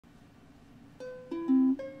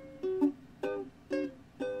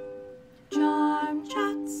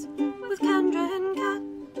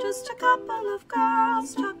couple of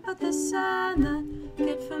girls talk about the sun, then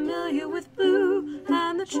get familiar with blue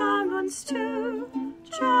and the charmed ones too.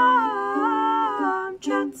 Charm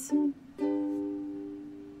Chats.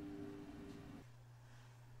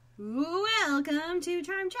 Welcome to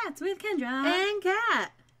Charm Chats with Kendra and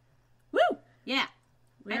Kat. Woo! Yeah.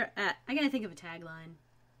 We're at. I gotta think of a tagline.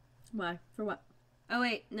 Why? For what? Oh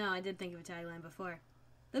wait, no, I did think of a tagline before.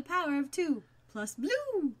 The power of 2 plus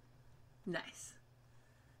blue. Nice.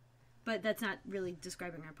 But that's not really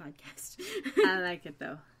describing our podcast. I like it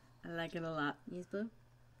though. I like it a lot. Yes, Blue?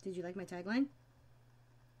 Did you like my tagline?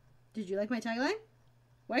 Did you like my tagline?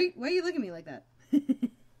 Why are you looking at me like that?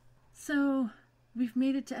 So, we've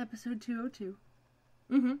made it to episode 202.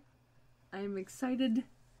 Mm-hmm. I'm excited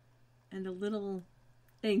and a little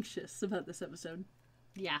anxious about this episode.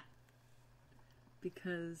 Yeah.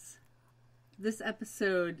 Because this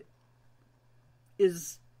episode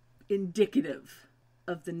is indicative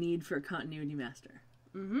of the need for a continuity master.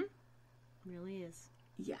 Mm-hmm. Really is.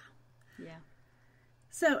 Yeah. Yeah.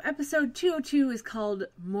 So, episode 202 is called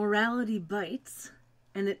Morality Bites,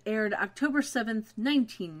 and it aired October 7th,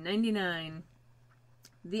 1999.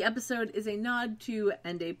 The episode is a nod to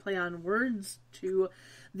and a play on words to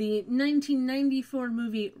the 1994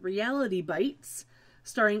 movie Reality Bites,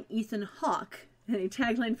 starring Ethan Hawke, and a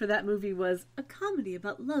tagline for that movie was, "A comedy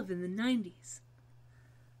about love in the 90s."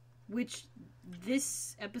 Which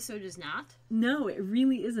this episode is not? No, it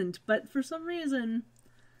really isn't, but for some reason,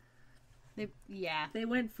 they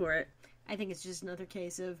went for it. I think it's just another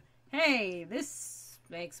case of, hey, this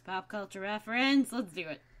makes pop culture reference, let's do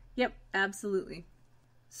it. Yep, absolutely.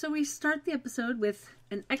 So we start the episode with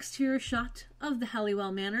an exterior shot of the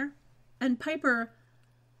Halliwell Manor, and Piper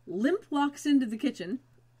limp walks into the kitchen,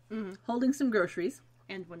 holding some groceries.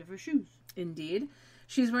 And one of her shoes. Indeed.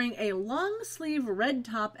 She's wearing a long-sleeve red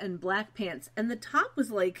top and black pants, and the top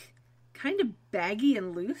was, like, kind of baggy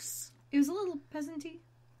and loose. It was a little peasanty.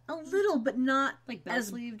 A little, but not like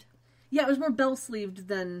bell-sleeved. Yeah, it was more bell-sleeved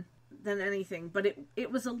than anything, but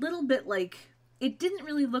it was a little bit like, it didn't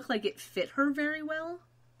really look like it fit her very well.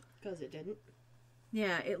 Because it didn't.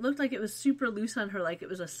 Yeah, it looked like it was super loose on her, like it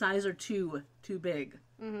was a size or two too big.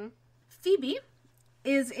 Mm-hmm. Phoebe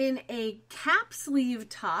is in a cap sleeve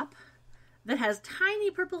top that has tiny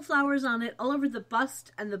purple flowers on it all over the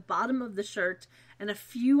bust and the bottom of the shirt, and a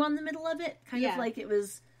few on the middle of it, kind of like it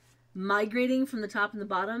was migrating from the top and the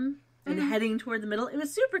bottom and heading toward the middle. It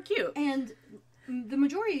was super cute. And the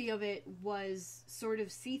majority of it was sort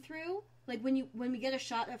of see-through. Like when we get a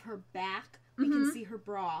shot of her back, we can see her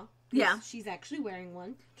bra. Yeah. She's actually wearing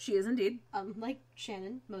one. She is indeed. Like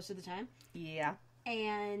Shannon most of the time. Yeah.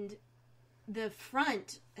 And the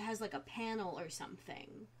front has like a panel or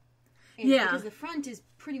something. And because the front is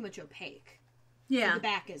pretty much opaque. Yeah. The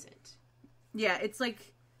back isn't. Yeah, it's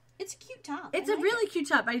like... It's a cute top. It's a really cute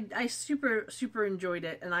top. I super, super enjoyed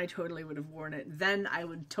it, and I totally would have worn it. Then I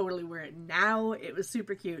would totally wear it now. It was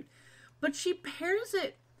super cute. But she pairs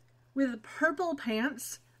it with purple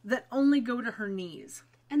pants that only go to her knees.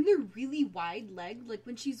 And they're really wide-legged. Like,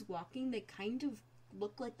 when she's walking, they kind of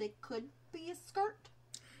look like they could be a skirt.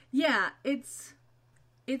 Yeah, it's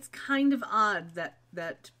kind of odd,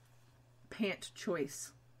 that pant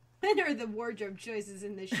choice. And are the wardrobe choices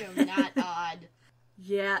in this show not odd?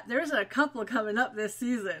 Yeah, there's a couple coming up this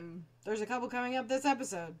season. There's a couple coming up this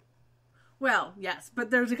episode. Well, yes,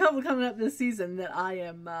 but there's a couple coming up this season that I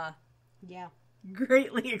am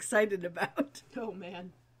greatly excited about. Oh,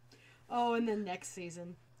 man. Oh, and then next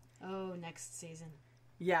season. Oh, next season.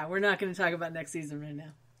 Yeah, we're not going to talk about next season right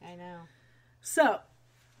now. I know. So,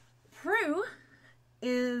 Prue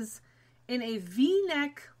is in a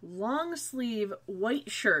V-neck, long-sleeve white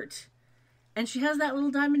shirt, and she has that little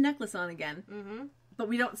diamond necklace on again. Mm-hmm. But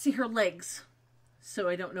we don't see her legs, so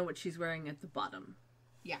I don't know what she's wearing at the bottom.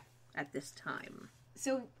 Yeah. At this time.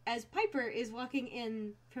 So, as Piper is walking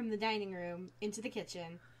in from the dining room into the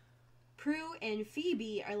kitchen, Prue and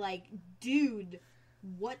Phoebe are like, dude,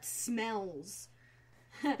 what smells?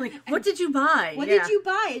 Like, what did you buy? What did you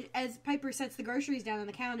buy? As Piper sets the groceries down on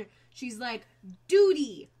the counter, she's like,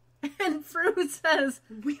 duty. And Prue says,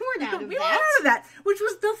 we weren't out of we were out of that, which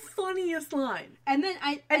was the funniest line. And then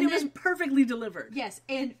it was perfectly delivered. Yes,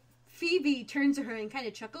 and Phoebe turns to her and kind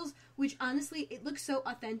of chuckles, which honestly, it looks so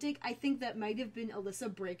authentic. I think that might have been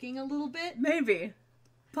Alyssa breaking a little bit. Maybe.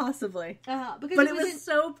 Possibly. But it was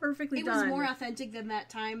so perfectly done. It was more authentic than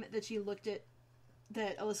that time that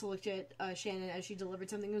Alyssa looked at Shannon as she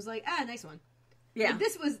delivered something and was like, nice one. Yeah. Like,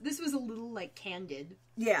 this was a little, like, candid.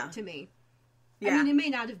 Yeah. To me. Yeah. I mean, it may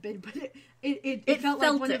not have been, but it felt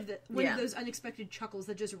like one of those unexpected chuckles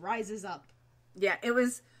that just rises up. Yeah, it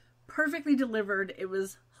was perfectly delivered. It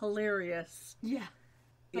was hilarious. Yeah.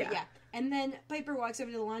 But yeah. And then Piper walks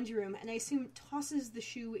over to the laundry room and I assume tosses the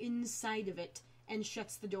shoe inside of it and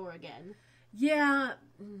shuts the door again. Yeah.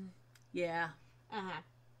 Yeah. Uh-huh.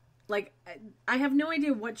 Like, I have no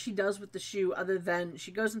idea what she does with the shoe other than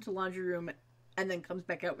she goes into the laundry room and then comes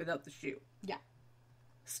back out without the shoe. Yeah.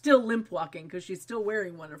 Still limp walking because she's still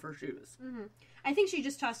wearing one of her shoes. Mm-hmm. I think she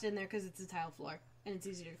just tossed it in there because it's a tile floor and it's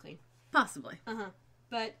easier to clean. Possibly. Uh-huh.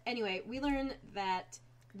 But anyway, we learn that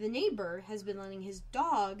the neighbor has been letting his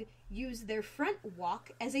dog use their front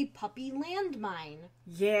walk as a puppy landmine.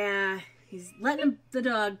 Yeah. He's letting the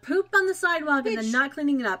dog poop on the sidewalk and then not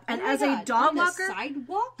cleaning it up. And as a dog walker... On the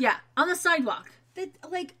sidewalk? Yeah, on the sidewalk. That,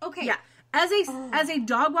 like, okay. Yeah. As a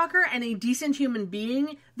dog walker and a decent human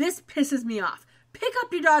being, this pisses me off. Pick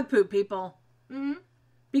up your dog poop, people. Mm-hmm.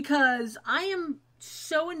 Because I am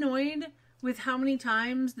so annoyed with how many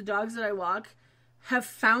times the dogs that I walk have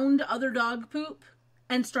found other dog poop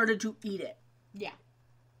and started to eat it. Yeah.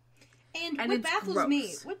 And what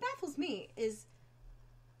baffles me is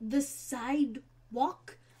the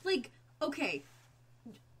sidewalk. Like, okay,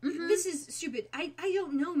 this is stupid. I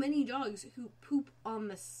don't know many dogs who poop on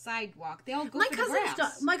the sidewalk. They all go for the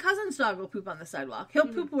grass. My cousin's dog will poop on the sidewalk. He'll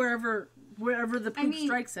poop wherever the poop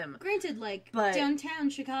strikes him. Granted, but downtown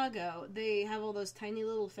Chicago, they have all those tiny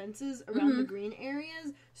little fences around the green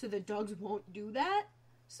areas, so the dogs won't do that.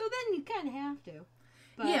 So then you kind of have to.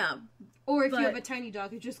 But, yeah. Or if you have a tiny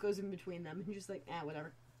dog, it just goes in between them and you're just like,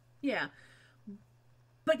 whatever. Yeah.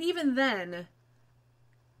 But even then,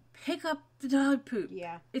 pick up the dog poop.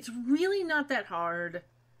 Yeah. It's really not that hard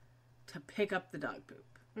to pick up the dog poop.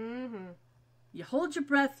 Mm-hmm. You hold your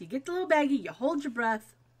breath, you get the little baggie, you hold your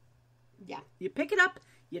breath. Yeah. You pick it up,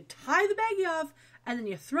 you tie the baggie off, and then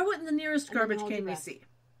you throw it in the nearest garbage can you see.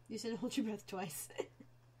 You said hold your breath twice.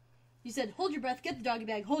 You said hold your breath, get the doggy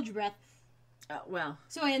bag, hold your breath. Well.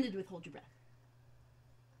 So I ended with hold your breath.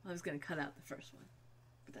 I was going to cut out the first one.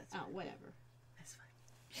 But that's fine. Whatever. That's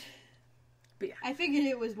fine. But yeah. I figured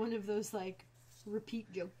it was one of those,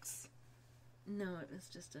 repeat jokes. No, it was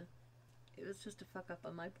just a fuck up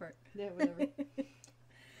on my part. Yeah, whatever.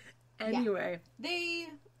 Anyway. Yeah. They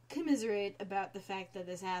commiserate about the fact that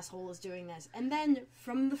this asshole is doing this. And then,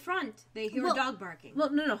 from the front, they hear a dog barking.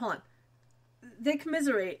 Well, no, hold on. They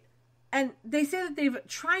commiserate, and they say that they've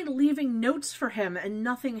tried leaving notes for him, and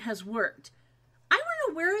nothing has worked. I want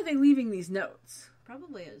to know, where are they leaving these notes?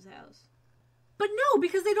 Probably at his house. But no,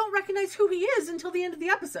 because they don't recognize who he is until the end of the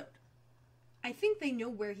episode. I think they know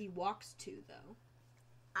where he walks to, though.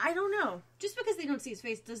 I don't know. Just because they don't see his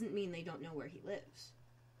face doesn't mean they don't know where he lives.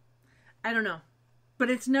 I don't know. But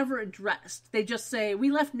it's never addressed. They just say, we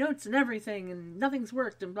left notes and everything, and nothing's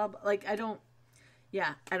worked, and blah, blah. I don't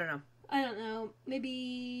know. I don't know.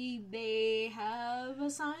 Maybe they have a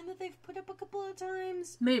sign that they've put up a couple of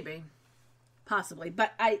times? Maybe. Possibly.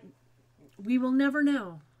 But we will never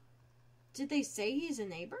know. Did they say he's a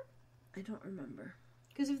neighbor? I don't remember.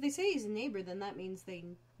 Because if they say he's a neighbor, then that means they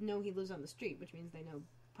know he lives on the street, which means they know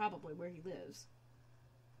probably where he lives.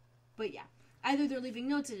 But yeah. Either they're leaving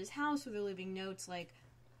notes at his house, or they're leaving notes,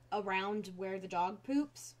 around where the dog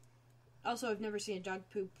poops. Also, I've never seen a dog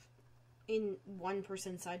poop in one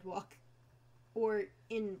person's sidewalk. Or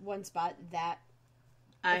in one spot that...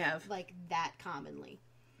 I have. That commonly.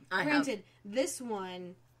 Granted, this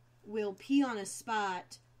one will pee on a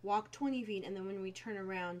spot, walk 20 feet, and then when we turn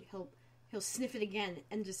around, he'll sniff it again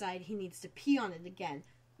and decide he needs to pee on it again.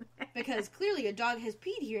 Because clearly a dog has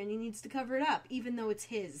peed here and he needs to cover it up, even though it's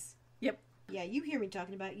his. Yep. Yeah, you hear me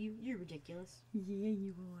talking about you. You're ridiculous. Yeah,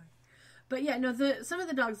 you are. But yeah, no, some of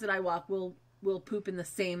the dogs that I walk will poop in the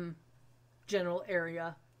same general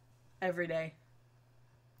area every day.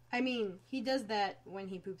 I mean, he does that when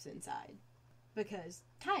he poops inside. Because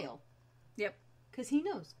tile. Yep. Because he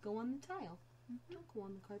knows, go on the tile. Don't go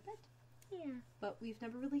on the carpet. Yeah. But we've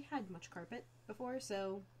never really had much carpet before,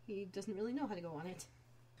 so he doesn't really know how to go on it.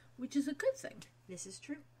 Which is a good thing. This is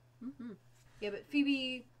true. Mm-hmm. Yeah, but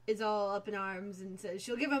Phoebe is all up in arms and says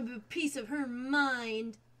she'll give him a piece of her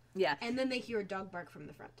mind. Yeah. And then they hear a dog bark from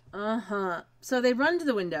the front. Uh-huh. So they run to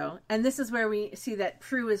the window, and this is where we see that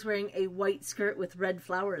Prue is wearing a white skirt with red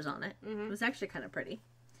flowers on it. Mm-hmm. It was actually kind of pretty.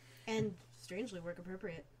 And strangely work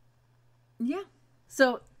appropriate. Yeah.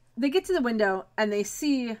 So they get to the window, and they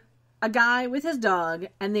see a guy with his dog,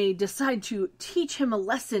 and they decide to teach him a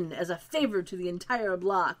lesson as a favor to the entire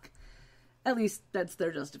block. At least that's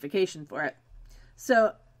their justification for it.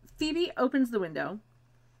 So Phoebe opens the window.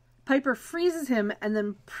 Piper freezes him, and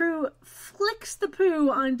then Prue flicks the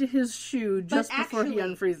poo onto his shoe just before he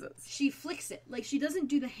unfreezes. She flicks it. She doesn't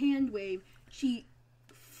do the hand wave. She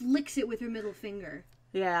flicks it with her middle finger.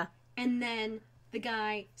 Yeah. And then the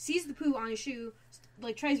guy sees the poo on his shoe,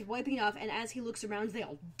 like, tries wiping it off, and as he looks around, they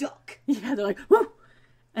all duck. Yeah, they're like, whoo!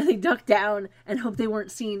 And they duck down and hope they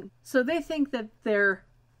weren't seen. So they think that their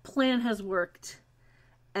plan has worked.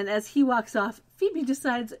 And as he walks off, Phoebe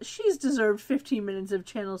decides she's deserved 15 minutes of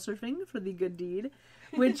channel surfing for the good deed,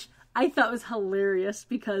 which I thought was hilarious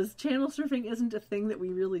because channel surfing isn't a thing that we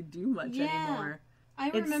really do much anymore. I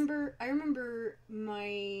remember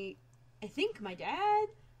I think my dad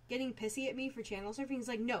getting pissy at me for channel surfing. He's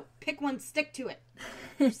like, no, pick one, stick to it.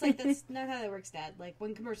 Just like, that's not how that works, Dad. Like,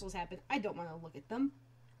 when commercials happen, I don't want to look at them.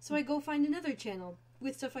 So I go find another channel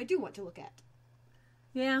with stuff I do want to look at.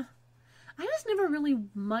 Yeah. I was never really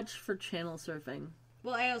much for channel surfing.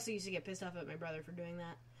 Well, I also used to get pissed off at my brother for doing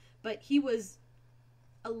that. But he was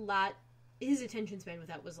his attention span with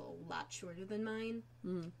that was a lot shorter than mine.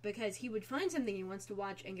 Mm. Because he would find something he wants to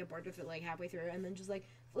watch and get bored with it, like, halfway through, and then just, like,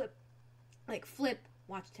 flip,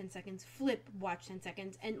 watch 10 seconds, flip, watch 10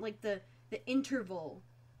 seconds, and, like, the interval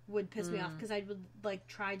would piss me off, because I would, like,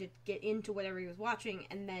 try to get into whatever he was watching,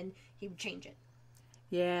 and then he would change it.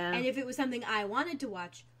 Yeah. And if it was something I wanted to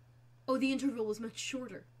watch, the interval was much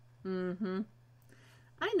shorter. Mm-hmm.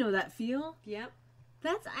 I know that feel. Yep.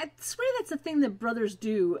 I swear that's a thing that brothers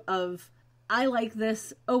do of, I like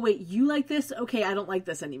this, oh wait, you like this? Okay, I don't like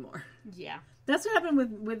this anymore. Yeah. That's what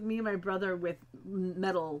happened with me and my brother with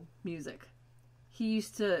metal music. He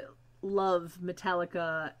used to love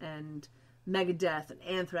Metallica and Megadeth and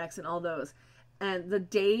Anthrax and all those. And the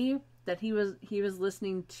day that he was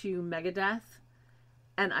listening to Megadeth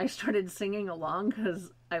and I started singing along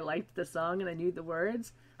because I liked the song and I knew the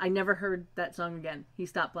words, I never heard that song again. He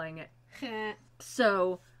stopped playing it.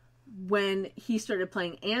 So when he started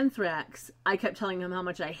playing Anthrax, I kept telling him how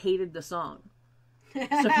much I hated the song.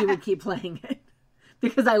 So he would keep playing it.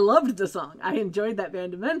 Because I loved the song. I enjoyed that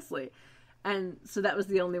band immensely. And so that was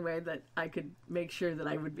the only way that I could make sure that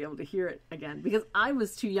I would be able to hear it again. Because I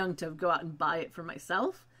was too young to go out and buy it for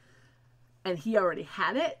myself. And he already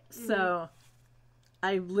had it. So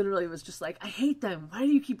I literally was just like, I hate them. Why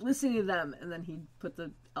do you keep listening to them? And then he'd put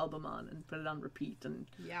the album on and put it on repeat. And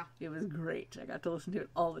it was great. I got to listen to it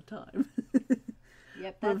all the time.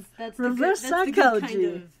 Yep, that's reverse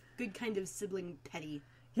psychology. Good kind of sibling petty.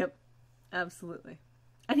 Yep, absolutely.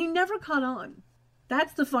 And he never caught on.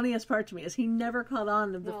 That's the funniest part to me, is he never caught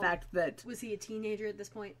on of the fact that... Was he a teenager at this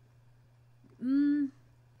point?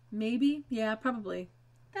 Maybe. Yeah, probably.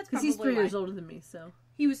 That's probably because he's 3 years older than me, so...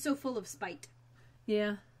 He was so full of spite.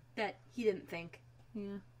 Yeah. That he didn't think.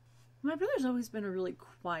 Yeah. My brother's always been a really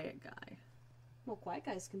quiet guy. Well, quiet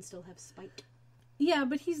guys can still have spite. Yeah,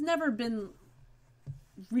 but he's never been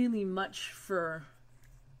really much for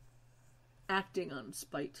acting on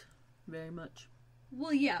spite very much.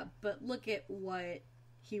 Well, yeah, but look at what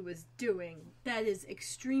he was doing. That is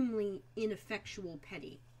extremely ineffectual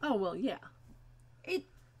petty. Oh, well, yeah.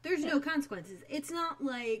 There's no consequences. It's not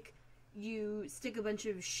like you stick a bunch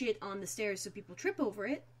of shit on the stairs so people trip over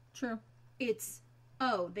it. True. It's,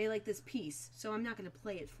 they like this piece, so I'm not going to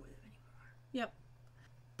play it for them anymore. Yep.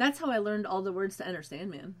 That's how I learned all the words to Enter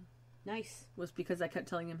Sandman. Nice. Was because I kept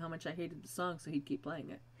telling him how much I hated the song, so he'd keep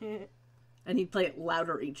playing it. And he'd play it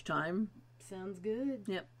louder each time. Sounds good.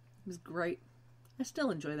 Yep. It was great. I still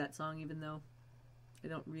enjoy that song, even though I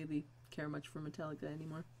don't really care much for Metallica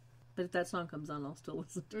anymore. But if that song comes on, I'll still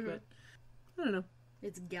listen to it. I don't know.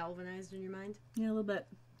 It's galvanized in your mind? Yeah, a little bit.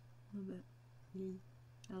 A little bit.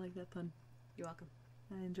 I like that pun. You're welcome.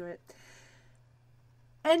 I enjoy it.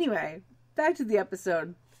 Anyway, back to the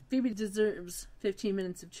episode. Phoebe deserves 15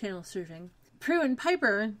 minutes of channel surfing. Prue and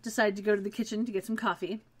Piper decide to go to the kitchen to get some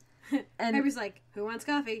coffee. And Piper's like, who wants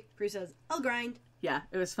coffee? Prue says, I'll grind. Yeah,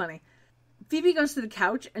 it was funny. Phoebe goes to the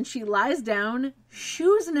couch and she lies down,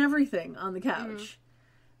 shoes and everything on the couch.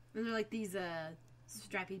 And they're like these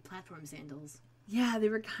strappy platform sandals. Yeah, they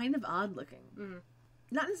were kind of odd looking.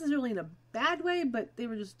 Not necessarily in a bad way, but they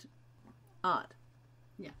were just odd.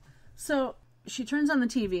 Yeah. So she turns on the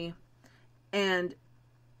TV, and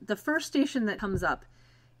the first station that comes up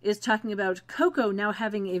is talking about Coco now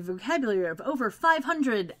having a vocabulary of over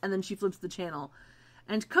 500, and then she flips the channel.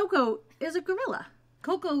 And Coco is a gorilla.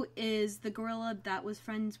 Coco is the gorilla that was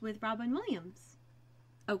friends with Robin Williams.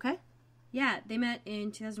 Okay. Yeah, they met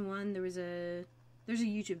in 2001. There's a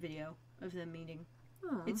YouTube video of them meeting.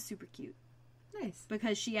 Aww. It's super cute. Nice.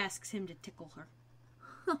 Because she asks him to tickle her.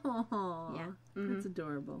 Aww. Yeah. That's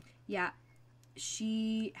adorable. Yeah.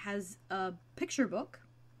 She has a picture book.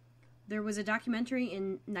 There was a documentary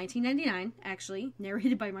in 1999, actually,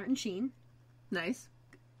 narrated by Martin Sheen. Nice.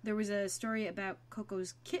 There was a story about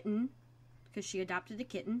Coco's kitten, because she adopted a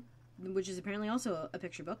kitten, which is apparently also a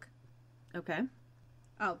picture book. Okay.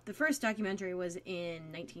 Oh, the first documentary was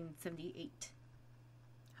in 1978.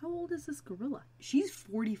 How old is this gorilla? She's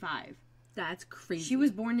 45. That's crazy. She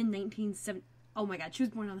was born in 1970. Oh my god, she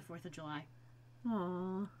was born on the 4th of July.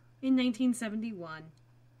 Aww. In 1971.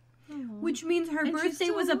 Aww. Which means her And she's birthday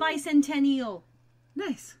still was a alive. bicentennial.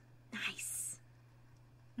 Nice. Nice.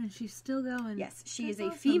 And she's still going. Yes, she That's is a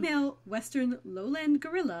awesome. female western lowland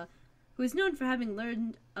gorilla who is known for having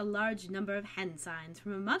learned a large number of hand signs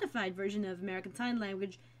from a modified version of American Sign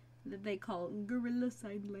Language that they call Gorilla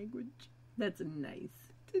Sign Language. That's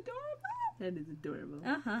nice. It's adorable. That is adorable.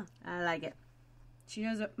 Uh-huh. I like it. She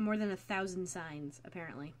knows more than 1,000 signs,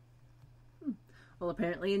 apparently. Well,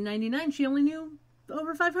 apparently in 99 she only knew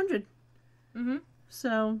over 500. Mm-hmm.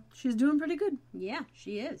 So she's doing pretty good. Yeah,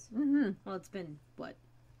 she is. Mm-hmm. Well, it's been, what,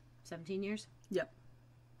 17 years? Yep.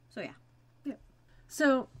 So, yeah.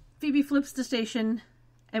 So Phoebe flips the station,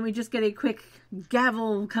 and we just get a quick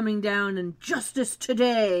gavel coming down and justice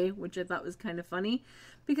today, which I thought was kind of funny,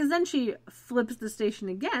 because then she flips the station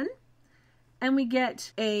again, and we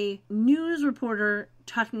get a news reporter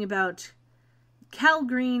talking about Cal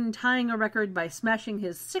Green tying a record by smashing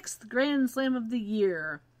his 6th Grand Slam of the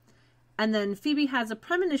year. And then Phoebe has a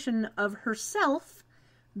premonition of herself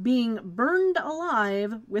being burned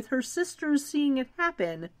alive with her sisters seeing it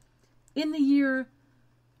happen in the year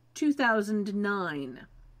 2009.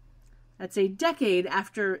 That's a decade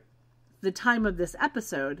after the time of this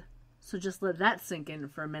episode, so just let that sink in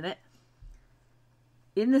for a minute.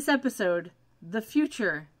 In this episode, the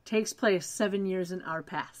future takes place 7 years in our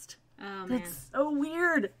past. Oh, man. That's so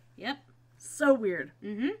weird. Yep. So weird.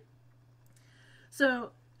 Mm-hmm.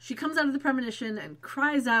 So she comes out of the premonition and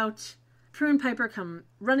cries out. Prue and Piper come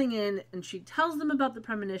running in, and she tells them about the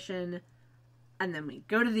premonition, and then we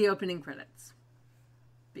go to the opening credits.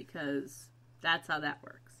 Because that's how that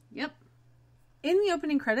works. Yep. In the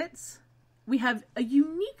opening credits, we have a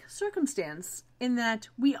unique circumstance in that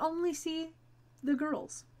we only see the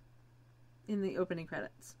girls in the opening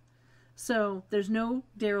credits. So there's no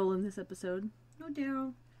Daryl in this episode. No,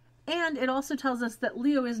 Daryl. And it also tells us that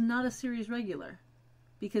Leo is not a series regular.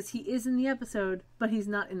 Because he is in the episode, but he's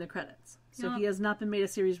not in the credits. So Nope. he has not been made a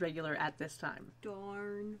series regular at this time.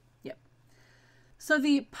 Darn. Yep. So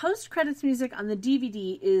the post-credits music on the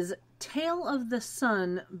DVD is Tale of the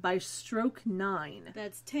Sun by Stroke 9.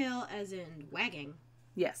 That's tail as in wagging.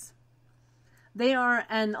 Yes. They are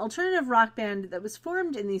an alternative rock band that was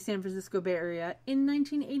formed in the San Francisco Bay Area in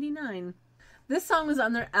 1989. This song was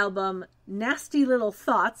on their album Nasty Little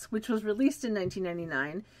Thoughts, which was released in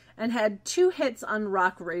 1999, and had 2 hits on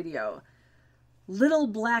rock radio. Little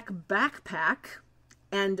Black Backpack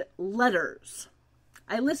and Letters.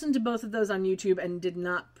 I listened to both of those on YouTube and did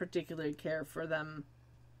not particularly care for them.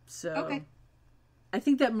 So Okay. I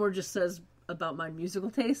think that more just says about my musical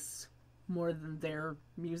tastes more than their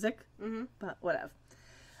music. Mm-hmm. But whatever.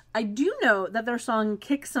 I do know that their song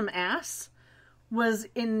Kick Some Ass was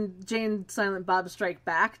in Jay and Silent Bob Strike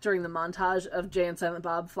Back during the montage of Jay and Silent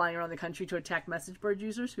Bob flying around the country to attack message board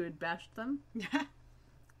users who had bashed them.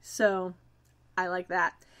 So I like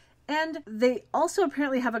that. And they also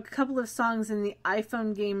apparently have a couple of songs in the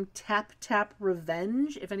iPhone game Tap Tap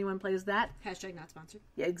Revenge, if anyone plays that. Hashtag not sponsored.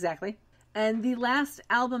 Yeah, exactly. And the last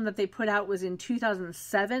album that they put out was in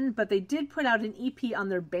 2007, but they did put out an EP on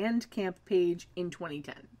their Bandcamp page in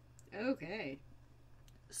 2010. Okay.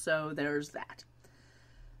 So there's that.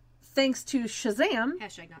 Thanks to Shazam,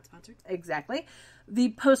 Hashtag not sponsored. exactly,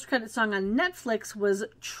 the post-credit song on Netflix was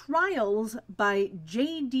Trials by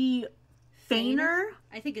J.D. Fainer.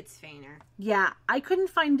 I think it's Fainer. Yeah, I couldn't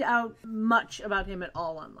find out much about him at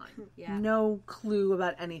all online. Yeah. No clue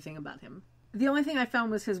about anything about him. The only thing I found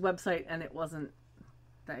was his website, and it wasn't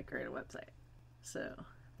that great a website. So,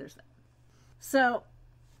 there's that. So,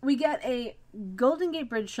 we get a Golden Gate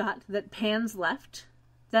Bridge shot that pans left,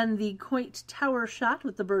 then the Coit Tower shot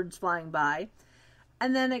with the birds flying by,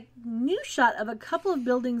 and then a new shot of a couple of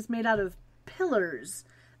buildings made out of pillars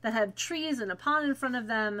that have trees and a pond in front of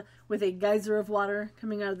them with a geyser of water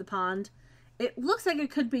coming out of the pond. It looks like it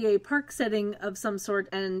could be a park setting of some sort,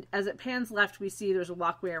 and as it pans left, we see there's a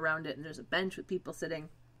walkway around it, and there's a bench with people sitting.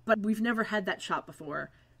 But we've never had that shot before,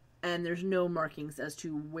 and there's no markings as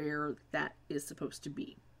to where that is supposed to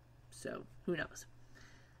be. So, who knows?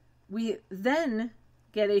 We then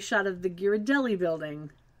get a shot of the Ghirardelli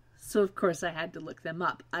building, so of course I had to look them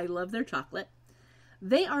up. I love their chocolate.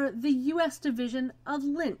 They are the U.S. division of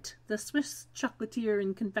Lindt, the Swiss chocolatier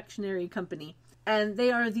and confectionery company. And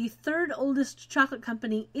they are the 3rd oldest chocolate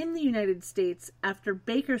company in the United States after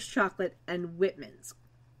Baker's Chocolate and Whitman's.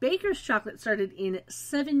 Baker's Chocolate started in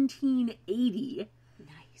 1780.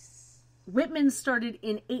 Nice. Whitman's started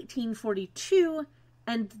in 1842.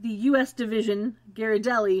 And the U.S. division,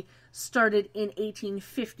 Ghirardelli, started in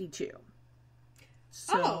 1852.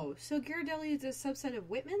 So Ghirardelli is a subset of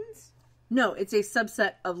Whitman's? No, it's a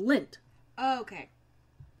subset of Lint. Oh, okay.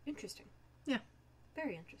 Interesting. Yeah.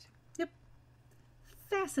 Very interesting. Yep.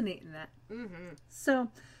 Fascinating, that. Mm-hmm. So,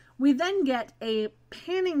 we then get a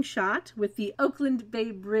panning shot with the Oakland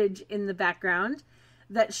Bay Bridge in the background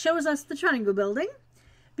that shows us the Triangle Building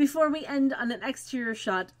before we end on an exterior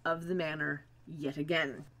shot of the manor yet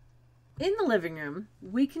again. In the living room,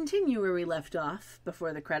 we continue where we left off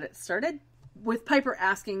before the credits started, with Piper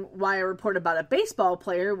asking why a report about a baseball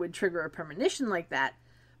player would trigger a premonition like that,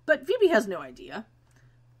 but Phoebe has no idea.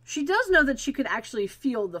 She does know that she could actually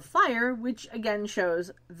feel the fire, which again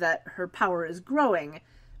shows that her power is growing,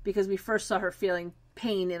 because we first saw her feeling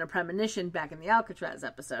pain in a premonition back in the Alcatraz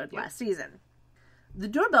episode last season. The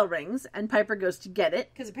doorbell rings, and Piper goes to get it.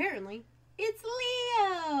 Because apparently, it's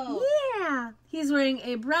Leo! Yeah! He's wearing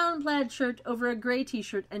a brown plaid shirt over a gray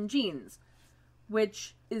t-shirt and jeans,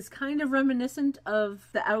 which is kind of reminiscent of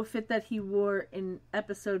the outfit that he wore in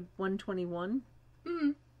episode 121. Mm-hmm.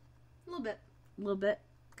 A little bit. A little bit,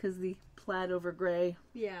 because the plaid over gray.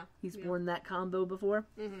 Yeah. He's worn that combo before.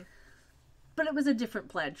 Mm-hmm. But it was a different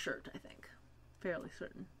plaid shirt, I think. Fairly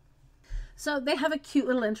certain. So they have a cute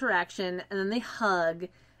little interaction, and then they hug,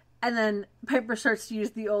 and then Piper starts to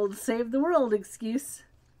use the old save the world excuse.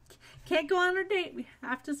 Can't go on our date, we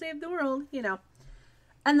have to save the world, you know.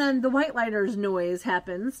 And then the White Lighters noise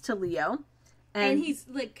happens to Leo. And he's,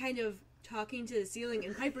 like, kind of talking to the ceiling,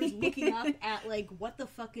 and Piper's looking up at, like, what the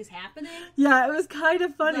fuck is happening? Yeah, it was kind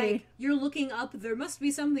of funny. Like, you're looking up, there must be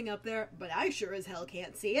something up there, but I sure as hell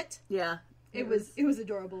can't see it. Yeah. It was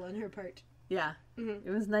adorable on her part. Yeah. Mm-hmm.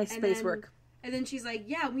 It was nice space work. And then she's like,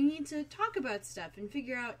 yeah, we need to talk about stuff and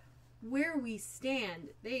figure out where we stand.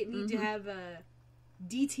 They need to have a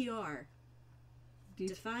DTR.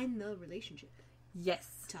 Define the relationship. Yes.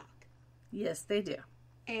 Talk. Yes, they do.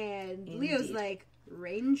 And Indeed. Leo's like,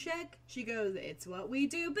 rain check? She goes, it's what we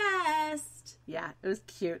do best. Yeah, it was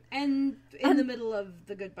cute. And in the middle of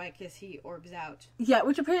the goodbye kiss, he orbs out. Yeah,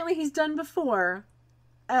 which apparently he's done before.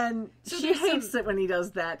 And So she hates it when he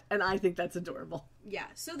does that, and I think that's adorable. Yeah,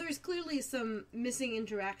 so there's clearly some missing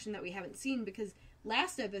interaction that we haven't seen, because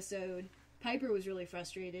last episode, Piper was really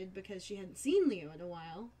frustrated because she hadn't seen Leo in a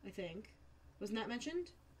while, I think. Wasn't that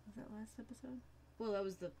mentioned? Was that last episode? Well, that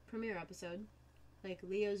was the premiere episode. Like,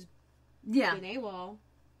 Leo's Yeah. been AWOL,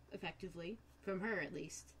 effectively. From her, at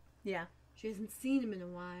least. Yeah. She hasn't seen him in a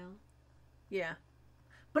while. Yeah.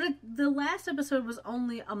 But the last episode was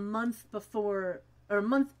only a month before, or a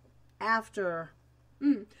month after.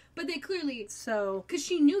 But they clearly... So... Because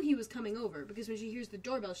she knew he was coming over, because when she hears the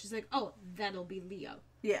doorbell, she's like, oh, that'll be Leo.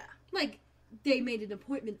 Yeah. Like, they made an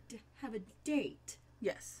appointment to have a date.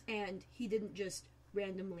 Yes. And he didn't just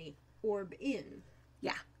randomly orb in.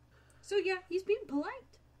 Yeah. So, yeah, he's being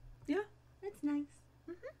polite. Yeah. That's nice.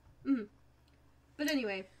 But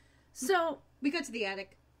anyway, So... we got to the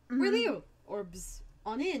attic, where Leo orbs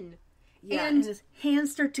on in. Yeah, and his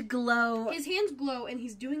hands start to glow. his hands glow, and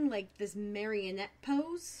he's doing, like, this marionette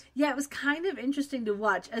pose. Yeah, it was kind of interesting to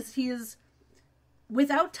watch as he is,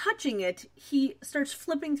 without touching it, he starts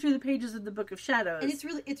flipping through the pages of the Book of Shadows. And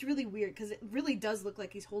it's really weird, because it really does look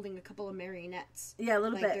like he's holding a couple of marionettes. Yeah, a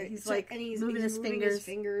little Like, bit. He's like and moving his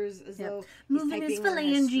fingers. as Yep. though Moving he's his typing on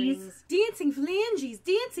his phalanges. strings.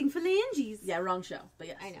 Dancing phalanges. Yeah, wrong show, but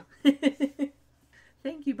yes. I know.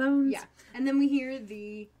 Thank you, Bones. Yeah. And then we hear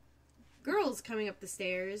the girls coming up the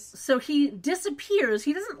stairs. So he disappears.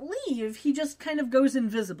 He doesn't leave. He just kind of goes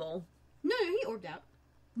invisible. No, he orbed out.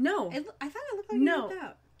 No. I thought it looked like No. he orbed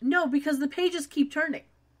out. No, because the pages keep turning.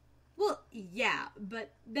 Well, yeah,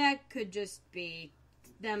 but that could just be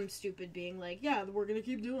them stupid being like, yeah, we're going to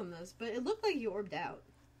keep doing this. But it looked like he orbed out.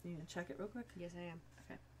 You gonna check it real quick? Yes, I am.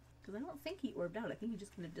 Okay. Because I don't think he orbed out. I think he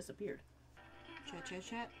just kind of disappeared.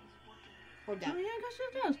 Chat. Orbed out. Oh, yeah, I guess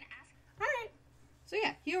it does. Alright. So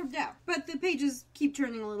yeah, he orbed out. But the pages keep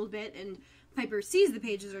turning a little bit, and Piper sees the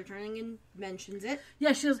pages are turning and mentions it.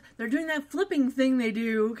 Yeah, she goes, they're doing that flipping thing they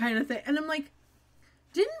do, kind of thing. And I'm like,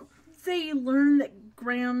 didn't they learn that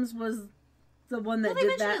Grams was the one that Well, they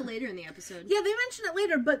did that? mention it later in the episode. Yeah, they mention it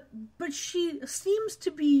later, but she seems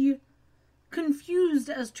to be confused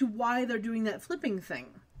as to why they're doing that flipping thing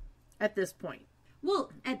at this point.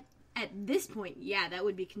 Well, at this point, yeah, that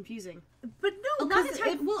would be confusing. But no, A lot of 'cause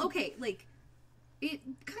times, well, okay, like, it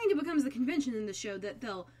kind of becomes the convention in the show that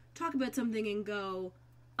they'll talk about something and go,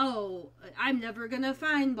 oh, I'm never gonna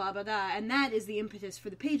find blah blah blah, and that is the impetus for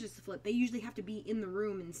the pages to flip. They usually have to be in the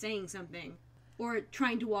room and saying something, or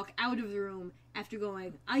trying to walk out of the room after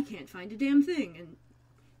going, I can't find a damn thing, and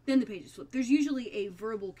then the pages flip. There's usually a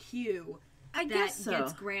verbal cue I that guess so.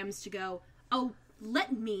 gets Grams to go, oh,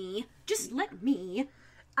 let me.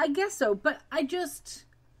 I guess so, but I just...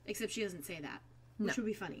 Except she doesn't say that, No. which would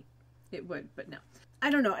be funny. It would, but no. I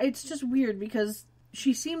don't know. It's just weird because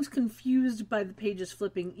she seems confused by the pages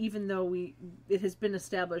flipping, even though it has been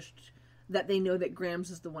established that they know that Grams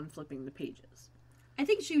is the one flipping the pages. I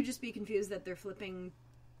think she would just be confused that they're flipping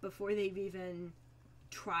before they've even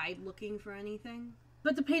tried looking for anything.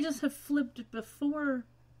 But the pages have flipped before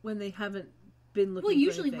when they haven't been looking for anything.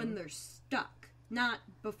 Well, usually when they're stuck, not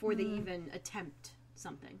before they even attempt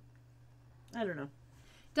something. I don't know.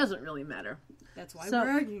 Doesn't really matter. That's why we're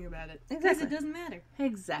arguing about it. Because it doesn't matter.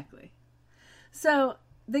 Exactly. So,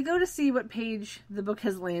 they go to see what page the book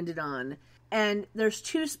has landed on, and there's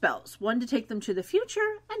 2 spells. One to take them to the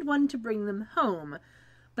future, and one to bring them home.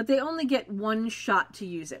 But they only get 1 shot to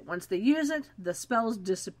use it. Once they use it, the spells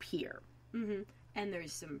disappear. Mm-hmm. And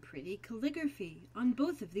there's some pretty calligraphy on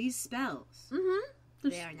both of these spells. Mm-hmm.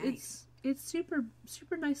 They are nice. It's super,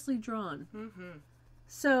 super nicely drawn. Mm-hmm.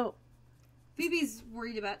 So... Phoebe's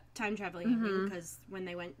worried about time traveling because when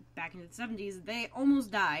they went back into the 70s, they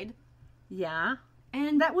almost died. Yeah.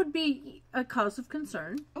 And that would be a cause of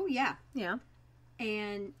concern. Oh, yeah. Yeah.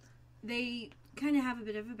 And they kind of have a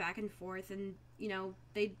bit of a back and forth, and,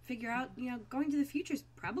 they figure out, going to the future is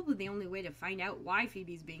probably the only way to find out why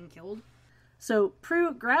Phoebe's being killed. So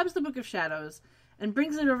Prue grabs the Book of Shadows and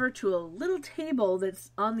brings it over to a little table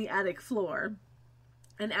that's on the attic floor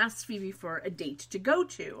and asks Phoebe for a date to go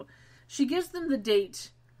to. She gives them the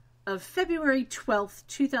date of February 12th,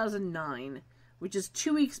 2009, which is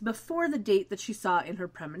 2 weeks before the date that she saw in her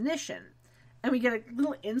premonition. And we get a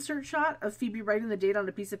little insert shot of Phoebe writing the date on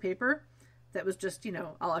a piece of paper that was just,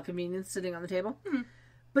 a la convenience sitting on the table. Mm-hmm.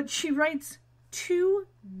 But she writes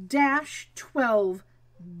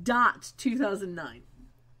 2-12.2009.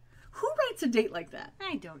 Who writes a date like that?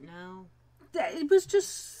 I don't know. It was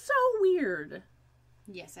just so weird.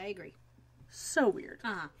 Yes, I agree. So weird.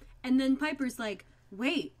 Uh-huh. And then Piper's like,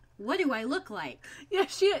 wait, what do I look like? Yeah,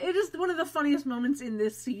 it is one of the funniest moments in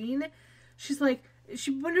this scene. She's like,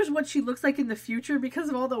 she wonders what she looks like in the future because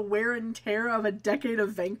of all the wear and tear of a decade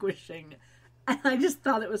of vanquishing. And I just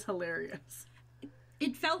thought it was hilarious.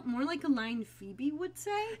 It felt more like a line Phoebe would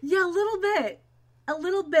say. Yeah, a little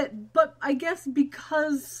bit. But I guess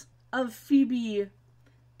because of Phoebe...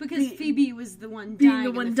 Because Phoebe was the one being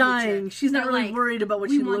the one dying. She's not really worried about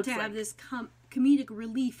what she looks like. We want to have this comedic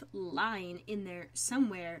relief line in there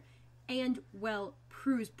somewhere. And, well,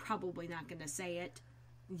 Prue's probably not going to say it.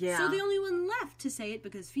 Yeah. So the only one left to say it,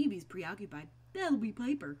 because Phoebe's preoccupied, that'll be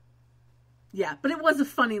Piper. Yeah, but it was a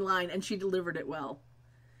funny line, and she delivered it well.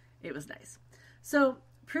 It was nice. So,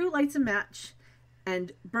 Prue lights a match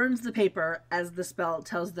and burns the paper, as the spell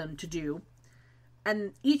tells them to do.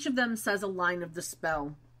 And each of them says a line of the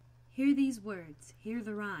spell. Hear these words, hear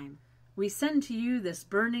the rhyme. We send to you this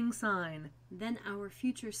burning sign. Then our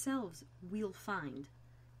future selves we'll find.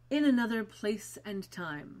 In another place and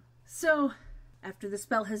time. So, after the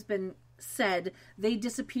spell has been said, they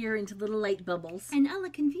disappear into little light bubbles. And a la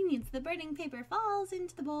convenience, the burning paper falls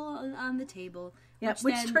into the bowl on the table. Yeah,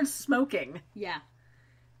 which starts smoking. Yeah.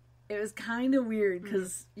 It was kind of weird,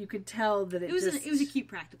 because you could tell that it was a cute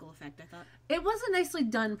practical effect, I thought. It was a nicely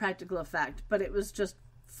done practical effect, but it was just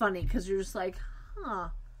funny, because you're just like, huh,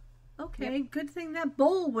 okay, yep. Good thing that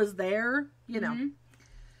bowl was there, Mm-hmm.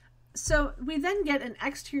 So we then get an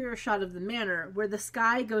exterior shot of the manor, where the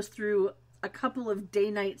sky goes through a couple of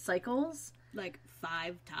day-night cycles. Like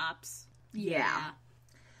 5 tops. Yeah.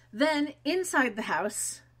 Then, inside the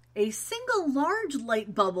house, a single large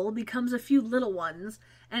light bubble becomes a few little ones,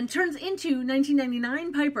 and turns into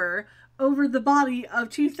 1999 Piper over the body of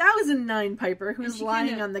 2009 Piper, who is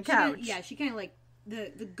lying on the couch. She kind of like,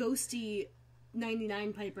 the ghosty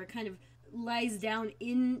 99 Piper kind of lies down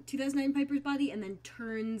in 2009 Piper's body and then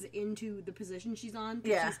turns into the position she's on.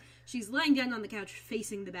 Yeah. She's lying down on the couch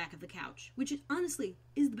facing the back of the couch, which honestly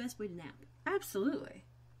is the best way to nap. Absolutely.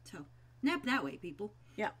 So, nap that way, people.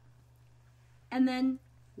 Yeah. And then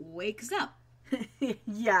wakes up.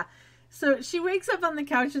 Yeah. So she wakes up on the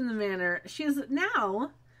couch in the manor. She is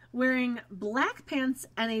now wearing black pants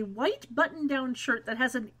and a white button-down shirt that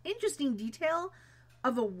has an interesting detail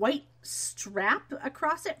of a white strap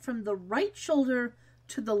across it from the right shoulder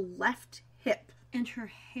to the left hip. And her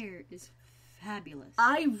hair is fabulous.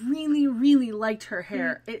 I really, really liked her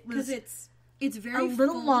hair. It was it's very a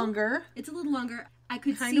little full. Longer. It's a little longer. I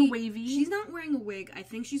could kind see of wavy. She's not wearing a wig. I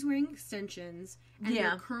think she's wearing extensions, and yeah.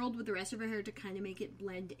 they're curled with the rest of her hair to kind of make it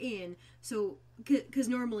blend in. So, because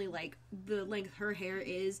normally, like the length her hair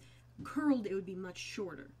is curled, it would be much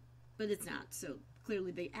shorter. but it's not. So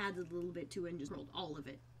clearly they added a little bit to it and just rolled all of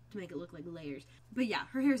it to make it look like layers. But yeah,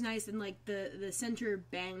 her hair's nice, and like the center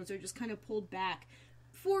bangs are just kind of pulled back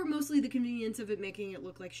for mostly the convenience of it making it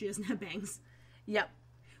look like she doesn't have bangs. Yep.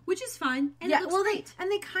 Which is fine, and it looks great.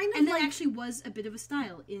 They kind of and that actually was a bit of a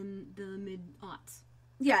style in the mid-aughts.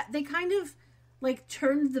 Yeah, they kind of like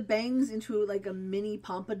turned the bangs into like a mini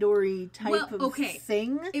pompadour-y type of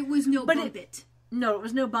thing. It was no bump it. No, it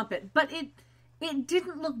was no bump it. But it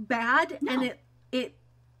didn't look bad, and it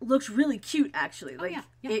looked really cute, actually. Like,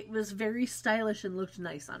 it was very stylish and looked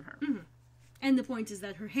nice on her. Mm-hmm. And the point is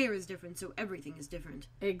that her hair is different, so everything is different.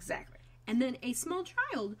 Exactly. And then a small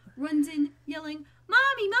child runs in yelling,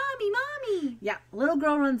 "Mommy, Mommy, Mommy!" Yeah, little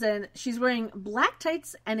girl runs in. She's wearing black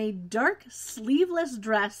tights and a dark sleeveless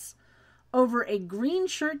dress over a green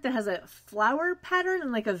shirt that has a flower pattern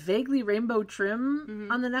and like a vaguely rainbow trim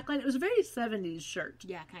on the neckline. It was a very 70s shirt.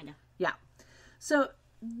 Yeah, kind of. Yeah. So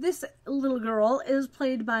this little girl is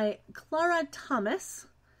played by Clara Thomas,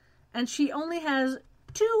 and she only has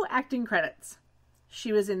 2 acting credits.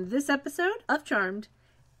 She was in this episode of Charmed,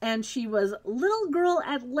 and she was Little Girl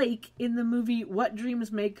at Lake in the movie What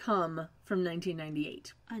Dreams May Come from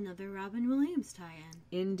 1998. Another Robin Williams tie-in.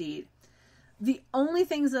 Indeed. The only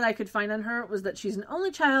things that I could find on her was that she's an only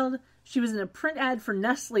child, she was in a print ad for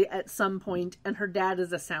Nestle at some point, and her dad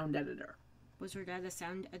is a sound editor. Was her dad a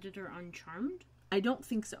sound editor on Charmed? I don't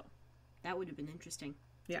think so. That would have been interesting.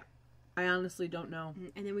 Yeah. I honestly don't know.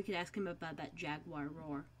 And then we could ask him about that jaguar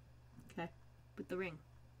roar. Okay. With the ring.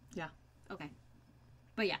 Yeah. Okay.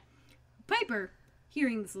 But yeah. Piper,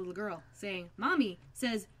 hearing this little girl saying, "Mommy,"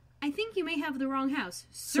 says, "I think you may have the wrong house."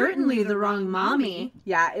 Certainly the wrong mommy.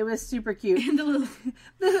 Yeah, it was super cute. And the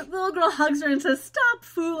little girl hugs her and says, "Stop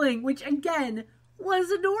fooling," which again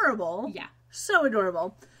was adorable. Yeah. So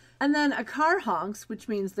adorable. And then a car honks, which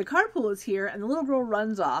means the carpool is here, and the little girl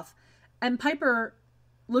runs off. And Piper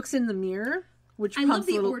looks in the mirror, which prompts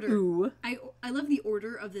a little order. ooh. I love the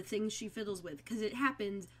order of the things she fiddles with, because it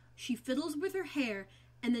happens, she fiddles with her hair,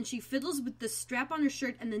 and then she fiddles with the strap on her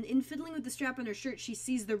shirt, and then in fiddling with the strap on her shirt, she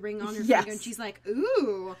sees the ring on her finger, and she's like,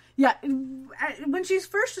 ooh. Yeah, when she's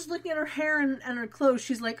first just looking at her hair and her clothes,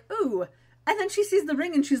 she's like, ooh. And then she sees the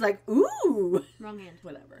ring, and she's like, ooh. Wrong hand.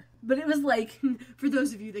 Whatever. But it was like... For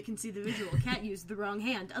those of you that can see the visual, Kat used the wrong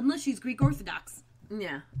hand, unless she's Greek Orthodox.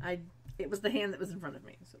 Yeah, it was the hand that was in front of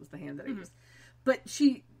me, so it was the hand that I used. But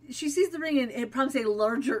she sees the ring, and it prompts a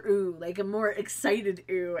larger ooh, like a more excited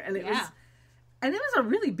ooh, and it was a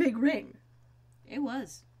really big ring. It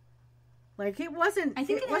was. Like, it wasn't... I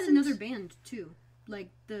think it had another band, too. Like,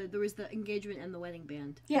 there was the engagement and the wedding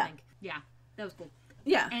band, I think. Yeah, that was cool.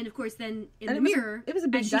 Yeah. And, of course, then in the mirror, it was a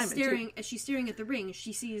big diamond, as she's staring at the ring,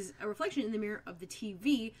 she sees a reflection in the mirror of the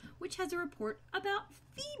TV, which has a report about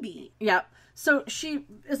Phoebe. Yeah. So she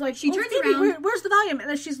is like, she turns Phoebe, around. Where's the volume? And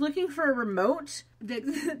as she's looking for a remote, the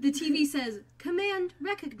TV says, "Command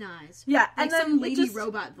recognize." Yeah. Like and then some lady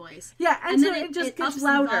robot voice. Yeah. And so then it just it gets ups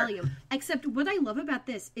louder. the volume. Except what I love about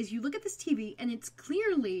this is you look at this TV and it's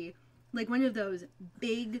clearly like one of those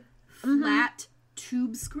big, flat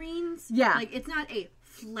tube screens. Yeah. Like it's not a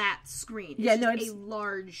flat screen. It's it's a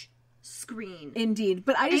large screen. Indeed.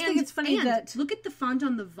 But I just think it's funny that... Look at the font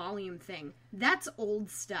on the volume thing. That's old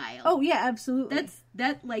style. Oh, yeah, absolutely.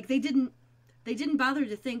 Like, they didn't bother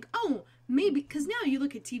to think, oh, maybe... Because now you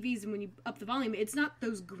look at TVs and when you up the volume, it's not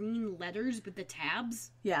those green letters, but the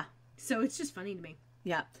tabs. Yeah. So it's just funny to me.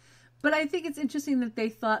 Yeah. But I think it's interesting that they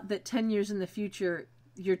thought that 10 years in the future,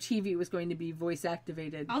 your TV was going to be voice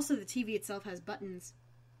activated. Also, the TV itself has buttons.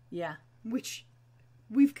 Yeah. Which...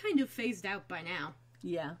 we've kind of phased out by now.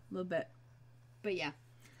 Yeah, a little bit. But yeah.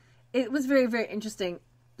 It was very, very interesting.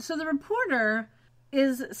 So the reporter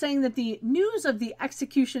is saying that the news of the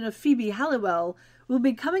execution of Phoebe Halliwell will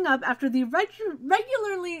be coming up after the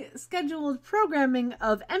regularly scheduled programming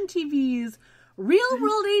of MTV's Real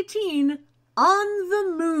World 18 on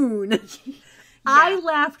the Moon. Yeah. I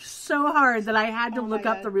laughed so hard that I had to look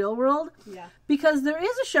up the Real World. Yeah. Because there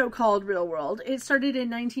is a show called Real World. It started in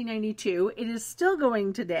 1992. It is still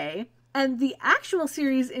going today. And the actual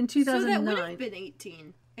series in 2009... So that would have been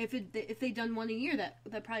 18. If they'd done one a year, that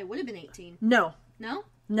probably would have been 18. No. No?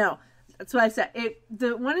 No. That's what I said.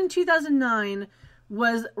 The one in 2009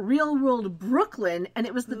 was Real World Brooklyn, and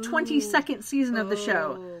it was the 22nd season of the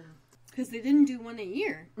show. Because they didn't do one a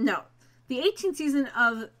year. No. The 18th season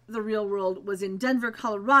of The Real World was in Denver,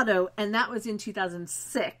 Colorado, and that was in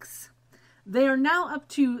 2006. They are now up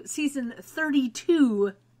to season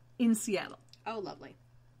 32 in Seattle. Oh, lovely.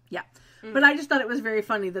 Yeah. But I just thought it was very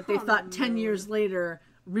funny that they thought 10 years later,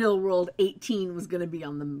 Real World 18 was going to be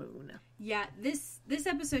on the moon. Yeah, this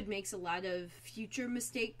episode makes a lot of future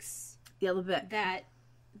mistakes. Yeah, a little bit. That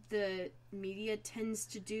the media tends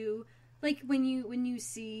to do. Like when you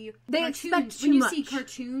see they cartoons, expect too when you much. see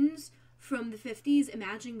cartoons from the 50s,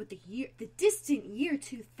 imagine what the distant year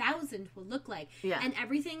 2000 will look like. Yeah. And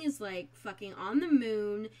everything is like fucking on the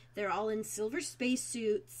moon. They're all in silver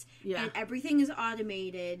spacesuits. Yeah. And everything is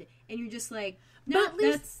automated. And you're just like, no,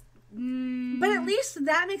 But at least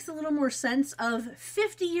that makes a little more sense of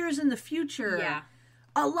 50 years in the future. Yeah.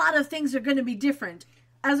 A lot of things are going to be different.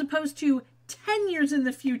 As opposed to 10 years in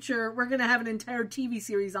the future, we're going to have an entire TV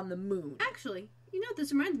series on the moon. Actually, you know what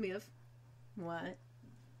this reminds me of? What?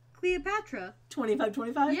 Cleopatra.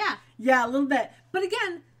 25? Yeah. Yeah, a little bit. But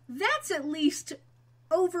again, that's at least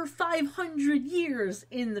over 500 years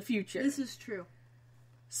in the future. This is true.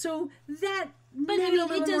 So that But made I mean, a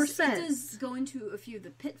little more sense. It does go into a few of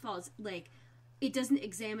the pitfalls. Like, it doesn't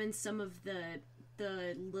examine some of the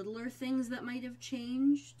littler things that might have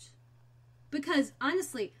changed. Because,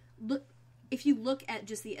 honestly, if you look at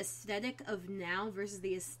just the aesthetic of now versus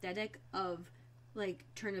the aesthetic of, like,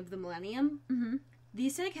 turn of the millennium, the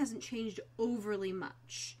aesthetic hasn't changed overly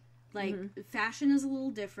much. Like, fashion is a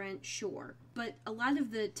little different, sure. But a lot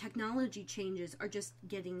of the technology changes are just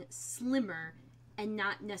getting slimmer and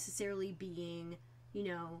not necessarily being,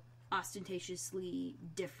 ostentatiously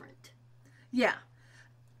different. Yeah.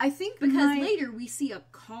 I think because later we see a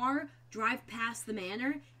car drive past the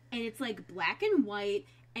manor and it's like black and white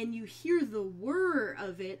and you hear the whir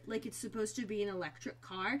of it like it's supposed to be an electric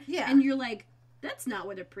car. Yeah. And you're like, that's not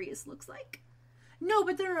what a Prius looks like. No,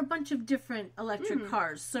 but there are a bunch of different electric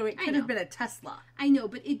cars, so it could have been a Tesla. I know,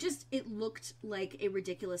 but it looked like a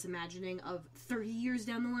ridiculous imagining of 30 years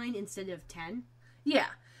down the line instead of 10. Yeah.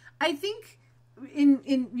 I think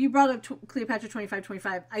in you brought up Cleopatra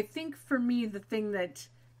 25. I think for me the thing that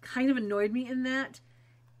kind of annoyed me in that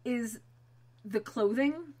is the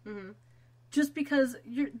clothing. Mm-hmm. Just because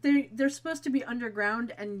they're supposed to be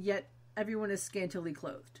underground and yet everyone is scantily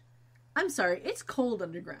clothed. I'm sorry, it's cold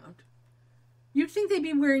underground. You'd think they'd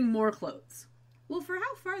be wearing more clothes. Well, for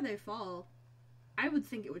how far they fall, I would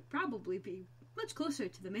think it would probably be much closer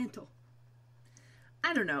to the mantle.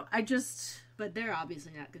 I don't know. But they're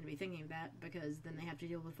obviously not going to be thinking of that because then they have to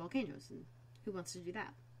deal with volcanoes, and who wants to do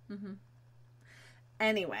that? Mm-hmm.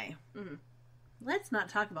 Anyway, let's not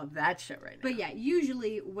talk about that shit right now. But yeah,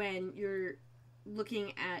 usually when you're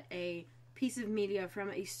looking at a piece of media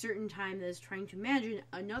from a certain time that is trying to imagine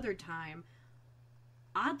another time,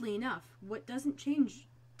 oddly enough, what doesn't change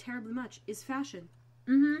terribly much is fashion.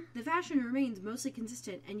 Mm-hmm. The fashion remains mostly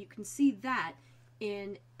consistent, and you can see that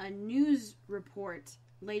in a news report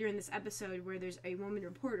later in this episode where there's a woman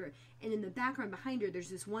reporter, and in the background behind her,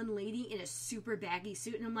 there's this one lady in a super baggy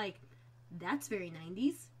suit, and I'm like, that's very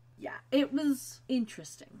 90s. Yeah, it was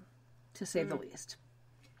interesting, to say the least.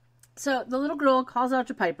 So the little girl calls out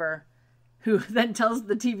to Piper, who then tells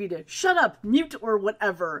the TV to shut up, mute, or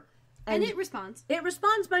whatever. And it responds. It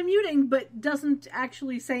responds by muting, but doesn't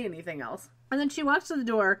actually say anything else. And then she walks to the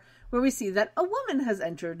door, where we see that a woman has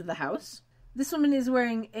entered the house. This woman is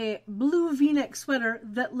wearing a blue V-neck sweater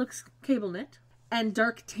that looks cable knit, and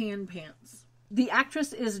dark tan pants. The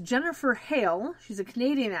actress is Jennifer Hale. She's a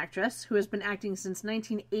Canadian actress who has been acting since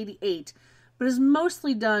 1988, but has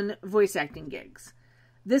mostly done voice acting gigs.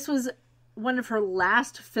 This was one of her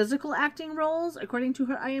last physical acting roles, according to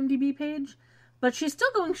her IMDb page, but she's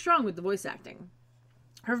still going strong with the voice acting.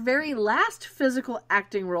 Her very last physical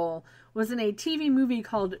acting role was in a TV movie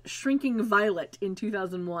called Shrinking Violet in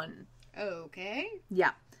 2001. Okay.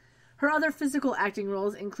 Yeah. Her other physical acting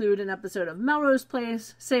roles include an episode of Melrose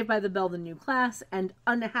Place, Saved by the Bell, The New Class, and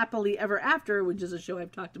Unhappily Ever After, which is a show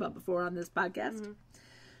I've talked about before on this podcast. Mm-hmm.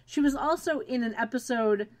 She was also in an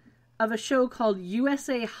episode of a show called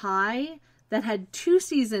USA High that had 2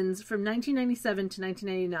 seasons from 1997 to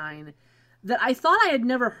 1999 that I thought I had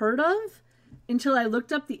never heard of until I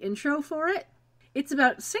looked up the intro for it. It's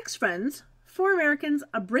about 6 friends, 4 Americans,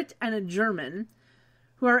 a Brit, and a German,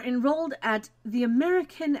 who are enrolled at the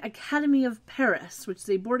American Academy of Paris, which is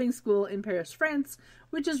a boarding school in Paris, France,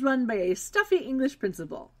 which is run by a stuffy English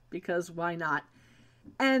principal, because why not?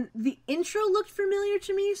 And the intro looked familiar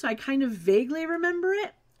to me, so I kind of vaguely remember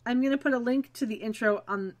it. I'm going to put a link to the intro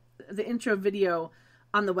video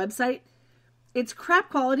on the website. It's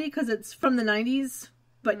crap quality because it's from the 90s,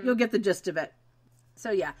 but you'll get the gist of it.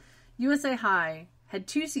 So yeah, USA High had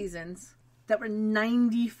 2 seasons that were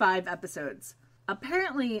 95 episodes.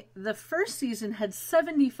 Apparently, the first season had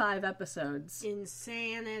 75 episodes.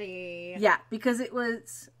 Insanity. Yeah, because it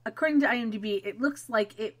was, according to IMDb, it looks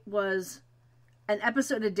like it was an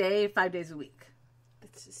episode a day, 5 days a week.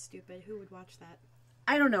 That's just stupid. Who would watch that?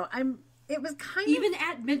 I don't know. it was kind Even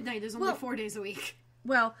at midnight, there's only Well- 4 days a week.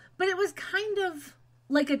 Well, but it was kind of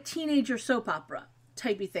like a teenager soap opera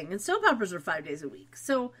typey thing. And soap operas are 5 days a week.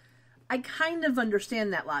 So I kind of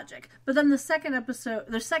understand that logic. But then the second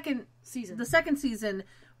season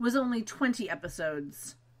was only 20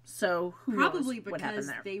 episodes. So who Probably knows what happened because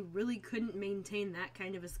there. they really couldn't maintain that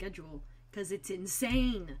kind of a schedule. Because it's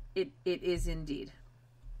insane. It is indeed.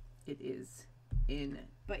 It is indeed.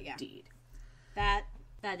 But yeah,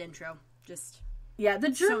 that intro just... Yeah,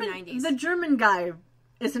 the So German 90s. the German guy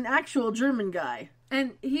is an actual German guy.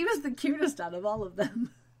 And he was the cutest out of all of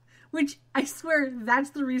them. Which, I swear,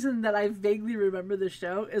 that's the reason that I vaguely remember the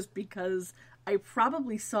show, is because I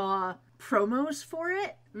probably saw promos for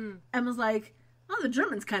it and was like, oh, the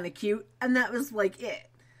German's kind of cute. And that was, like, it.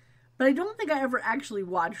 But I don't think I ever actually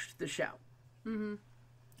watched the show. Mm-hmm.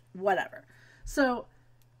 Whatever. So,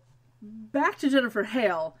 back to Jennifer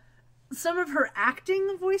Hale. Some of her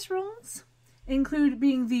acting voice roles include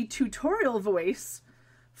being the tutorial voice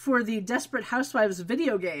for the Desperate Housewives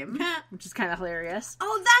video game, which is kind of hilarious.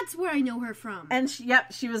 Oh, that's where I know her from. And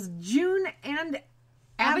she was June and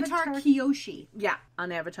Avatar Kyoshi. Yeah,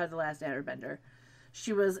 on Avatar: The Last Airbender.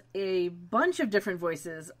 She was a bunch of different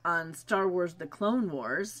voices on Star Wars: The Clone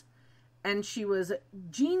Wars, and she was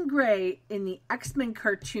Jean Grey in the X-Men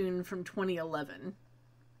cartoon from 2011,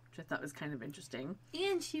 which I thought was kind of interesting.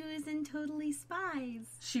 And she was in Totally Spies.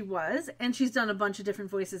 She was, and she's done a bunch of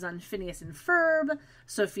different voices on Phineas and Ferb,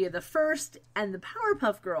 Sophia the First, and the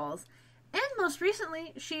Powerpuff Girls. And most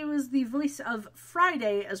recently, she was the voice of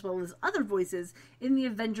Friday, as well as other voices in the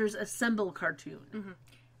Avengers Assemble cartoon. Mm-hmm.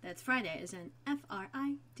 That's Friday, as in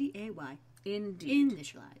Friday. Indeed.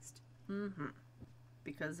 Initialized. Mm-hmm.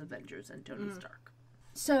 Because Avengers and Tony Stark.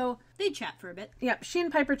 So, They chat for a bit. yeah, she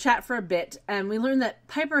and Piper chat for a bit, and we learn that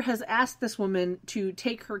Piper has asked this woman to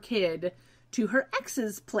take her kid to her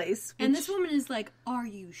ex's place. And this woman is like, are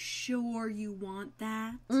you sure you want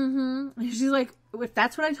that? Mm-hmm. She's like, if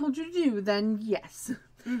that's what I told you to do, then yes.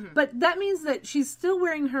 Mm-hmm. But that means that she's still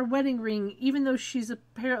wearing her wedding ring, even though she's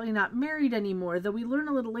apparently not married anymore, though we learn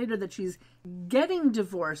a little later that she's getting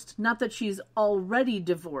divorced, not that she's already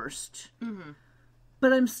divorced. Mm-hmm.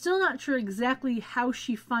 But I'm still not sure exactly how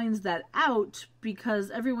she finds that out,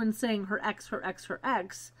 because everyone's saying her ex, her ex, her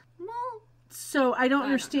ex. Well, So I don't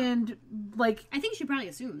understand, like... I think she probably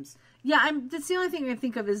assumes. Yeah, that's the only thing I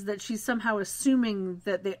think of, is that she's somehow assuming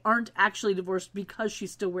that they aren't actually divorced because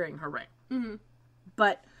she's still wearing her ring. Mm-hmm.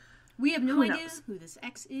 But we have no who idea knows? who this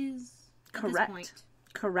ex is at Correct. this point.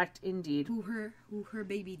 Correct, indeed. Who her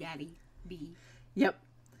baby daddy be. Yep.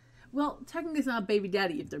 Well, technically it's not baby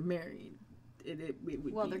daddy if they're married. It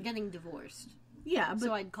would Well, be. they're getting divorced. Yeah, but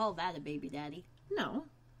So I'd call that a baby daddy. no.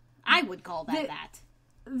 I would call that The- that.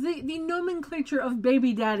 The nomenclature of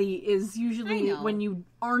baby daddy is I usually know. when you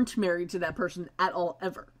aren't married to that person at all,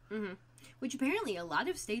 ever. Mm-hmm. Which apparently a lot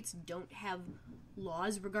of states don't have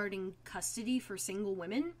laws regarding custody for single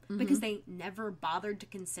women because they never bothered to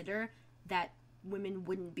consider that women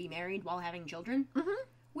wouldn't be married while having children. Mm-hmm.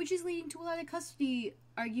 Which is leading to a lot of custody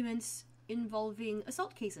arguments involving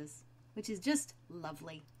assault cases, which is just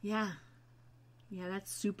lovely. Yeah. Yeah,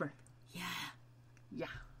 that's super. Yeah. Yeah.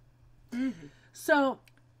 Mm-hmm. So,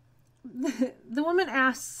 the woman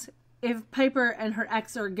asks if Piper and her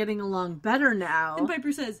ex are getting along better now. And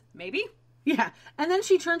Piper says, maybe? Yeah. And then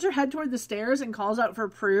she turns her head toward the stairs and calls out for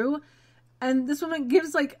Prue. And this woman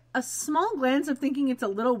gives, like, a small glance of thinking it's a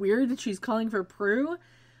little weird that she's calling for Prue,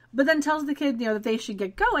 but then tells the kid, that they should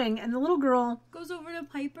get going. And the little girl Goes over to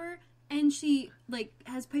Piper, and she,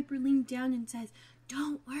 has Piper lean down and says,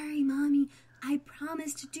 don't worry, Mommy. I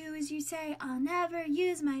promise to do as you say. I'll never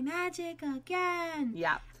use my magic again.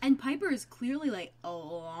 Yeah. And Piper is clearly,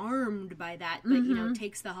 alarmed by that, but,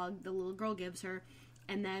 takes the hug the little girl gives her,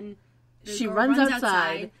 and then she girl runs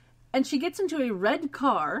outside. And she gets into a red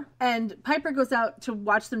car, and Piper goes out to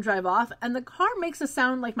watch them drive off, and the car makes a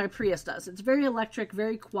sound like my Prius does. It's very electric,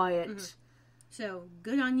 very quiet. Mm-hmm. So,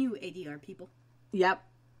 good on you, ADR people. Yep.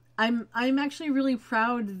 I'm actually really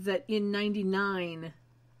proud that in 99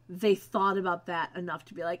 they thought about that enough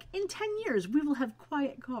to be like, in 10 years we will have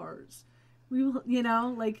quiet cars. We will,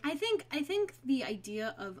 I think the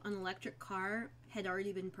idea of an electric car had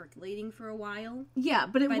already been percolating for a while. Yeah,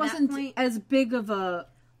 but it By that wasn't point- as big of a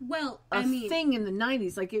Well, thing in the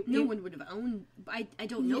 90s. Like no one would have owned. I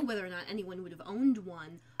don't know whether or not anyone would have owned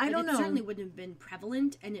one. I but don't know. It certainly wouldn't have been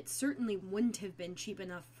prevalent, and it certainly wouldn't have been cheap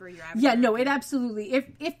enough for your average. Yeah, no, it absolutely.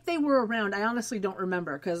 If they were around, I honestly don't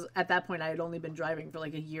remember, because at that point I had only been driving for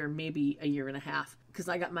like a year, maybe a year and a half, because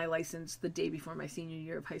I got my license the day before my senior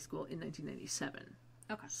year of high school in 1997.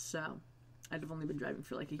 Okay. So I'd have only been driving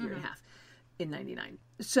for like a year and a half in 99.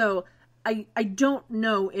 So I don't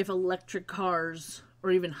know if electric cars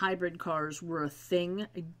or even hybrid cars were a thing.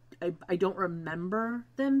 I don't remember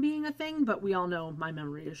them being a thing, but we all know my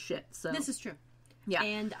memory is shit. So This is true. yeah.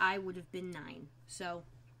 And I would have been 9, so...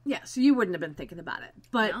 Yeah, so you wouldn't have been thinking about it.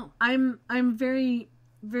 But No. I'm very,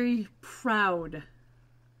 very proud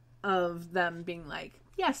of them being like,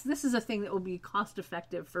 yes, this is a thing that will be cost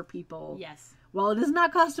effective for people. Yes. While it is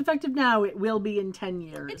not cost effective now, it will be in 10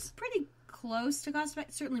 years. It's pretty close to cost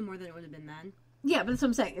effective. Certainly more than it would have been then. Yeah, but that's what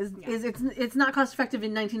I'm saying. Is it's not cost effective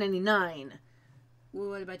in 1999. Well,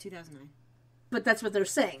 what about 2009? But that's what they're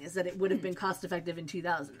saying, is that it would have been cost effective in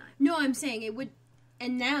 2009. No, I'm saying it would...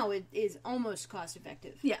 And now it is almost cost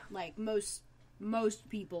effective. Yeah. Like, most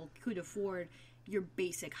people could afford your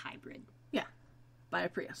basic hybrid. Yeah. Buy a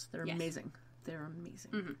Prius. They're Yes. amazing. They're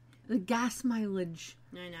amazing. Mm-hmm. The gas mileage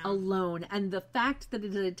I know. alone, and the fact that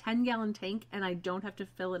it is a 10-gallon tank and I don't have to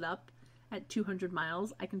fill it up at 200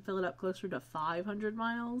 miles, I can fill it up closer to 500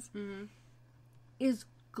 miles, is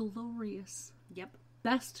glorious. Yep.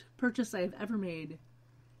 Best purchase I've ever made,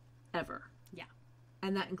 ever. Yeah.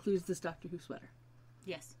 And that includes this Doctor Who sweater.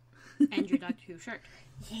 Yes. And your Doctor Who shirt.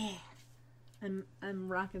 Yeah. I'm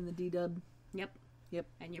rocking the D-dub. Yep. Yep.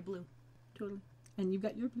 And your blue. Totally. And you've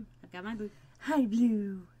got your blue. I've got my blue. Hi,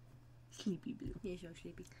 blue. Sleepy blue. You're so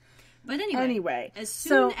sleepy. But anyway, as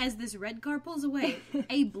so- soon as this red car pulls away,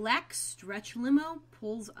 a black stretch limo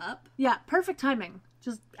pulls up. Yeah, perfect timing.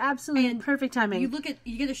 Just absolutely And perfect timing.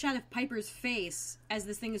 You get a shot of Piper's face as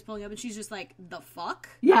this thing is pulling up, and she's just like, "The fuck?"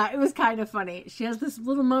 Yeah, it was kind of funny. She has this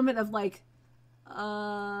little moment of like,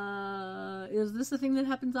 is this a thing that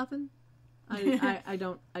happens often? I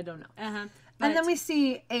don't know. Uh-huh. And then we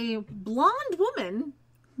see a blonde woman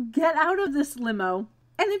get out of this limo,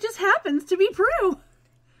 and it just happens to be Prue.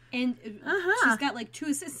 And she's got like 2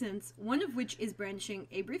 assistants, one of which is brandishing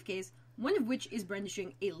a briefcase, one of which is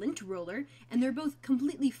brandishing a lint roller, and they're both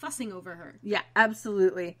completely fussing over her. Yeah,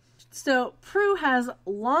 absolutely. So Prue has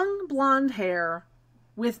long blonde hair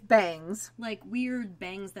with bangs. Like weird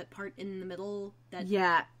bangs that part in the middle. That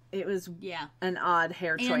Yeah, it was yeah. an odd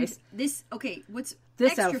hair And choice. what's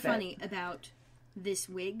This extra outfit. funny about this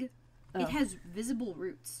wig, it has visible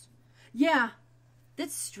roots. Yeah.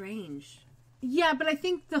 That's strange. Yeah, but I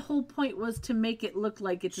think the whole point was to make it look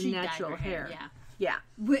like it's She dyed natural her hair. Yeah. Yeah.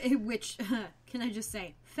 Which, can I just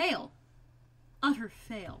say, fail. Utter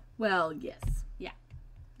fail. Well, yes. Yeah.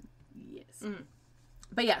 Yes.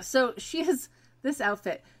 But yeah, so she has this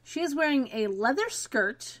outfit. She is wearing a leather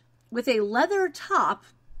skirt with a leather top.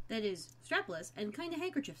 That is strapless and kind of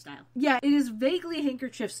handkerchief style. Yeah, it is vaguely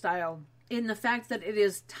handkerchief style in the fact that it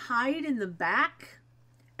is tied in the back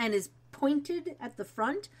and is pointed at the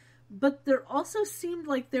front, but there also seemed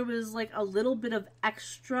like there was like a little bit of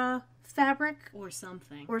extra fabric Or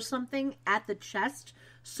something. at the chest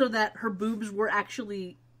so that her boobs were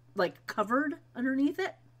actually like covered underneath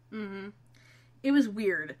it. Mm-hmm. It was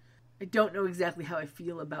weird. I don't know exactly how I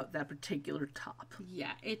feel about that particular top.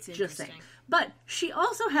 Yeah, it's Just interesting. saying. But she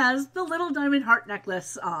also has the little diamond heart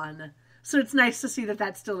necklace on. So it's nice to see that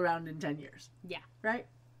that's still around in 10 years. Yeah. Right?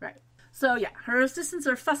 Right. So yeah, her assistants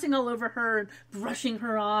are fussing all over her and brushing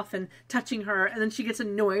her off and touching her. And then she gets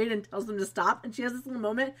annoyed and tells them to stop. And she has this little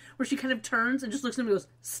moment where she kind of turns and just looks at them and goes,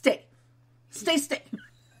 stay. Stay, stay.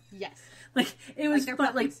 Yes. Like, it was they're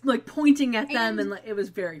fun, puppies. like pointing at them And- and like, it was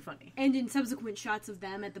very funny. And in subsequent shots of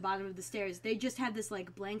them at the bottom of the stairs, they just had this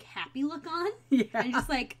like blank happy look on. Yeah. And just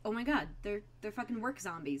like, oh my god, they're fucking work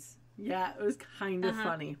zombies. Yeah, it was kind of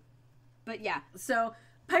funny. But yeah. So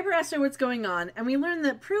Piper asks her what's going on, and we learn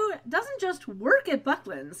that Prue doesn't just work at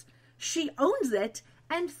Buckland's, she owns it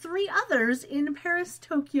and 3 others in Paris,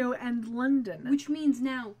 Tokyo, and London. Which means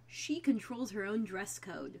now she controls her own dress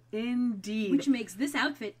code. Indeed. Which makes this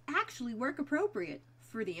outfit actually work appropriate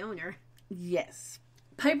for the owner. Yes.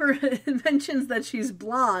 Piper mentions that she's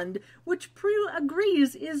blonde, which Prue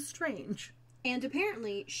agrees is strange. And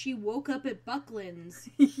apparently she woke up at Buckland's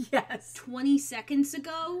Yes. 20 seconds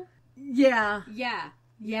ago. Yeah.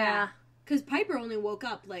 Yeah. Because Piper only woke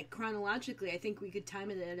up, like, chronologically, I think we could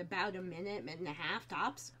time it at about a minute and a half,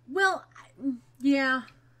 tops. Well, yeah.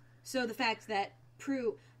 So the fact that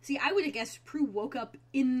Prue... See, I would have guessed Prue woke up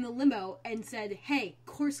in the limo and said, hey,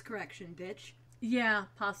 course correction, bitch. Yeah,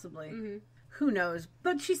 possibly. Mm-hmm. Who knows?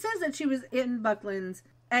 But she says that she was in Buckland's,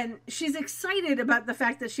 and she's excited about the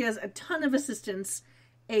fact that she has a ton of assistants,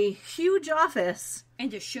 a huge office.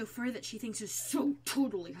 And a chauffeur that she thinks is so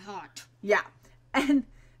totally hot. Yeah. And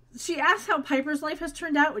she asks how Piper's life has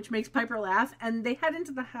turned out, which makes Piper laugh, and they head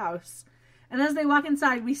into the house. And as they walk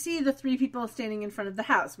inside, we see the 3 people standing in front of the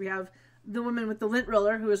house. We have the woman with the lint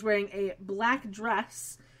roller, who is wearing a black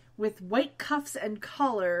dress with white cuffs and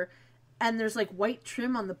collar, And there's, like, white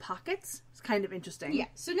trim on the pockets. It's kind of interesting. Yeah,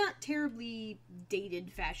 so not terribly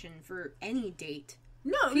dated fashion for any date.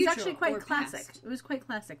 No, it was actually quite classic. Past. It was quite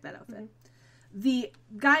classic, that outfit. The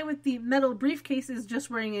guy with the metal briefcase is just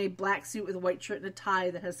wearing a black suit with a white shirt and a tie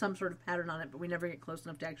that has some sort of pattern on it, but we never get close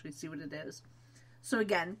enough to actually see what it is. So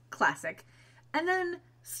again, classic. And then,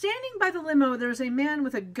 standing by the limo, there's a man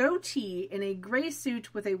with a goatee in a gray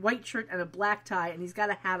suit with a white shirt and a black tie, and he's got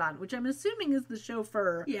a hat on, which I'm assuming is the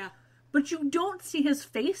chauffeur. Yeah. But you don't see his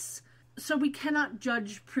face, so we cannot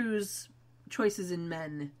judge Prue's choices in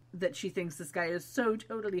men that she thinks this guy is so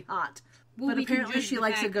totally hot. Well, but apparently she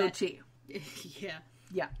likes a goatee. Yeah.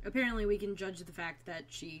 Yeah. Apparently we can judge the fact that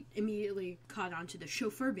she immediately caught on to the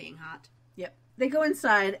chauffeur being hot. Yep. They go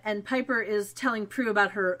inside, and Piper is telling Prue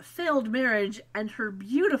about her failed marriage and her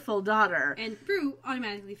beautiful daughter. And Prue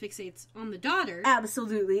automatically fixates on the daughter.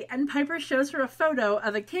 Absolutely. And Piper shows her a photo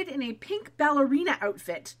of a kid in a pink ballerina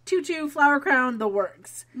outfit. Tutu, flower crown, the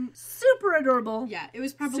works. Super adorable. Yeah, it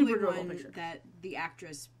was probably one that the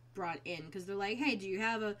actress brought in, because they're like, hey, do you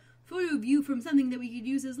have a photo of you from something that we could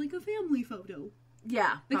use as, like, a family photo?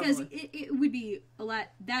 Yeah, because it would be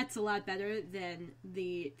that's a lot better than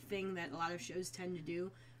the thing that a lot of shows tend to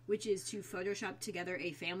do, which is to Photoshop together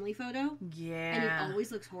a family photo. Yeah. And it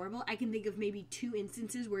always looks horrible. I can think of maybe 2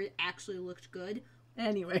 instances where it actually looked good.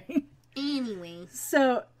 Anyway.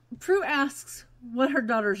 So, Prue asks what her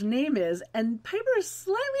daughter's name is, and Piper is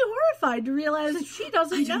slightly horrified to realize she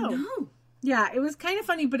doesn't know. I don't know. Yeah, it was kind of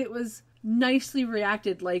funny, but it was nicely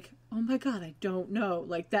reacted, like, oh my god, I don't know.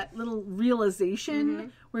 Like, that little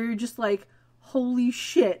realization where you're just like, holy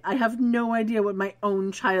shit, I have no idea what my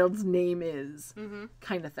own child's name is.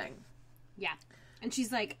 Kind of thing. Yeah. And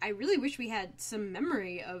she's like, I really wish we had some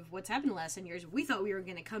memory of what's happened the last 10 years. We thought we were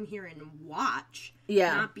going to come here and watch.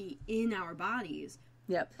 Yeah. Not be in our bodies.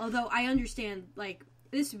 Yep. Although I understand, like,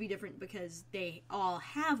 this would be different because they all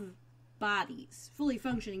have bodies, fully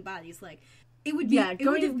functioning bodies. Like, it would be... Yeah,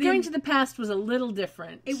 going to the past was a little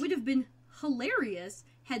different. It would have been hilarious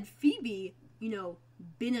had Phoebe,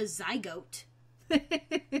 been a zygote.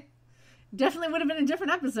 Definitely would have been a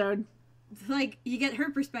different episode. Like, you get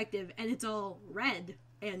her perspective, and it's all red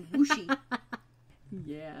and whooshy.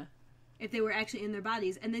 Yeah. If they were actually in their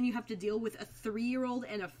bodies. And then you have to deal with a 3-year-old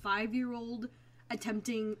and a 5-year-old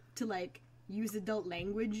attempting to, like, use adult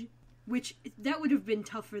language. Which, that would have been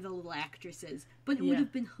tough for the little actresses. But it would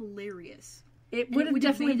have been hilarious. It would have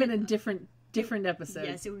definitely been a different episode.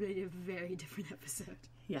 Yes, it would have been a very different episode.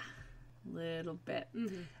 Yeah. Little bit.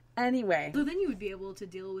 Anyway. So then you would be able to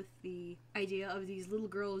deal with the idea of these little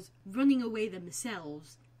girls running away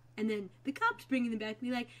themselves. And then the cops bringing them back and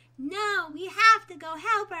be like, no, we have to go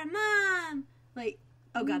help our mom. Like,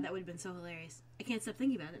 oh god, that would have been so hilarious. I can't stop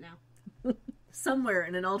thinking about it now. Somewhere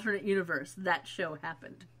in an alternate universe, that show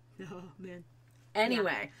happened. Oh, man.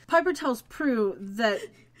 Anyway, Piper tells Prue that...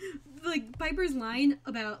 Like, Piper's line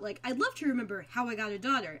about, like, I'd love to remember how I got a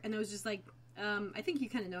daughter. And I was just like, I think you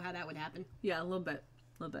kind of know how that would happen. Yeah, a little bit.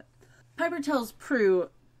 Piper tells Prue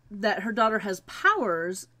that her daughter has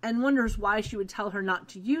powers and wonders why she would tell her not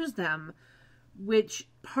to use them, which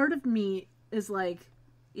part of me is like,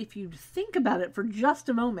 if you think about it for just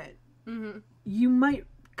a moment, you might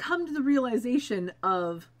come to the realization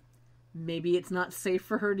of maybe it's not safe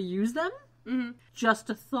for her to use them. Just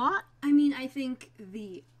a thought. I mean, I think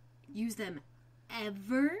the use them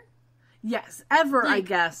ever. Yes, ever, like, I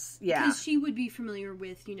guess. Yeah. Because she would be familiar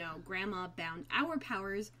with, Grandma bound our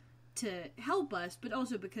powers to help us, but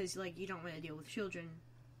also because, like, you don't want to deal with children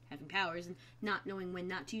having powers and not knowing when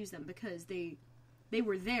not to use them because they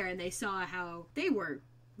were there and they saw how they were.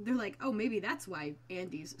 They're like, oh, maybe that's why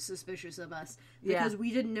Andy's suspicious of us. Because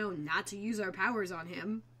we didn't know not to use our powers on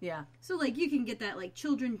him. Yeah. So, like, you can get that, like,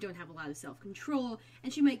 children don't have a lot of self-control.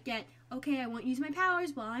 And she might get, okay, I won't use my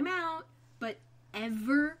powers while I'm out. But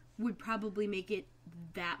ever would probably make it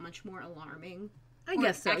that much more alarming. I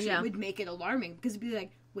guess so, actually, yeah. It would make it alarming. Because it'd be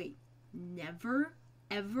like, wait, never?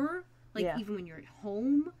 Ever? Like, even when you're at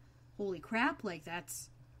home? Holy crap, like, that's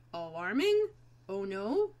alarming? Oh,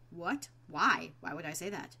 no? What? Why? Why would I say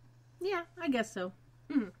that? Yeah, I guess so.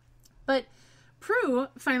 But Prue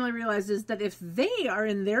finally realizes that if they are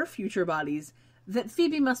in their future bodies, that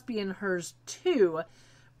Phoebe must be in hers too.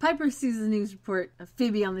 Piper sees the news report of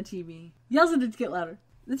Phoebe on the TV, yells at it to get louder.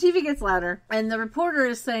 The TV gets louder, and the reporter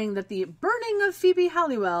is saying that the burning of Phoebe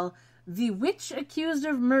Halliwell, the witch accused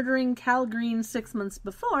of murdering Cal Green 6 months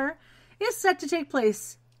before, is set to take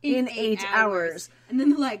place in 8 hours. And then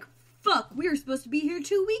they're like, fuck, we were supposed to be here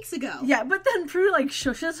 2 weeks ago. Yeah, but then Prue, like,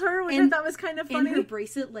 shushes her, which I thought was kind of funny. And her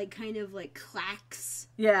bracelet, like, kind of, like, clacks.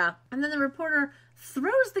 Yeah. And then the reporter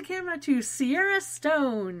throws the camera to Sierra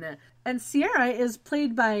Stone. And Sierra is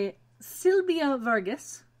played by Sylvia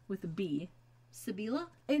Vargas, with a B. Sabila?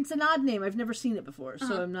 It's an odd name. I've never seen it before,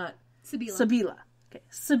 so I'm not... Sabila. Okay.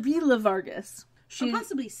 Sabila Vargas. Or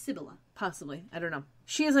possibly Sibylla. Possibly. I don't know.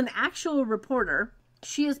 She is an actual reporter.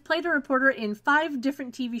 She has played a reporter in 5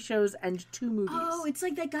 different TV shows and 2 movies. Oh, it's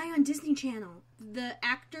like that guy on Disney Channel. The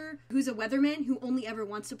actor who's a weatherman who only ever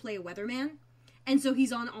wants to play a weatherman. And so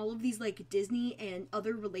he's on all of these, like, Disney and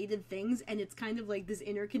other related things, and it's kind of like this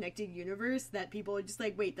interconnected universe that people are just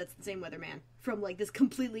like, wait, that's the same weatherman from, like, this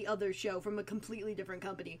completely other show from a completely different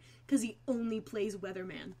company, because he only plays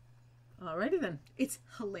weatherman. Alrighty then. It's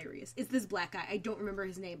hilarious. It's this black guy. I don't remember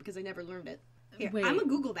his name because I never learned it. Here, Wait. I'm gonna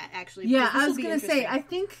Google that, actually. Yeah, I was gonna say, I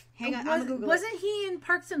think... Hang on, I'm gonna Google Wasn't he in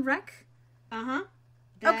Parks and Rec? Uh-huh.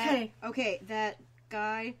 Okay, that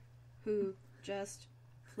guy who just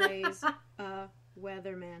plays a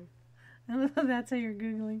weatherman. I love how that's how you're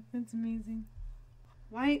Googling. That's amazing.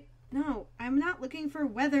 Why? No, I'm not looking for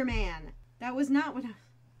weatherman. That was not what I...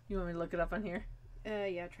 You want me to look it up on here?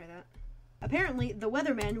 Yeah, try that. Apparently, The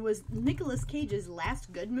Weatherman was Nicolas Cage's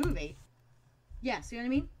last good movie. Yeah, see what I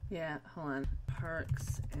mean? Yeah, hold on.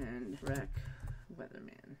 Parks and Rec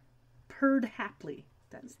Weatherman. Perd Hapley.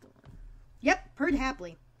 That's the one. Yep, Perd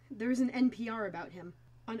Hapley. There's an NPR about him.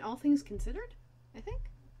 On All Things Considered, I think?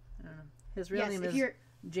 I don't know. His real name is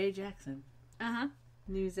Jay Jackson. Uh-huh.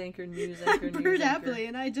 News anchor. Perd Hapley,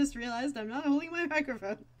 and I just realized I'm not holding my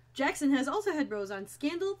microphone. Jackson has also had roles on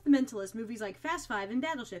Scandal, The Mentalist, movies like Fast Five, and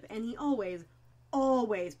Battleship, and he always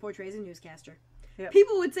portrays a newscaster. Yep.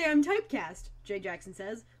 People would say I'm typecast, Jay Jackson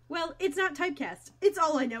says. Well, it's not typecast. It's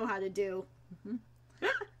all I know how to do. Mm-hmm.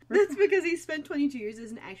 That's because he spent 22 years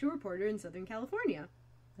as an actual reporter in Southern California.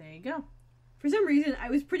 There you go. For some reason, I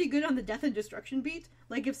was pretty good on the death and destruction beat.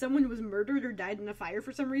 Like, if someone was murdered or died in a fire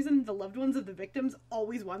for some reason, the loved ones of the victims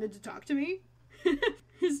always wanted to talk to me.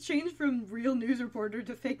 His change from real news reporter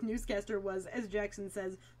to fake newscaster was, as Jackson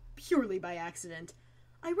says, purely by accident.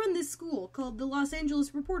 I run this school called the Los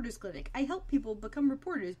Angeles Reporters Clinic. I help people become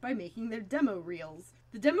reporters by making their demo reels.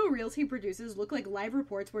 The demo reels he produces look like live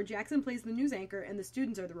reports where Jackson plays the news anchor and the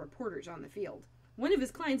students are the reporters on the field. One of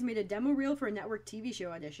his clients made a demo reel for a network TV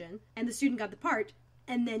show audition, and the student got the part,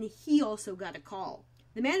 and then he also got a call.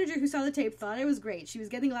 The manager who saw the tape thought it was great. She was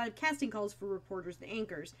getting a lot of casting calls for reporters and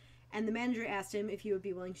anchors, and the manager asked him if he would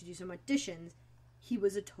be willing to do some auditions. He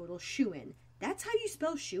was a total shoo-in. That's how you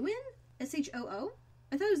spell shoo-in? S-H-O-O?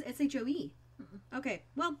 I thought it was S-H-O-E. Okay,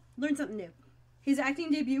 well, learn something new. His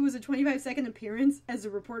acting debut was a 25-second appearance as a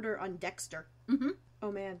reporter on Dexter. Mm-hmm.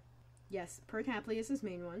 Oh, man. Yes, Perd Hapley is his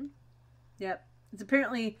main one. Yep. It's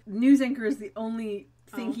apparently news anchor is the only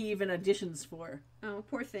thing he even auditions for. Oh,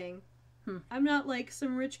 poor thing. I'm not like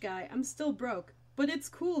some rich guy. I'm still broke. But it's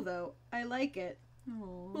cool, though. I like it.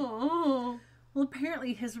 Oh. Well,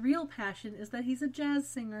 apparently his real passion is that he's a jazz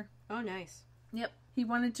singer. Oh, nice. Yep. He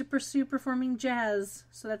wanted to pursue performing jazz,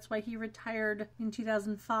 so that's why he retired in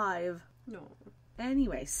 2005. No.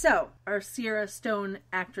 Anyway, so, our Sierra Stone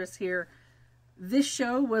actress here, this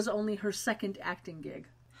show was only her second acting gig.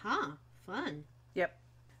 Huh. Fun. Yep.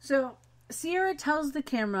 So, Sierra tells the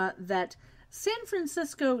camera that San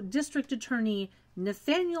Francisco District Attorney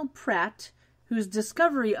Nathaniel Pratt, whose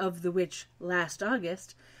discovery of the witch last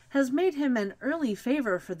August, has made him an early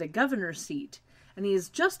favor for the governor's seat, and he has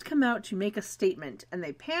just come out to make a statement, and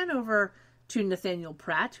they pan over to Nathaniel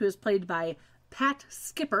Pratt, who is played by Pat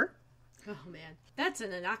Skipper. Oh, man. That's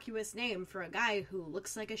an innocuous name for a guy who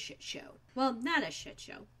looks like a shit show. Well, not a shit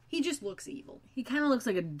show. He just looks evil. He kind of looks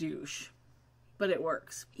like a douche, but it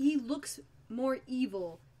works. He looks more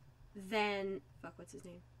evil than... Fuck, what's his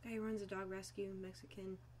name? Guy who runs a dog rescue,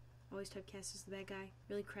 Mexican, always typecast as the bad guy.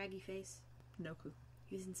 Really craggy face. No clue.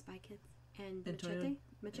 He was in Spy Kids. And Antonio?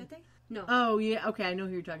 Machete? No. Oh, yeah. Okay, I know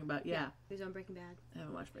who you're talking about. Yeah. He was on Breaking Bad. I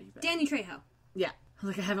haven't watched Breaking Bad. Danny Trejo. Yeah. I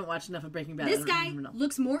was like, I haven't watched enough of Breaking Bad. This guy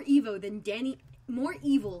looks more evil than Danny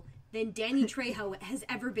Trejo has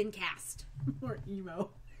ever been cast. More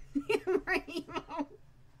emo. More emo.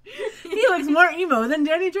 He looks more emo than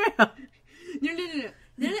Danny Trejo. No.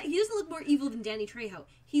 He doesn't look more evil than Danny Trejo.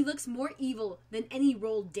 He looks more evil than any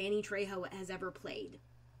role Danny Trejo has ever played.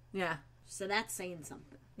 Yeah. So that's saying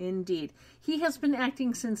something. Indeed. He has been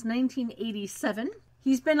acting since 1987.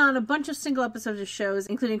 He's been on a bunch of single episodes of shows,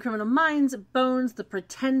 including Criminal Minds, Bones, The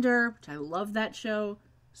Pretender, which I love that show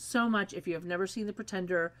so much. If you have never seen The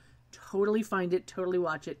Pretender, totally find it, totally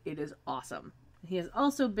watch it. It is awesome. He has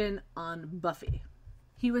also been on Buffy.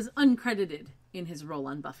 He was uncredited in his role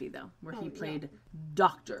on Buffy, though, where he played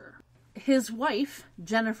Doctor. His wife,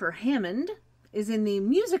 Jennifer Hammond, is in the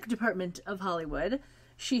music department of Hollywood.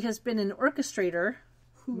 She has been an orchestrator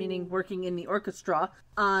meaning working in the orchestra,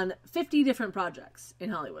 on 50 different projects in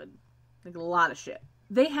Hollywood. Like a lot of shit.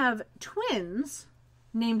 They have twins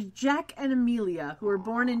named Jack and Amelia, who were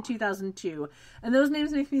born in 2002. And those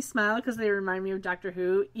names make me smile because they remind me of Doctor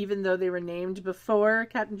Who, even though they were named before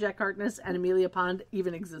Captain Jack Harkness and Amelia Pond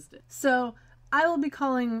even existed. So I will be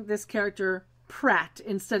calling this character Pratt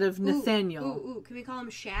instead of Nathaniel. Ooh, can we call him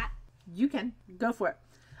Shat? You can. Go for it.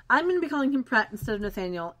 I'm going to be calling him Pratt instead of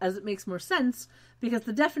Nathaniel, as it makes more sense, because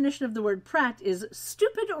the definition of the word Pratt is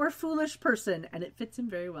stupid or foolish person, and it fits him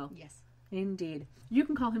very well. Yes. Indeed. You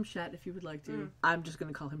can call him Shat if you would like to. I'm just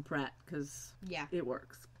going to call him Pratt, because it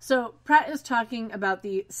works. So, Pratt is talking about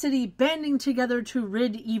the city banding together to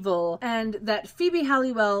rid evil, and that Phoebe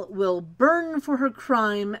Halliwell will burn for her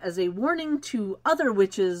crime as a warning to other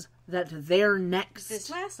witches that they're next. This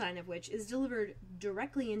last line of which is delivered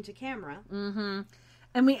directly into camera. Mm-hmm.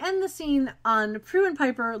 And we end the scene on Prue and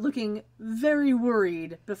Piper looking very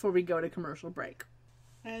worried before we go to commercial break.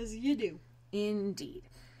 As you do. Indeed.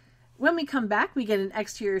 When we come back, we get an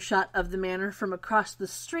exterior shot of the manor from across the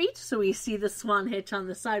street, so we see the swan hitch on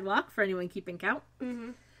the sidewalk for anyone keeping count.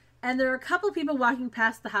 Mm-hmm. And there are a couple people walking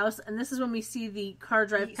past the house, and this is when we see the car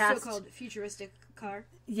drive past. So-called futuristic car.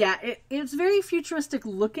 Yeah, it's very futuristic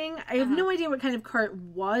looking. I have no idea what kind of car it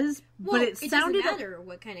was, but it sounded... It doesn't matter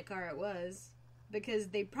what kind of car it was, because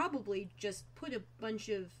they probably just put a bunch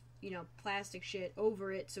of, plastic shit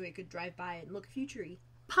over it so it could drive by and look futury.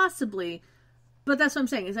 Possibly. But that's what I'm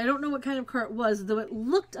saying, is I don't know what kind of car it was, though it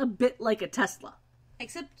looked a bit like a Tesla.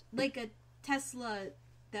 Except like a Tesla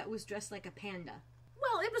that was dressed like a panda.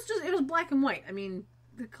 Well, it was black and white. I mean,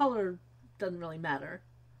 the color doesn't really matter.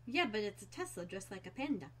 Yeah, but it's a Tesla dressed like a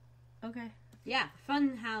panda. Okay. Yeah,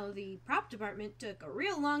 fun how the prop department took a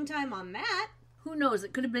real long time on that. Who knows?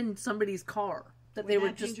 It could have been somebody's car that they were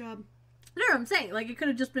just... Job. No, I'm saying, like, it could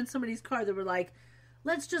have just been somebody's car that were like,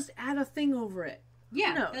 let's just add a thing over it.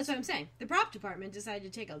 Yeah, that's what I'm saying. The prop department decided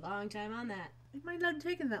to take a long time on that. It might not have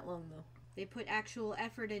taken that long, though. They put actual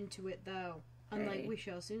effort into it, though. Unlike we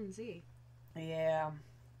shall soon see. Yeah.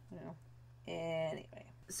 Well, anyway.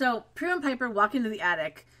 So, Prue and Piper walk into the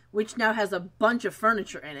attic, which now has a bunch of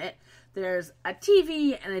furniture in it. There's a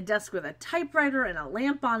TV and a desk with a typewriter and a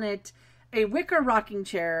lamp on it, a wicker rocking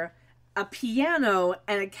chair, a piano,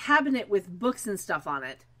 and a cabinet with books and stuff on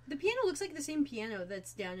it. The piano looks like the same piano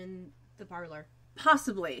that's down in the parlor.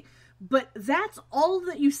 Possibly. But that's all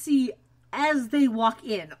that you see as they walk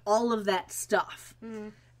in. All of that stuff.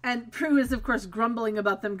 Mm. And Prue is, of course, grumbling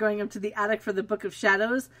about them going up to the attic for the Book of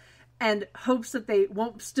Shadows and hopes that they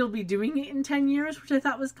won't still be doing it in 10 years, which I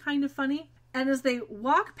thought was kind of funny. And as they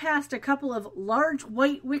walk past a couple of large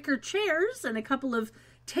white wicker chairs and a couple of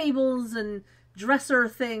tables and dresser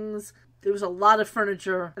things, there was a lot of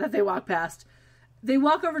furniture that they walk past. They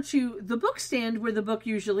walk over to the book stand where the book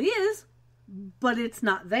usually is, but it's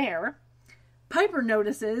not there. Piper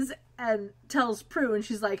notices and tells Prue, and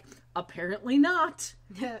she's like, apparently not.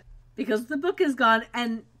 Because the book is gone,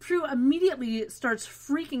 and Prue immediately starts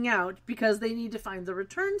freaking out because they need to find the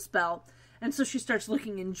return spell. And so she starts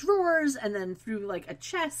looking in drawers and then through like a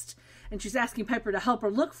chest, and she's asking Piper to help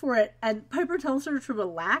her look for it, and Piper tells her to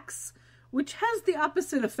relax, which has the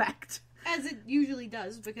opposite effect. As it usually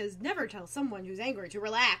does, because never tell someone who's angry to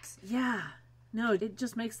relax. Yeah. No, it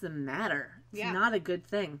just makes them madder. It's not a good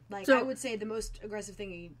thing. Like, so, I would say the most aggressive thing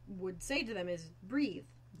he would say to them is, breathe.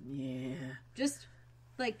 Yeah. Just,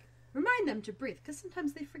 like, remind them to breathe, because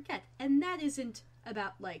sometimes they forget. And that isn't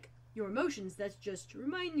about, like, your emotions. That's just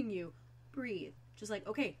reminding you, breathe. Just like,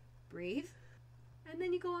 okay, breathe. And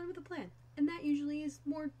then you go on with the plan. And that usually is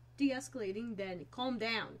more de-escalating than calm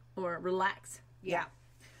down. Or relax. Yeah.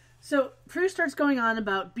 So, Prue starts going on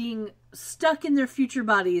about being stuck in their future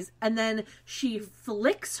bodies, and then she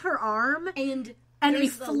flicks her arm, and a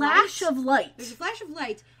flash of light. There's a flash of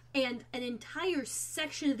light, and an entire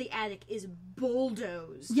section of the attic is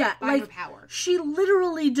bulldozed by her power. She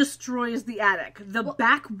literally destroys the attic. The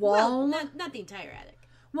back wall... Well, not the entire attic.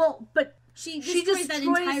 Well, but... She destroys that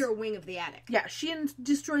entire wing of the attic. Yeah, she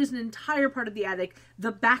destroys an entire part of the attic.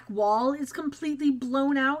 The back wall is completely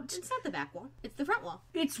blown out. It's not the back wall. It's the front wall.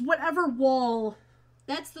 It's whatever wall...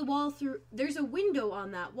 That's the wall through... There's a window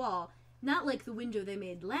on that wall. Not like the window they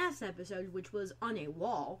made last episode, which was on a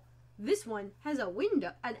wall. This one has a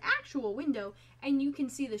window, an actual window, and you can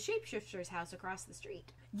see the shapeshifter's house across the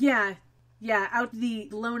street. Yeah, out the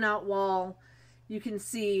blown out wall... You can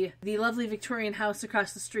see the lovely Victorian house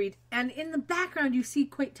across the street. And in the background, you see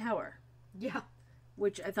Quate Tower. Yeah.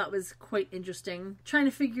 Which I thought was quite interesting. Trying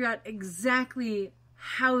to figure out exactly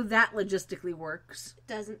how that logistically works. It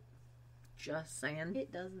doesn't. Just saying.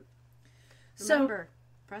 It doesn't. Remember,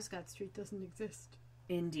 Prescott Street doesn't exist.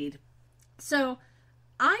 Indeed. So,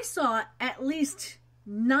 I saw at least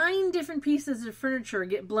 9 different pieces of furniture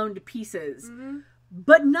get blown to pieces. Mm-hmm.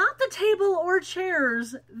 But not the table or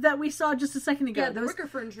chairs that we saw just a second ago. Yeah, the wicker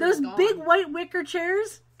furniture Those is gone. big white wicker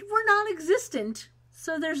chairs were non-existent.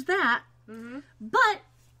 So there's that. Mm-hmm. But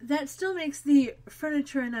that still makes the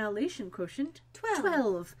furniture annihilation quotient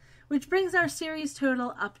 12, which brings our series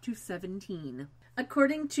total up to 17.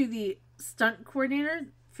 According to the stunt coordinator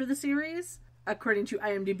for the series, according to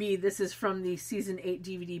IMDb, this is from the Season 8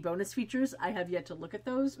 DVD bonus features. I have yet to look at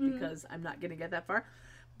those because I'm not going to get that far.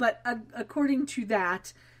 But according to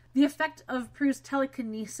that, the effect of Prue's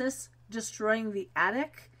telekinesis destroying the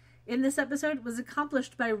attic in this episode was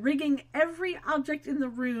accomplished by rigging every object in the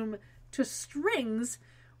room to strings,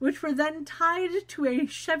 which were then tied to a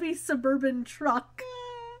Chevy Suburban truck.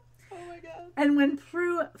 Oh my god. And when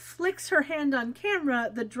Prue flicks her hand on camera,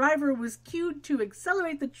 the driver was cued to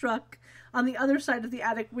accelerate the truck on the other side of the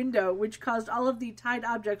attic window, which caused all of the tied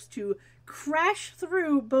objects to crash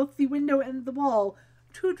through both the window and the wall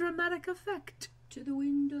to dramatic effect. To the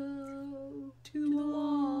window. To the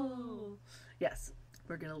wall. Yes,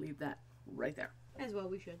 we're going to leave that right there. As well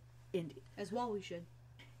we should. Indeed. As well we should.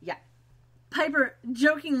 Yeah. Piper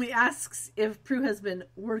jokingly asks if Prue has been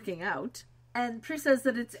working out, and Prue says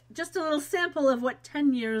that it's just a little sample of what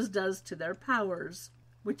 10 years does to their powers,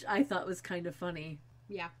 which I thought was kind of funny.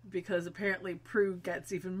 Yeah. Because apparently Prue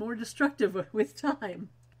gets even more destructive with time.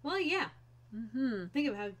 Well, yeah. Mm-hmm. Think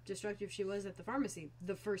of how destructive she was at the pharmacy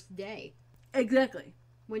the first day. Exactly.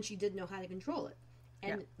 When she didn't know how to control it.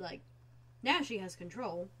 And, now she has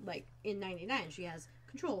control. Like, in 99, she has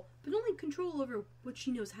control. But only control over what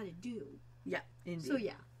she knows how to do. Yeah, indeed. So,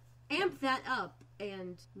 yeah. Amp that up.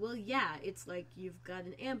 And, well, yeah, it's like you've got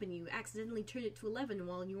an amp and you accidentally turn it to 11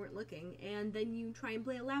 while you weren't looking. And then you try and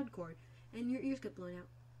play a loud chord. And your ears get blown out.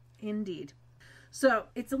 Indeed. So,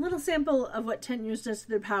 it's a little sample of what 10 years does to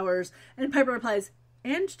their powers. And Piper replies,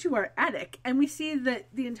 and to our attic. And we see that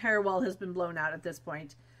the entire wall has been blown out at this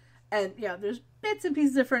point. And, there's bits and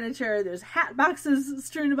pieces of furniture. There's hat boxes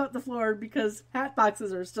strewn about the floor because hat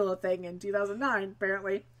boxes are still a thing in 2009,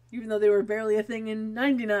 apparently. Even though they were barely a thing in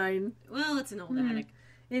 99. Well, it's an old attic.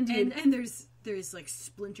 Indeed. And there's like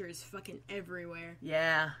splinters fucking everywhere.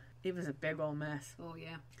 Yeah. It was a big old mess. Oh,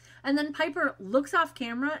 yeah. And then Piper looks off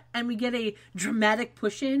camera and we get a dramatic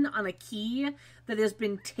push-in on a key that has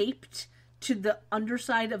been taped to the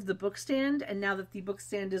underside of the bookstand. And now that the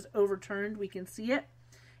bookstand is overturned, we can see it.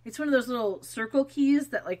 It's one of those little circle keys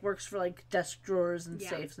that works for desk drawers and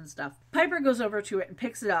safes and stuff. Piper goes over to it and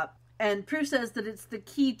picks it up. And Prue says that it's the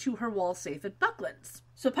key to her wall safe at Buckland's.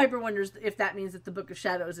 So Piper wonders if that means that the Book of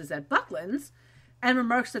Shadows is at Buckland's. And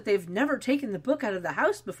remarks that they've never taken the book out of the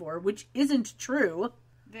house before, which isn't true.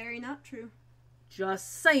 Very not true.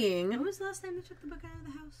 Just saying. When was the last time they took the book out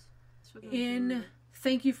of the house? In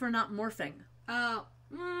Thank You for Not Morphing.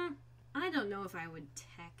 I don't know if I would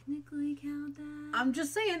technically count that. I'm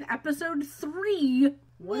just saying, episode 3,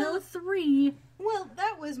 103. Well,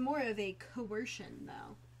 that was more of a coercion,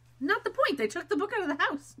 though. Not the point. They took the book out of the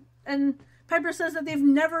house. And Piper says that they've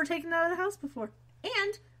never taken it out of the house before.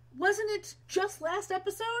 And wasn't it just last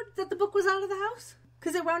episode that the book was out of the house?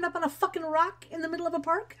 Because it wound up on a fucking rock in the middle of a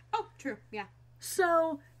park? Oh, true. Yeah.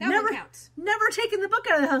 So, that one counts. Never taken the book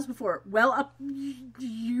out of the house before. Well,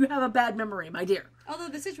 you have a bad memory, my dear. Although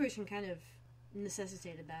the situation kind of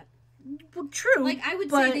necessitated that. Well, true. I would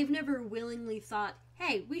say they've never willingly thought,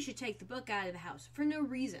 hey, we should take the book out of the house for no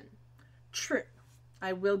reason. True.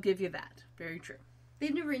 I will give you that. Very true.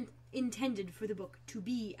 They've never intended for the book to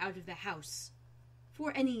be out of the house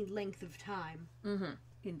for any length of time. Mm-hmm.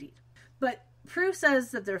 Indeed. But Prue says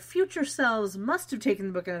that their future selves must have taken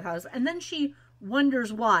the book out of the house, and then she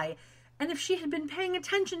wonders why. And if she had been paying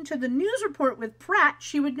attention to the news report with Pratt,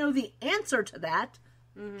 she would know the answer to that.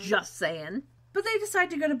 Mm-hmm. Just saying. But they decide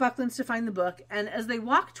to go to Buckland's to find the book, and as they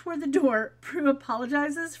walk toward the door, Prue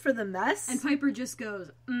apologizes for the mess. And Piper just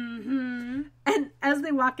goes, mm-hmm. And as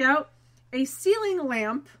they walk out, a ceiling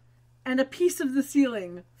lamp and a piece of the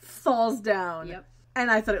ceiling falls down. Yep. And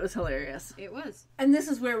I thought it was hilarious. It was. And this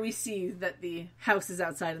is where we see that the house is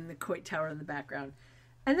outside and the Coit Tower in the background.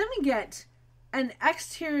 And then we get an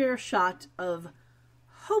exterior shot of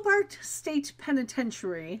Hobart State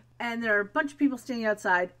Penitentiary. And there are a bunch of people standing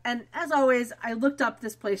outside. And as always, I looked up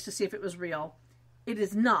this place to see if it was real. It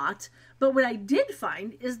is not. But what I did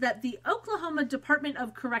find is that the Oklahoma Department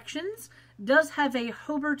of Corrections does have a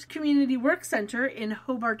Hobart Community Work Center in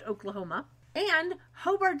Hobart, Oklahoma. And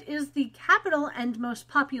Hobart is the capital and most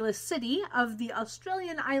populous city of the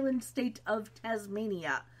Australian island state of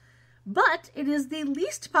Tasmania. But it is the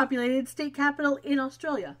least populated state capital in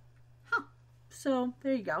Australia. Huh. So,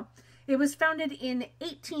 there you go. It was founded in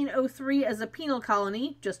 1803 as a penal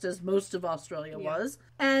colony, just as most of Australia was.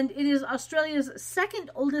 And it is Australia's second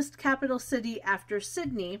oldest capital city after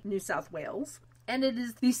Sydney, New South Wales. And it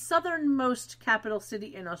is the southernmost capital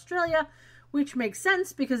city in Australia, which makes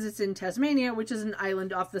sense because it's in Tasmania, which is an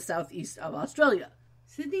island off the southeast of Australia.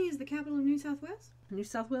 Sydney is the capital of New South Wales? New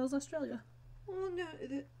South Wales, Australia. Well, no,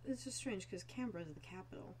 it's just strange because Canberra is the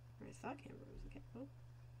capital. I thought Canberra was the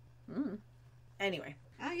capital. Anyway.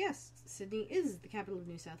 Ah, yes. Sydney is the capital of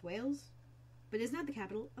New South Wales, but is not the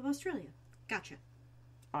capital of Australia. Gotcha.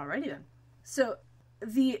 Alrighty then. So,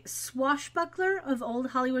 the swashbuckler of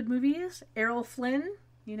old Hollywood movies, Errol Flynn,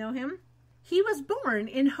 you know him? He was born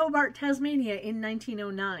in Hobart, Tasmania in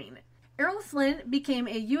 1909. Errol Flynn became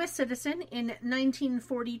a U.S. citizen in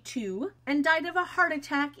 1942 and died of a heart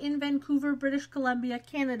attack in Vancouver, British Columbia,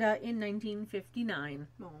 Canada in 1959.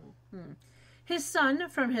 His son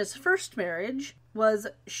from his first marriage was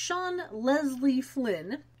Sean Leslie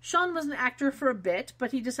Flynn. Sean was an actor for a bit,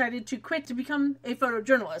 but he decided to quit to become a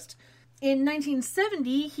photojournalist. In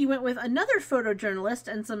 1970, he went with another photojournalist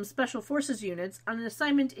and some special forces units on an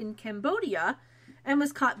assignment in Cambodia and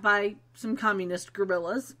was caught by some communist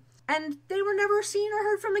guerrillas, and they were never seen or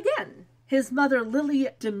heard from again. His mother, Lily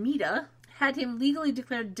Demita, had him legally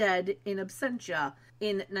declared dead in absentia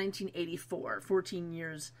in 1984, 14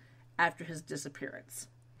 years after his disappearance.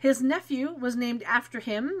 His nephew was named after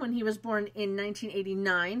him when he was born in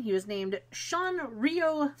 1989. He was named Sean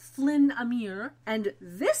Rio Flynn Amir, and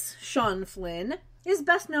this Sean Flynn is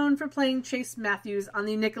best known for playing Chase Matthews on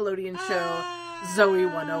the Nickelodeon show Zoe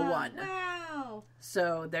 101. Wow!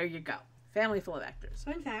 So there you go. Family full of actors.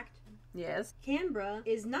 Fun fact. Yes? Canberra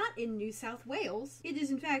is not in New South Wales. It is,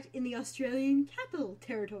 in fact, in the Australian Capital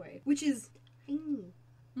Territory, which is tiny.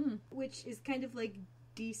 Which is kind of like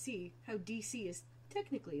DC. How DC is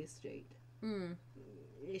technically a state.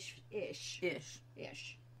 Ish.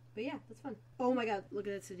 But yeah, that's fun. Oh my god, look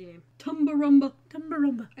at that city name. Tumbarumba.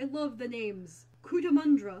 I love the names.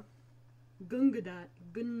 Cootamundra. Gundagai.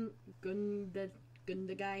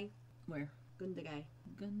 Gundagai. Where? Gundagai.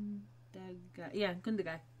 Yeah,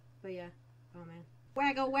 Gundagai. But yeah. Oh man.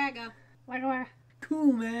 Wagga. Wagga wagga.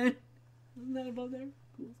 Cool, man. Isn't that above there?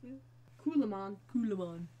 Cool, man.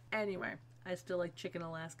 Coolamon. Anyway, I still like chicken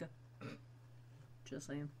Alaska. Just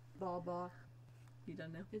saying. Ba. You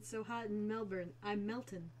done now? It's so hot in Melbourne. I'm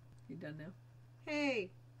melting. You done now?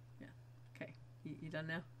 Hey. Yeah. Okay. You done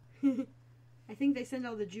now? I think they send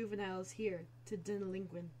all the juveniles here to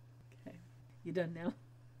Dunedin. Okay. You done now?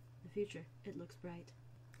 The future. It looks bright.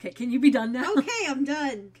 Okay, can you be done now? Okay, I'm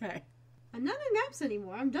done. Okay. I'm not in maps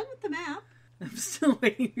anymore. I'm done with the map. I'm still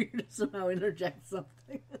waiting for you to somehow interject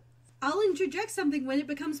something. I'll interject something when it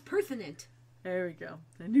becomes pertinent. There we go.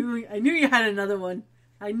 I knew you had another one.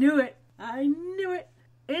 I knew it.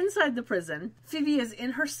 Inside the prison, Phoebe is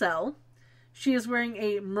in her cell. She is wearing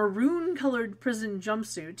a maroon-colored prison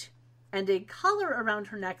jumpsuit and a collar around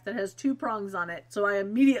her neck that has 2 prongs on it. So I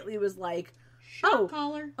immediately was like, Shock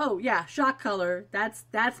collar. Oh, yeah, shock collar. That's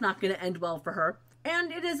not going to end well for her.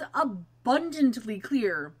 And it is abundantly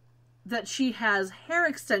clear that she has hair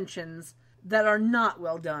extensions that are not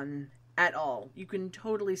well done at all. You can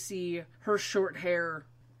totally see her short hair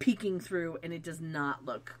peeking through, and it does not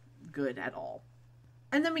look good at all.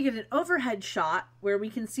 And then we get an overhead shot where we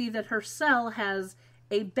can see that her cell has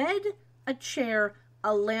a bed, a chair,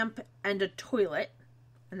 a lamp, and a toilet.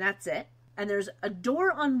 And that's it. And there's a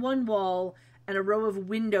door on one wall and a row of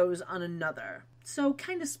windows on another. So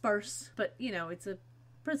kind of sparse, but it's a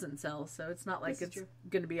prison cell, so it's not like it's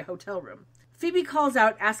going to be a hotel room. Phoebe calls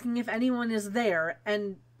out asking if anyone is there,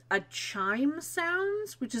 and a chime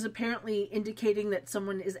sounds, which is apparently indicating that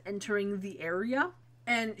someone is entering the area.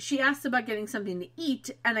 And she asks about getting something to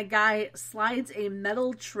eat, and a guy slides a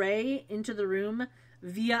metal tray into the room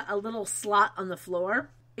via a little slot on the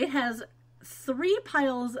floor. It has 3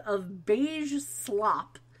 piles of beige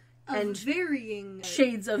slop and varying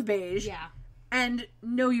shades of beige. Yeah. And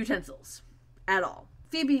no utensils at all.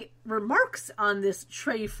 Phoebe remarks on this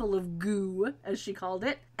tray full of goo, as she called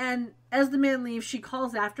it, and as the man leaves, she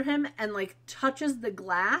calls after him and, touches the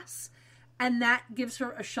glass, and that gives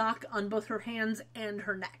her a shock on both her hands and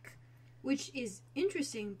her neck. Which is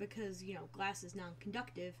interesting because, glass is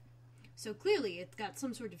non-conductive, so clearly it's got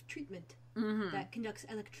some sort of treatment that conducts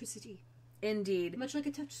electricity. Indeed. Much like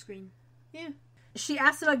a touchscreen. Yeah. She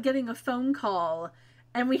asks about getting a phone call,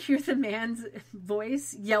 and we hear the man's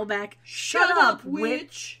voice yell back, "Shut up,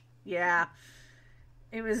 witch!" Yeah.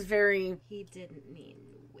 It was very... He didn't mean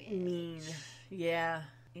witch. Mean. Yeah,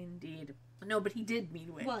 indeed. No, but he did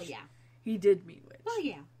mean witch. Well, yeah. He did mean witch. Well,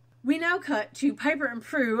 yeah. We now cut to Piper and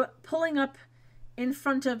Prue pulling up in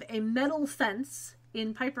front of a metal fence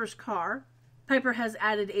in Piper's car. Piper has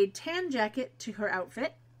added a tan jacket to her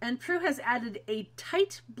outfit, and Prue has added a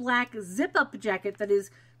tight black zip-up jacket that is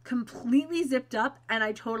completely zipped up, and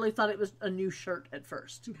I totally thought it was a new shirt at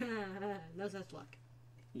first. No such luck.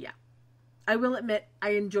 Yeah. I will admit,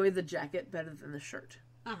 I enjoy the jacket better than the shirt.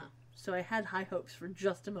 Uh-huh. So I had high hopes for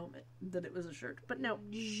just a moment that it was a shirt. But no.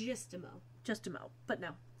 Just a mo. Just a mo. But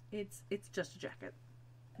no. It's just a jacket.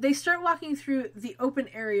 They start walking through the open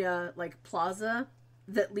area, like, plaza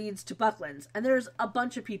that leads to Buckland's. And there's a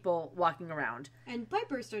bunch of people walking around. And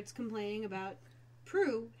Piper starts complaining about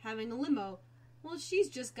Prue having a limo. Well, she's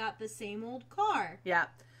just got the same old car. Yeah.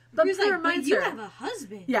 But Prue's Prue like, reminds but you her. have a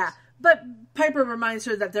husband. Yeah. But Piper reminds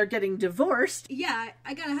her that they're getting divorced. Yeah,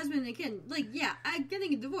 I got a husband and a kid. Like, yeah, I'm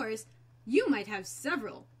getting a divorce. You might have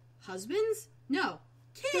several. Husbands? No.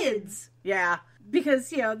 Kids. Yeah. Because,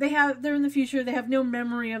 they're in the future, they have no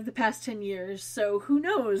memory of the past 10 years, so who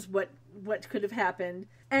knows what could have happened.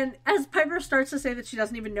 And as Piper starts to say that she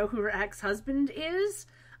doesn't even know who her ex-husband is,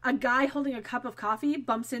 a guy holding a cup of coffee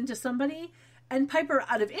bumps into somebody, and Piper,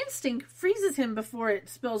 out of instinct, freezes him before it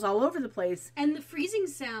spills all over the place. And the freezing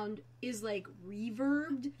sound is, like,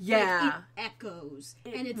 reverbed. Yeah. Like, it echoes.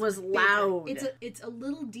 And it it's was bigger. loud. It's a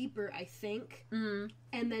little deeper, I think. Mm.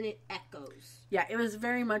 And then it echoes. Yeah, it was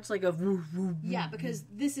very much like a woo, woo, woo. Yeah, because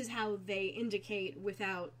this is how they indicate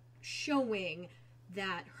without showing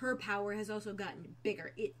that her power has also gotten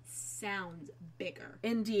bigger. It sounds bigger.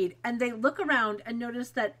 Indeed. And they look around and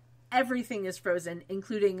notice that everything is frozen,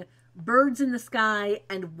 including birds in the sky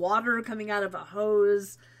and water coming out of a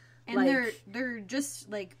hose. And they're just,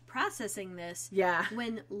 like, processing this. Yeah.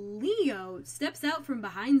 When Leo steps out from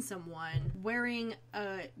behind someone wearing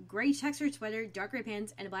a gray textured sweater, dark gray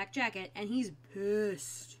pants, and a black jacket, and he's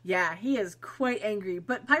pissed. Yeah, he is quite angry.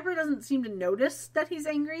 But Piper doesn't seem to notice that he's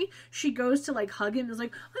angry. She goes to, like, hug him and is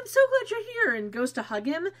like, I'm so glad you're here, and goes to hug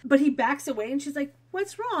him. But he backs away and she's like,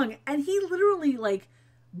 what's wrong? And he literally, like,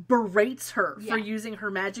 berates her for using her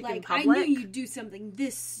magic in public. I knew you'd do something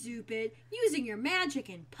this stupid, using your magic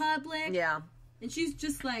in public. Yeah. And she's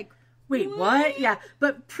just like, wait, what? Yeah.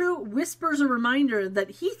 But Prue whispers a reminder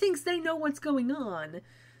that he thinks they know what's going on.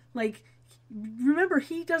 Like, remember,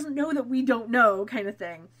 he doesn't know that we don't know, kind of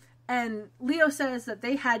thing. And Leo says that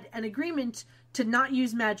they had an agreement to not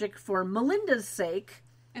use magic for Melinda's sake.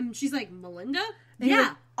 And she's like, Melinda? And yeah.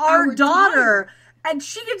 like, our daughter. And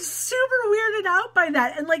she gets super weirded out by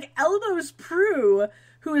that and, like, elbows Prue,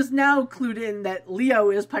 who is now clued in that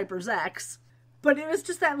Leo is Piper's ex. But it was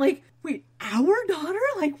just that, like, wait, our daughter?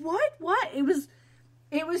 Like, what? What? It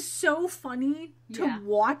was so funny to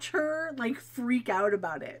watch her, like, freak out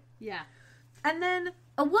about it. Yeah. And then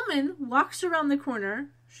a woman walks around the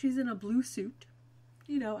corner. She's in a blue suit.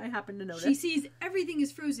 I happen to notice. She sees everything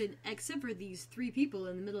is frozen except for these three people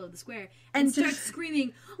in the middle of the square and starts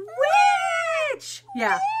screaming, Witch!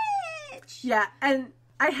 Yeah. Witch! Yeah, and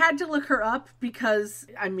I had to look her up because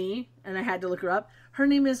I'm me, and I had to look her up. Her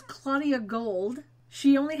name is Claudia Gold.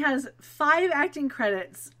 She only has 5 acting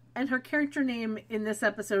credits, and her character name in this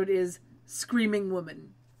episode is Screaming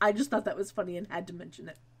Woman. I just thought that was funny and had to mention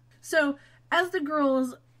it. So, as the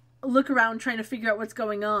girls look around trying to figure out what's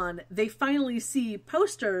going on, they finally see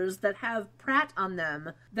posters that have Pratt on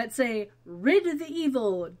them that say, Rid the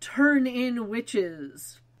evil, turn in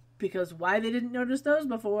witches. Because why they didn't notice those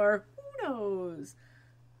before, who knows?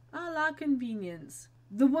 A la convenience.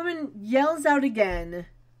 The woman yells out again,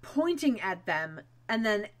 pointing at them, and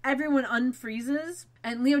then everyone unfreezes,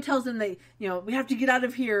 and Leo tells them they, we have to get out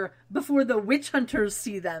of here before the witch hunters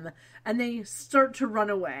see them, and they start to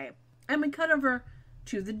run away. And we cut over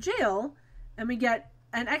to the jail, and we get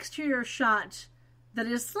an exterior shot that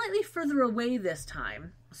is slightly further away this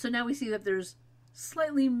time. So now we see that there's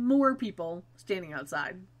slightly more people standing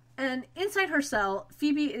outside. And inside her cell,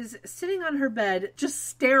 Phoebe is sitting on her bed, just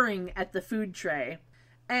staring at the food tray.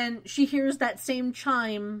 And she hears that same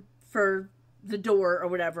chime for the door or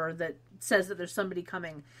whatever that says that there's somebody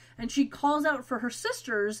coming. And she calls out for her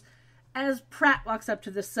sisters as Pratt walks up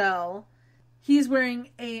to the cell. He's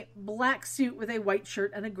wearing a black suit with a white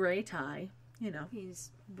shirt and a gray tie.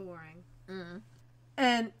 He's boring. Mm.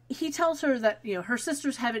 And he tells her that, her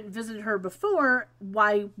sisters haven't visited her before.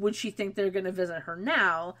 Why would she think they're going to visit her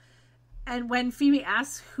now? And when Phoebe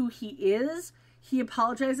asks who he is, he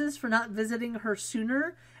apologizes for not visiting her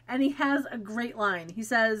sooner. And he has a great line. He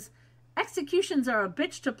says, executions are a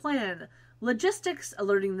bitch to plan. Logistics,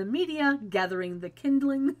 alerting the media, gathering the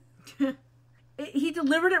kindling. He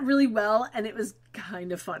delivered it really well, and it was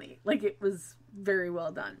kind of funny. Like, it was very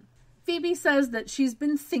well done. Phoebe says that she's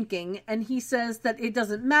been thinking, and he says that it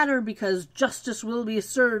doesn't matter because justice will be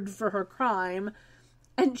served for her crime.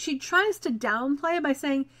 And she tries to downplay it by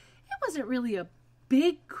saying, it wasn't really a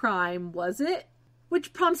big crime, was it?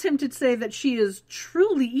 Which prompts him to say that she is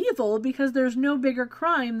truly evil because there's no bigger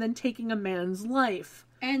crime than taking a man's life.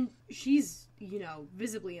 And she's,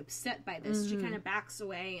 visibly upset by this. She kind of backs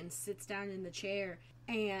away and sits down in the chair.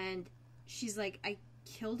 And she's like, I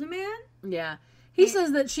killed a man? Yeah. He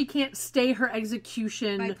says that she can't stay her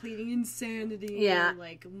execution. By pleading insanity or,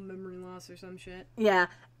 memory loss or some shit. Yeah.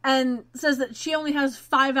 And says that she only has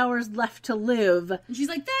 5 hours left to live. And she's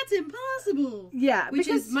like, that's impossible! Yeah. Which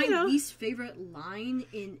is my least favorite line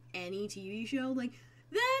in any TV show. Like,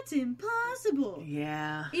 that's impossible!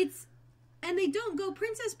 Yeah. And they don't go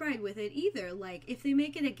Princess Bride with it either. Like, if they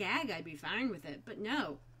make it a gag, I'd be fine with it. But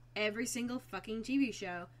no. Every single fucking TV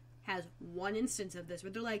show has one instance of this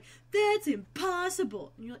where they're like, that's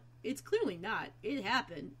impossible. And you're like, it's clearly not. It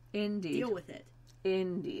happened. Indeed. Deal with it.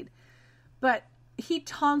 Indeed. But he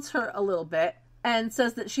taunts her a little bit and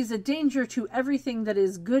says that she's a danger to everything that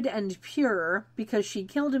is good and pure because she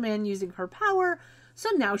killed a man using her power, so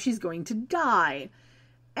now she's going to die.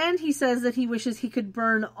 And he says that he wishes he could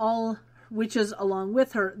burn all witches along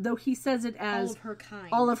with her, though he says it as... all of her kind.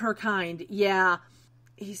 All of her kind, yeah.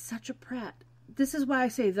 He's such a prat. This is why I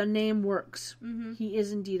say the name works. Mm-hmm. He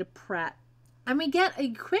is indeed a prat. And we get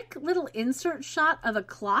a quick little insert shot of a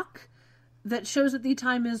clock that shows that the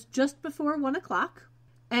time is just before 1 o'clock.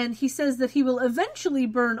 And he says that he will eventually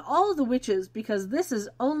burn all the witches because this is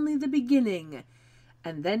only the beginning.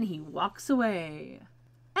 And then he walks away.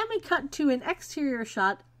 And we cut to an exterior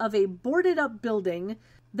shot of a boarded up building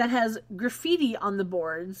that has graffiti on the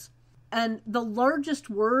boards. And the largest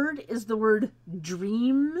word is the word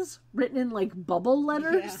dreams, written in bubble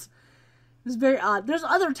letters. Yeah. It's very odd. There's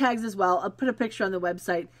other tags as well. I'll put a picture on the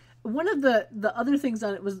website. One of the other things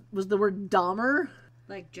on it was the word Dahmer.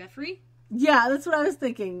 Like Jeffrey? Yeah, that's what I was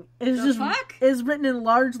thinking. It's fuck? Is written in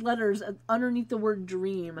large letters underneath the word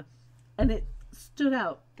dream. And it stood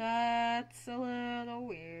out. That's a little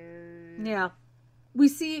weird. Yeah. We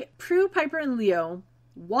see Prue, Piper, and Leo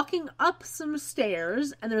walking up some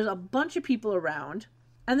stairs, and there's a bunch of people around.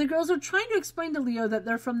 And the girls are trying to explain to Leo that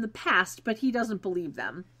they're from the past, but he doesn't believe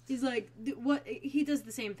them. He's like, what? He does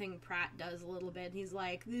the same thing Pratt does a little bit. He's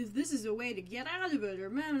like, this is a way to get out of it, or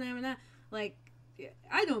blah, blah, blah. Like,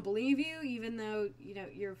 I don't believe you, even though,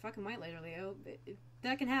 you're a fucking white later, Leo.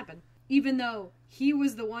 That can happen. Even though he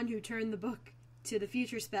was the one who turned the book to the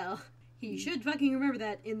future spell. He should fucking remember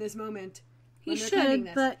that in this moment. He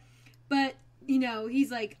should, but...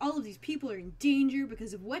 he's like, all of these people are in danger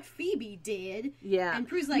because of what Phoebe did. Yeah. And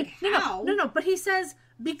Prue's like, how? No, but he says,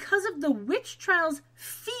 because of the witch trials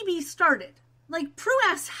Phoebe started. Like, Prue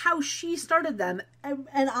asks how she started them, and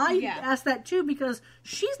I asked that too, because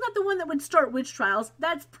she's not the one that would start witch trials.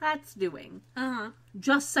 That's Pratt's doing. Uh-huh.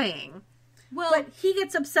 Just saying. Well, but he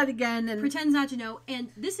gets upset again and... pretends not to know,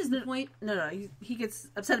 and this is the point... No, he gets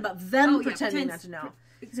upset about them pretending not to know.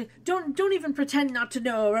 Don't even pretend not to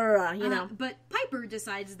know, you know. But Piper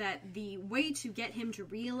decides that the way to get him to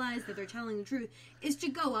realize that they're telling the truth is to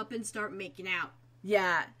go up and start making out.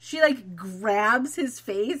 Yeah. She, grabs his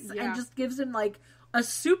face and just gives him, a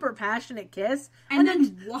super passionate kiss. And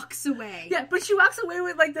then walks away. Yeah, but she walks away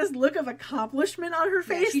with, this look of accomplishment on her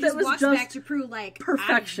face. She that was walks back to Prue,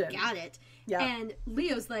 perfection. I got it. Yeah. And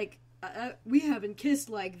Leo's like, we haven't kissed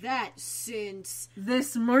like that since...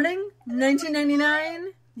 this morning?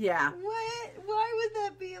 1999? Yeah. What? Why would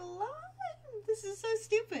that be a lie? This is so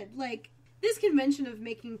stupid. This convention of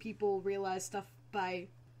making people realize stuff by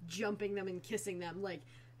jumping them and kissing them,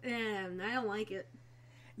 I don't like it.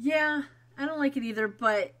 Yeah, I don't like it either,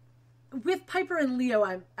 but with Piper and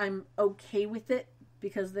Leo, I'm okay with it,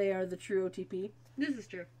 because they are the true OTP. This is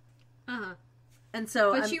true. Uh-huh. And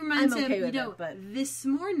so but she reminds I'm okay him, with it, but... this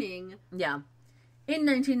morning... Yeah. In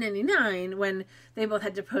 1999, when they both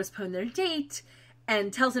had to postpone their date,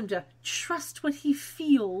 and tells him to trust what he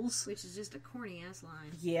feels. Which is just a corny-ass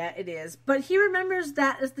line. Yeah, it is. But he remembers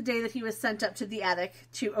that as the day that he was sent up to the attic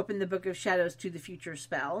to open the Book of Shadows to the future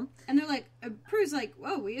spell. And they're like, Prue's like,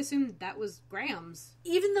 whoa, we assumed that was Graham's.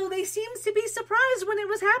 Even though they seemed to be surprised when it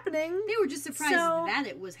was happening. They were just surprised that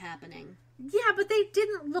it was happening. Yeah, but they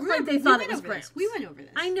didn't look like they thought it was Graham's. We went over this.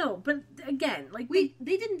 I know, but again,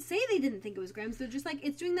 they didn't say they didn't think it was Graham's. They're just like,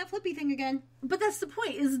 it's doing that flippy thing again. But that's the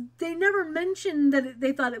point, is they never mentioned that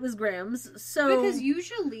they thought it was Graham's, so... Because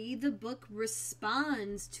usually the book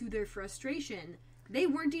responds to their frustration. They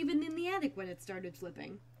weren't even in the attic when it started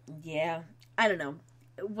flipping. Yeah, I don't know.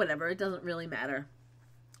 Whatever, it doesn't really matter.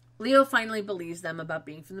 Leo finally believes them about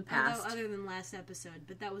being from the past. Although, other than last episode,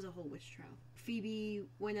 but that was a whole witch trial. Phoebe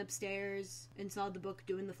went upstairs and saw the book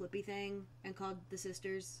doing the flippy thing and called the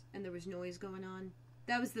sisters, and there was noise going on.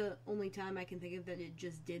 That was the only time I can think of that it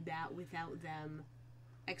just did that without them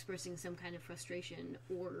expressing some kind of frustration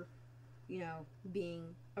or,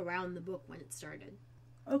 being around the book when it started.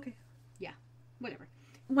 Okay. Yeah. Whatever.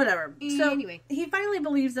 So anyway, he finally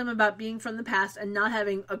believes them about being from the past and not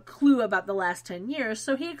having a clue about the last 10 years,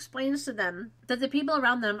 so he explains to them that the people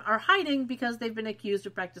around them are hiding because they've been accused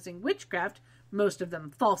of practicing witchcraft, most of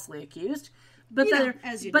them falsely accused, but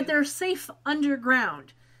they're safe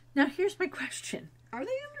underground. Now here's my question. Are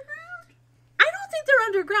they underground? I don't think they're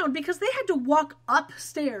underground because they had to walk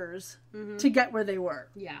upstairs to get where they were.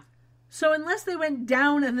 Yeah. So unless they went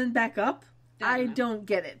down and then back up, I don't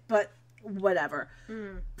get it, but whatever.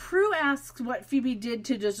 Prue asks what Phoebe did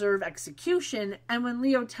to deserve execution, and when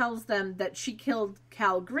Leo tells them that she killed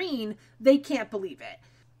Cal Green, they can't believe it.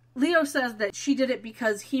 Leo says that she did it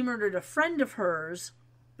because he murdered a friend of hers.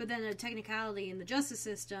 But then a technicality in the justice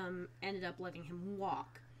system ended up letting him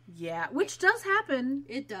walk. Yeah, which does happen.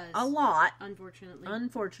 It does. A lot.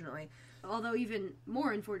 Unfortunately. Although even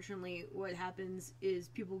more unfortunately, what happens is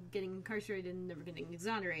people getting incarcerated and never getting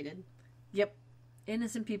exonerated. Yep.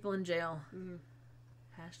 Innocent people in jail.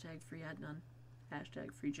 Hashtag free Adnan.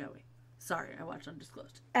 Hashtag free Joey. Sorry, I watched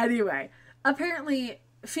Undisclosed. Anyway, apparently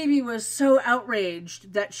Phoebe was so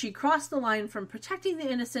outraged that she crossed the line from protecting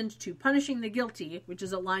the innocent to punishing the guilty, which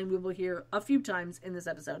is a line we will hear a few times in this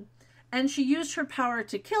episode. And she used her power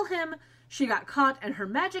to kill him. She got caught and her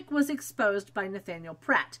magic was exposed by Nathaniel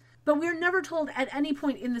Pratt. But we're never told at any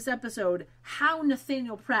point in this episode how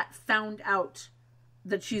Nathaniel Pratt found out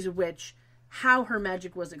that she's a witch, how her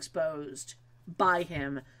magic was exposed by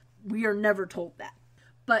him. We are never told that.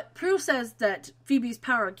 But Prue says that Phoebe's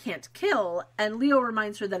power can't kill, and Leo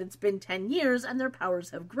reminds her that it's been 10 years and their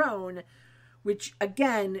powers have grown, which,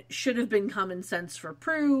 again, should have been common sense for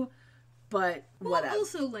Prue, but whatever. Well,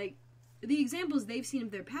 also, the examples they've seen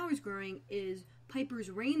of their powers growing is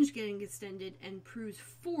Piper's range getting extended and Prue's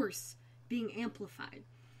force being amplified.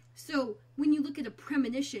 So, when you look at a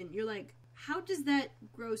premonition, you're like, how does that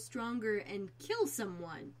grow stronger and kill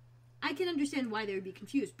someone? I can understand why they would be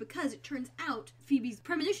confused, because it turns out Phoebe's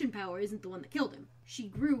premonition power isn't the one that killed him. She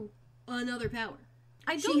grew another power.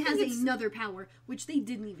 She has another power, which they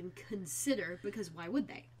didn't even consider, because why would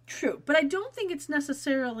they? True, but I don't think it's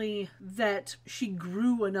necessarily that she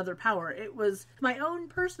grew another power. It was my own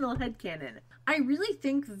personal headcanon. I really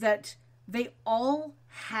think that they all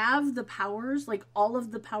have the powers, all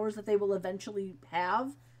of the powers that they will eventually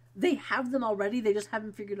have. They have them already, they just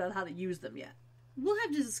haven't figured out how to use them yet. We'll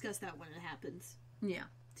have to discuss that when it happens. Yeah.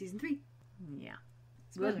 Season 3. Yeah.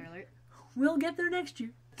 Spoiler alert. We'll get there next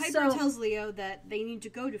year. Piper tells Leo that they need to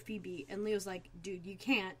go to Phoebe, and Leo's like, dude, you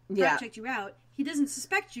can't. Pratt checked you out. He doesn't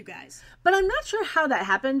suspect you guys. But I'm not sure how that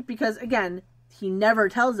happened, because, again, he never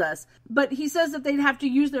tells us. But he says that they'd have to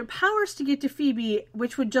use their powers to get to Phoebe,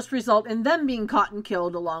 which would just result in them being caught and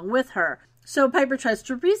killed along with her. So Piper tries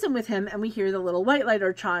to reason with him, and we hear the little white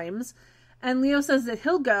lighter chimes. And Leo says that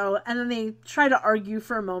he'll go, and then they try to argue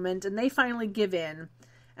for a moment, and they finally give in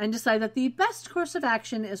and decide that the best course of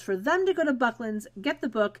action is for them to go to Buckland's, get the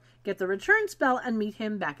book, get the return spell, and meet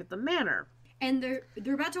him back at the manor. And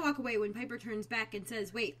they're about to walk away when Piper turns back and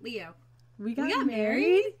says, wait, Leo, we got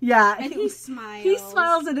married? Yeah. And he smiles. He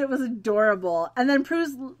smiles, and it was adorable. And then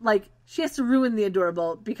Prue's like, she has to ruin the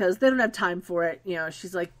adorable because they don't have time for it.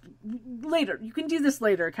 She's like, later, you can do this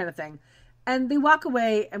later kind of thing. And they walk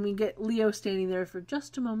away, and we get Leo standing there for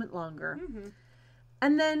just a moment longer. Mm-hmm.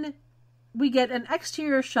 And then we get an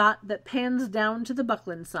exterior shot that pans down to the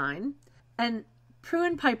Buckland sign. And Prue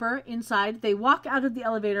and Piper, inside, they walk out of the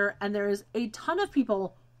elevator, and there is a ton of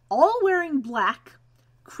people, all wearing black,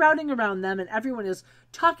 crowding around them, and everyone is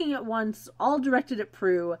talking at once, all directed at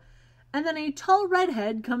Prue. And then a tall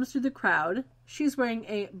redhead comes through the crowd. She's wearing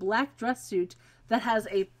a black dress suit that has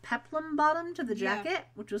a peplum bottom to the jacket,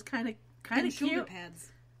 which was kind of cute. Shoulder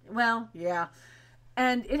pads. Well, yeah.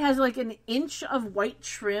 And it has an inch of white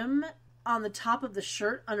trim on the top of the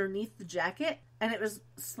shirt underneath the jacket. And it was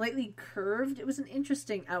slightly curved. It was an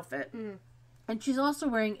interesting outfit. Mm. And she's also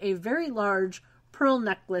wearing a very large pearl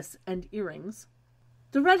necklace and earrings.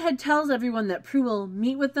 The redhead tells everyone that Prue will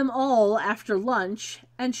meet with them all after lunch.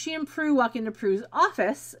 And she and Prue walk into Prue's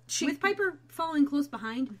office. With Piper following close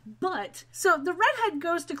behind. So the redhead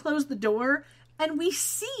goes to close the door. And we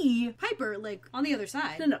see Piper, on the other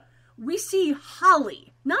side. No. We see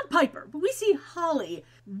Holly, not Piper, but we see Holly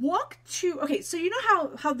walk to... Okay, so you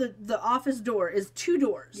know how the office door is 2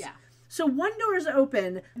 doors? Yeah. So one door is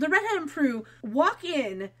open. The redhead and Prue walk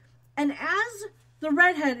in, and as the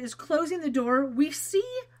redhead is closing the door, we see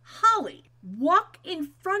Holly walk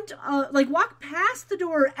in front of... walk past the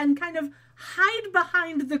door and kind of hide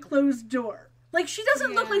behind the closed door. Like, she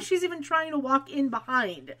doesn't look Yeah. like she's even trying to walk in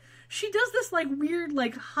behind. She does this, like, weird,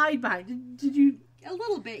 like, hide behind. Did you... A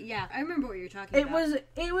little bit, yeah. I remember what you're talking about.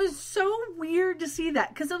 It was so weird to see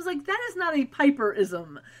that, because I was like, that is not a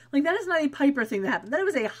Piper-ism. Like, that is not a Piper thing that happened. That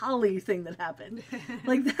was a Holly thing that happened.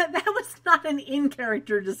 Like, that was not an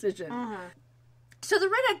in-character decision. Uh-huh. So the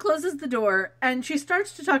redhead closes the door, and she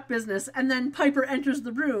starts to talk business, and then Piper enters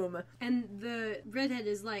the room. And the redhead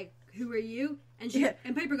is like, who are you? And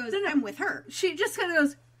and Piper goes, No. I'm with her. She just kind of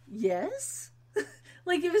goes, yes?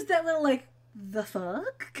 Like, it was that little, like, the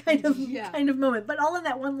fuck kind of moment, but all in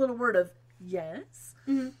that one little word of yes.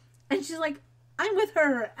 Mm-hmm. And she's like, I'm with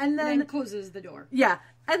her, and then closes the door. Yeah,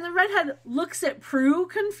 and the redhead looks at Prue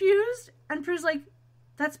confused, and Prue's like,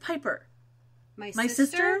 that's Piper, My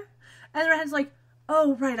sister. And the redhead's like,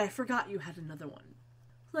 oh right, I forgot you had another one.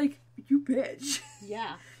 Like, you bitch.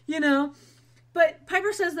 Yeah. You know. But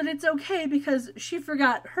Piper says that it's okay because she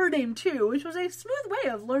forgot her name too, which was a smooth way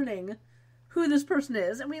of learning who this person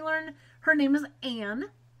is. And we learn her name is Anne,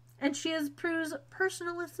 and she is Prue's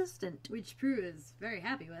personal assistant. Which Prue is very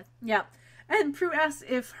happy with. Yeah. And Prue asks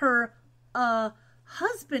if her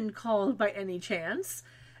husband called by any chance.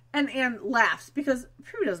 And Anne laughs because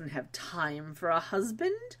Prue doesn't have time for a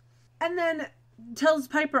husband. And then tells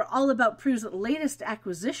Piper all about Prue's latest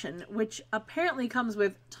acquisition, which apparently comes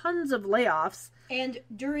with tons of layoffs. And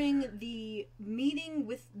during the meeting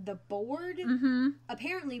with the board,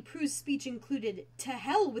 apparently Prue's speech included, to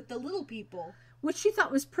hell with the little people. Which she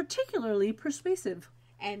thought was particularly persuasive.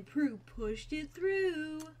 And Prue pushed it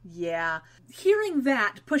through. Yeah. Hearing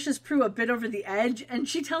that pushes Prue a bit over the edge, and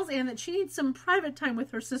she tells Anne that she needs some private time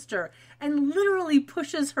with her sister, and literally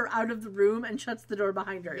pushes her out of the room and shuts the door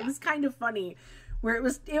behind her. Yeah. It was kind of funny, where it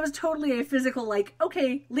was totally a physical, like,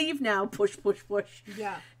 okay, leave now, push, push, push.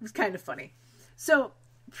 Yeah. It was kind of funny. So,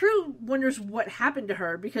 Prue wonders what happened to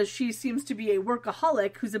her, because she seems to be a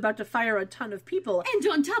workaholic who's about to fire a ton of people. And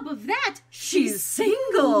on top of that, she's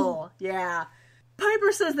single! Yeah.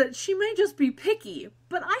 Piper says that she may just be picky,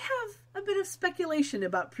 but I have a bit of speculation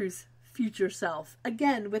about Prue's future self.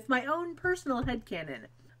 Again, with my own personal headcanon.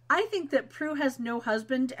 I think that Prue has no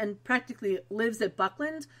husband and practically lives at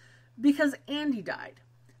Buckland because Andy died.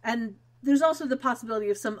 And there's also the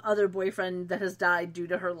possibility of some other boyfriend that has died due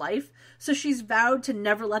to her life. So she's vowed to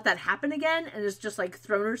never let that happen again and has just like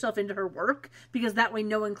thrown herself into her work because that way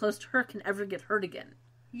no one close to her can ever get hurt again.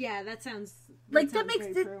 Yeah, that sounds... That makes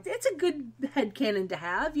it, it's a good headcanon to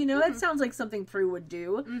have, you know? That sounds like something Prue would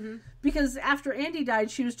do. Mm-hmm. Because after Andy died,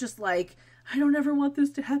 she was just like, I don't ever want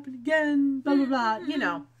this to happen again, blah, blah, blah, you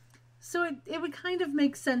know. So it would kind of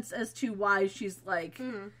make sense as to why she's, like,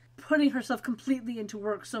 putting herself completely into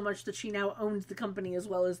work so much that she now owns the company as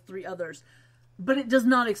well as 3 others. But it does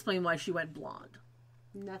not explain why she went blonde.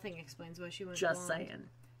 Nothing explains why she went blonde. Just blonde. saying.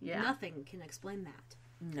 Yeah. Nothing can explain that.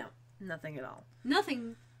 No, nothing at all.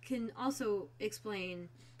 Nothing can also explain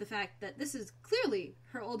the fact that this is clearly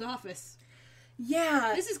her old office.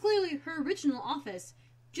 Yeah. This is clearly her original office,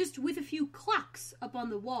 just with a few clocks up on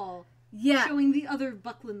the wall showing the other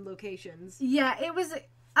Buckland locations. Yeah, it was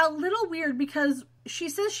a little weird because she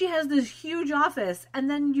says she has this huge office, and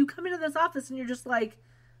then you come into this office and you're just like,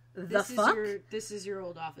 fuck? This is your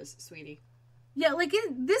old office, sweetie. Yeah, like,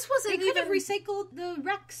 this wasn't They could have recycled the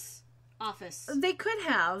Rex office. They could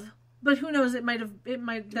have. But who knows? It might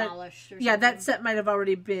demolished. Yeah, that set might have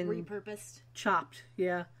already been repurposed, chopped.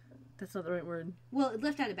 Yeah, that's not the right word. Well, it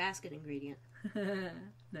left out a basket ingredient.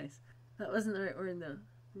 Nice. That wasn't the right word though.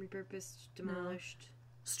 Repurposed, demolished,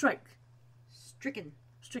 stricken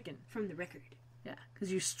from the record. Yeah,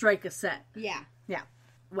 because you strike a set. Yeah.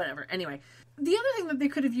 Whatever. Anyway, the other thing that they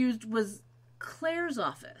could have used was Claire's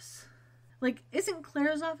office. Like, isn't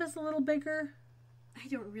Claire's office a little bigger? I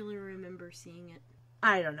don't really remember seeing it.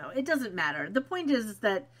 I don't know. It doesn't matter. The point is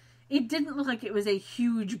that it didn't look like it was a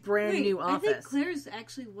huge, brand new office. I think Claire's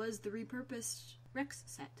actually was the repurposed Rex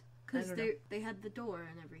set. Because they had the door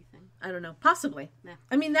and everything. I don't know. Possibly. Yeah.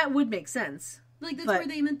 I mean, that would make sense. Like, that's where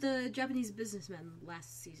they met the Japanese businessmen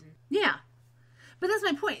last season. Yeah. But that's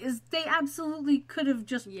my point, is they absolutely could have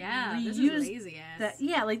just reused this is lazy ass. that.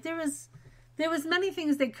 Yeah, like, there was many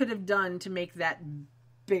things they could have done to make that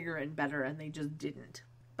bigger and better, and they just didn't.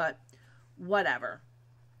 But whatever.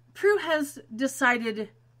 Prue has decided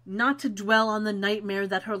not to dwell on the nightmare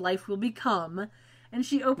that her life will become, and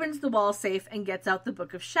she opens the wall safe and gets out the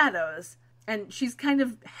Book of Shadows. And she's kind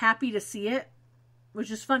of happy to see it,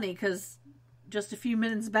 which is funny, because just a few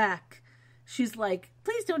minutes back, she's like,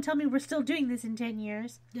 please don't tell me we're still doing this in 10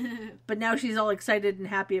 years. But now she's all excited and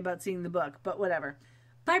happy about seeing the book, but whatever.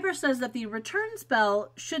 Piper says that the return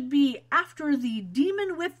spell should be after the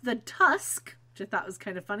demon with the tusk, which I thought was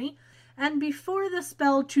kind of funny. and before the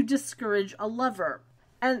spell to discourage a lover.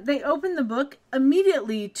 And they open the book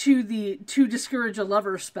immediately to the to discourage a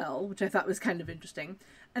lover spell, which I thought was kind of interesting.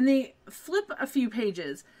 And they flip a few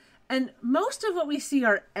pages. And most of what we see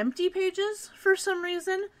are empty pages for some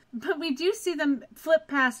reason. But we do see them flip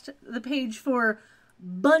past the page for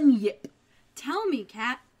bunyip. Tell me,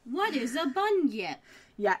 Kat, what is a bunyip?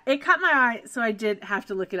 Yeah, it caught my eye, so I did have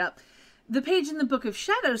to look it up. The page in the Book of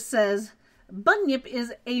Shadows says, bunyip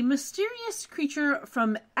is a mysterious creature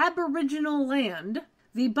from Aboriginal land.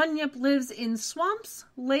 The bunyip lives in swamps,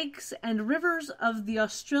 lakes, and rivers of the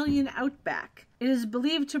Australian outback. It is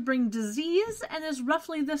believed to bring disease and is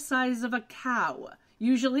roughly the size of a cow.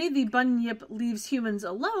 Usually, the bunyip leaves humans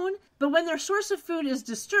alone, but when their source of food is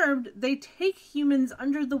disturbed, they take humans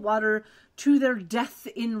under the water to their death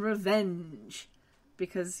in revenge.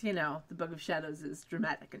 Because, you know, the Book of Shadows is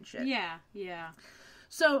dramatic and shit. Yeah, yeah.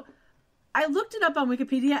 So, I looked it up on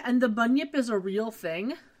Wikipedia, and the bunyip is a real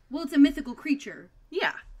thing. Well, it's a mythical creature.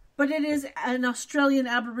 Yeah, but it is an Australian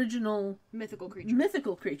Aboriginal Mythical creature.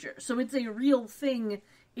 mythical creature. So it's a real thing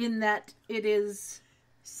in that it is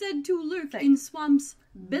Said to lurk in swamps,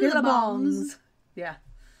 billabongs. Yeah.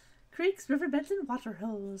 Creeks, riverbeds, and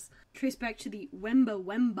waterholes. Trace back to the Wemba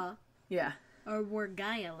Wemba, Yeah. or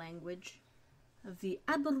Wargaya language. Of the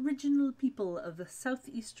Aboriginal people of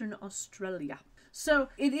southeastern Australia. So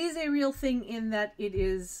it is a real thing in that it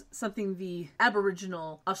is something the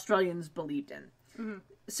Aboriginal Australians believed in. Mm-hmm.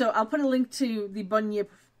 So I'll put a link to the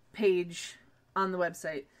bunyip page on the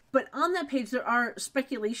website. But on that page, there are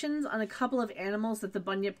speculations on a couple of animals that the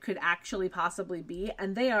bunyip could actually possibly be,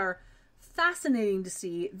 and they are fascinating to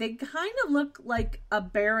see. They kind of look like a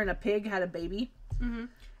bear and a pig had a baby. Mm-hmm.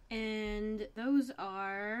 And those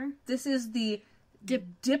are... This is the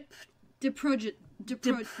Diprotodon.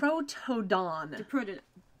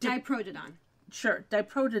 Diprotodon. Sure,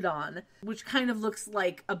 Diprotodon, which kind of looks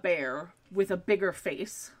like a bear with a bigger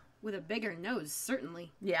face. With a bigger nose,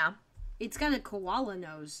 certainly. Yeah. It's got a koala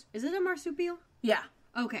nose. Is it a marsupial? Yeah.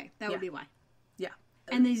 Okay, that would be why. Yeah.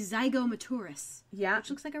 And the Zygomaturus. Yeah. Which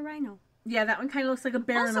looks like a rhino. Yeah, that one kind of looks like a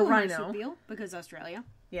bear Also and a rhino. marsupial, because Australia.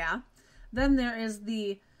 Yeah. Then there is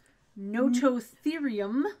the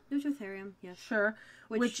Nototherium. Nototherium, yes. Sure.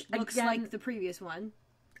 Which looks again, like the previous one.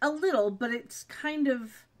 A little, but it's kind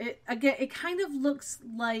of... It kind of looks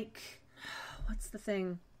like... What's the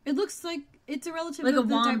thing? It looks like it's a relative like of a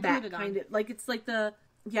the wombat, Diprotodon. kind of. Like, it's like the...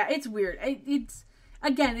 Yeah, it's weird. It's...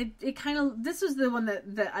 Again, it kind of... This was the one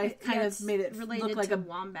that I kind of made it related look like to a...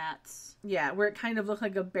 wombats. Yeah, where it kind of looked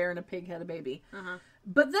like a bear and a pig had a baby. Uh-huh.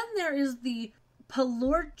 But then there is the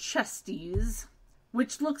Palorchestes,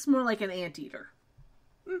 which looks more like an anteater.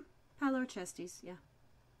 Palorchestes, yeah.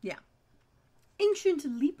 Yeah. Ancient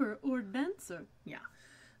leaper or dancer. Yeah.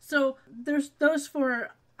 So there's those four.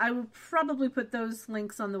 I will probably put those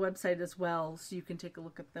links on the website as well, so you can take a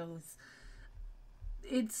look at those.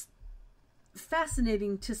 It's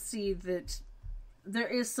fascinating to see that there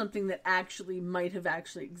is something that actually might have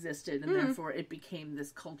actually existed, and therefore it became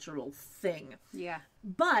this cultural thing. Yeah.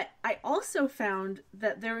 But I also found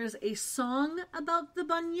that there is a song about the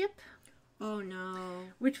bunyip. Oh no.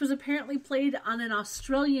 Which was apparently played on an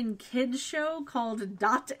Australian kids show called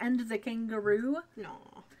Dot and the Kangaroo.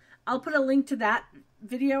 No. I'll put a link to that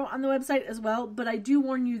video on the website as well, but I do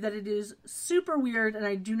warn you that it is super weird and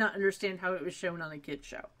I do not understand how it was shown on a kids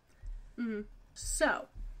show. Mm-hmm. So,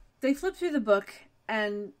 they flip through the book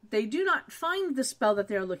and they do not find the spell that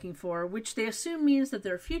they're looking for, which they assume means that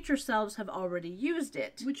their future selves have already used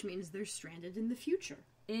it. Which means they're stranded in the future.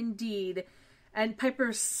 Indeed. And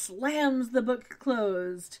Piper slams the book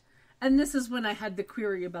closed. And this is when I had the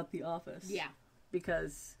query about the office. Yeah.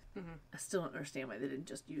 Because I still don't understand why they didn't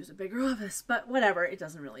just use a bigger office. But whatever, it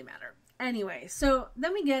doesn't really matter. Anyway, so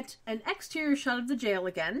then we get an exterior shot of the jail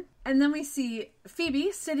again. And then we see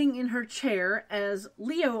Phoebe sitting in her chair as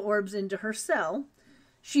Leo orbs into her cell.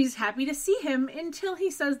 She's happy to see him until he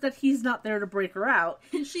says that he's not there to break her out.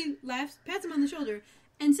 And she laughs, pats him on the shoulder,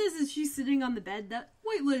 and says as she's sitting on the bed that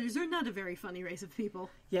white lighters are not a very funny race of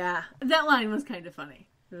people. Yeah, that line was kind of funny.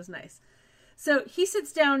 It was nice. So he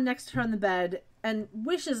sits down next to her on the bed and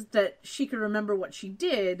wishes that she could remember what she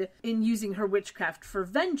did in using her witchcraft for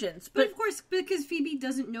vengeance. But of course, because Phoebe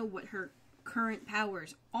doesn't know what her current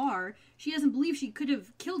powers are, she doesn't believe she could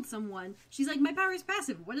have killed someone. She's like, my power is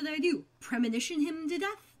passive. What did I do? Premonition him to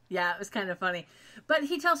death? Yeah, it was kind of funny. But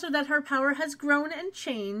he tells her that her power has grown and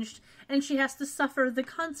changed, and she has to suffer the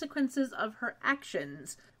consequences of her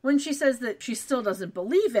actions, When she says that she still doesn't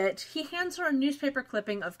believe it, he hands her a newspaper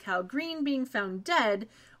clipping of Cal Green being found dead,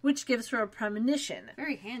 which gives her a premonition.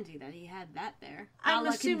 Very handy that he had that there. I'm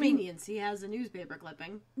assuming convenience, he has a newspaper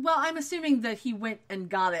clipping. Well, I'm assuming that he went and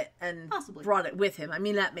got it and Possibly. brought it with him. I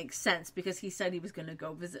mean, that makes sense because he said he was going to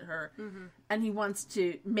go visit her, and he wants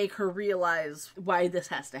to make her realize why this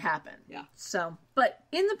has to happen. Yeah. So, but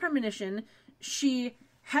in the premonition, she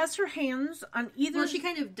has her hands on either... Well, she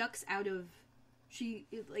kind of ducks out of...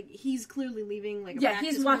 he's clearly leaving, like, a Yeah,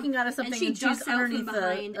 practice he's walking room, out of something, and she's ducks out underneath from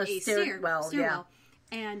behind a stairwell,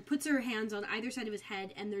 and puts her hands on either side of his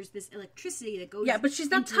head, and there's this electricity that goes but she's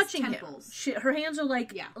not into his touching him. temples. Her hands are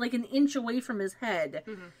like an inch away from his head.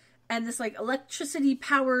 And this like electricity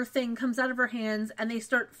power thing comes out of her hands, and they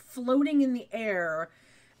start floating in the air.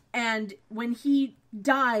 And when he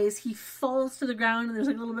dies, he falls to the ground, and there's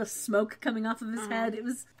like a little bit of smoke coming off of his head. It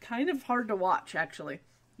was kind of hard to watch, actually.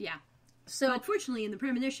 Yeah. So, but fortunately, in the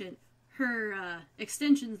premonition, her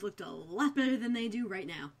extensions looked a lot better than they do right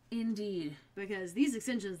now. Indeed. Because these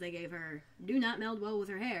extensions they gave her do not meld well with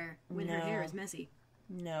her hair when her hair is messy.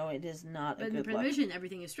 No, it is not but a good look. But in the premonition,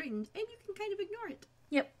 everything is straightened, and you can kind of ignore it.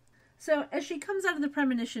 Yep. So, as she comes out of the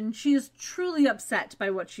premonition, she is truly upset by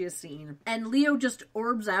what she has seen. And Leo just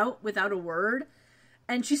orbs out without a word.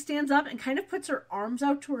 And she stands up and kind of puts her arms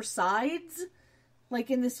out to her sides. Like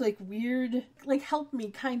in this like weird, like help me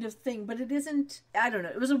kind of thing. But it isn't, I don't know.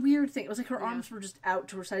 It was a weird thing. It was like her arms were just out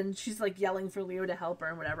to her side. And she's like yelling for Leo to help her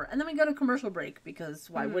and whatever. And then we go to commercial break because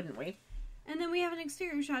why wouldn't we? And then we have an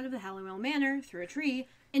exterior shot of the Halliwell Manor through a tree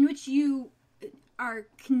in which you are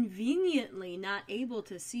conveniently not able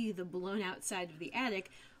to see the blown out side of the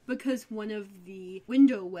attic because one of the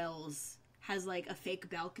window wells has like a fake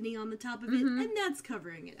balcony on the top of it, and that's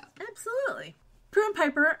covering it up. Absolutely. Prue and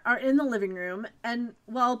Piper are in the living room, and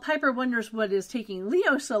while Piper wonders what is taking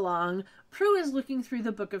Leo so long, Prue is looking through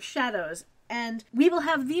the Book of Shadows, and we will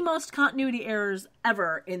have the most continuity errors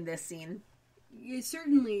ever in this scene.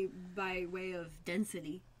 Certainly by way of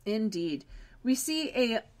density. Indeed. We see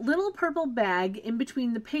a little purple bag in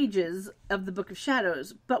between the pages of the Book of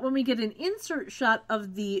Shadows, but when we get an insert shot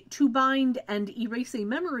of the To Bind and Erase a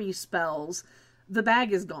Memory spells, the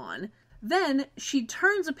bag is gone. Then she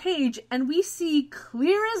turns a page and we see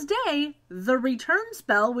clear as day the return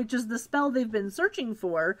spell, which is the spell they've been searching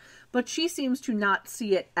for, but she seems to not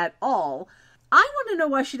see it at all. I want to know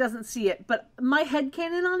why she doesn't see it, but my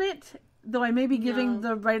headcanon on it, though I may be giving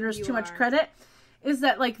the writers too much credit, is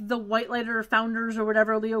that like the White Lighter founders or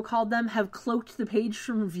whatever Leo called them have cloaked the page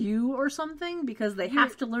from view or something because they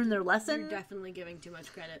have to learn their lesson. You're definitely giving too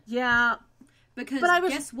much credit. Yeah. Because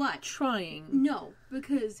guess what? Trying. No,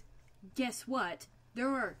 because guess what? There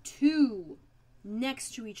are two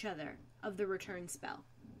next to each other of the return spell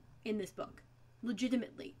in this book.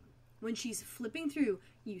 Legitimately. When she's flipping through,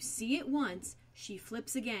 you see it once, she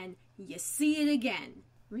flips again, you see it again.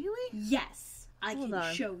 Really? Yes. I Hold can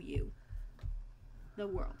on. show you the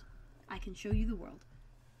world. I can show you the world.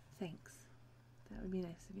 Thanks. That would be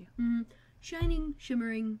nice of you. Shining,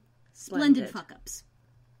 shimmering, splendid Splendid. fuck-ups.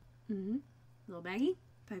 Little baggie.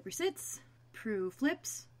 Piper sits. Prue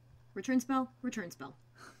flips. Return spell. Return spell.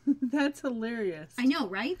 That's hilarious. I know,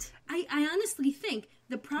 right? I honestly think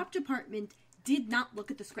the prop department did not look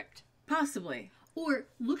at the script. Possibly. Or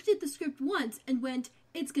looked at the script once and went,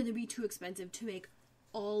 it's going to be too expensive to make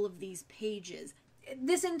all of these pages.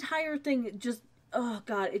 This entire thing just, oh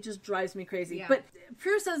god, it just drives me crazy. Yeah. But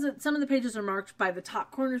Prue says that some of the pages are marked by the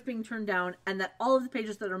top corners being turned down, and that all of the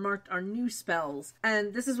pages that are marked are new spells.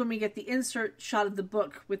 And this is when we get the insert shot of the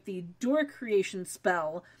book with the door creation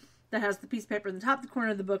spell that has the piece of paper in the top of the corner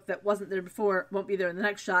of the book that wasn't there before, won't be there in the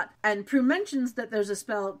next shot. And Prue mentions that there's a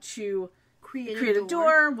spell to create a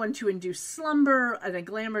door, one to induce slumber, and a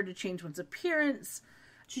glamour to change one's appearance.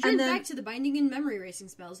 She turns back to the binding and memory erasing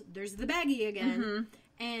spells. There's the baggie again.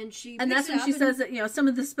 And that's when she says that, some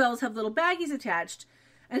of the spells have little baggies attached.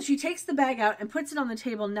 And she takes the bag out and puts it on the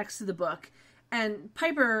table next to the book. And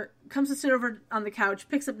Piper comes to sit over on the couch,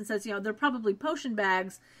 picks up and says, they're probably potion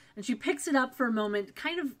bags. And she picks it up for a moment,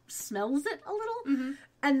 kind of smells it a little,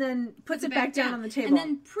 and then puts it back down on the table. And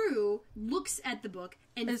then Prue looks at the book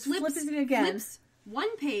and flips it again. Flips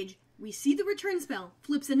one page. We see the return spell.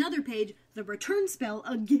 Flips another page. The return spell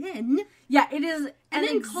again. Yeah, it is and an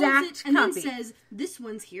then exact calls it, and copy. then says, this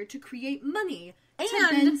one's here to create money. And to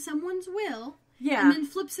bend someone's will. Yeah. And then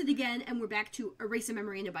flips it again, and we're back to erase a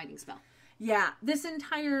memory and a binding spell. Yeah, this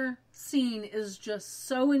entire scene is just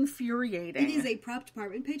so infuriating. It is a prop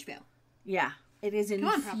department page fail. Yeah, it is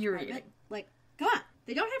infuriating. Come on.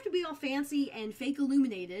 They don't have to be all fancy and fake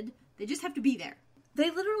illuminated. They just have to be there. They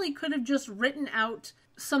literally could have just written out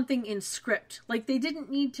something in script. Like, they didn't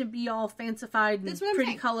need to be all fancified and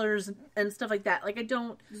pretty colors and stuff like that. Like, I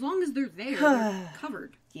don't... As long as they're there, they're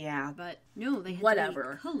covered. Yeah. But no, they had to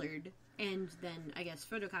be colored and then, I guess,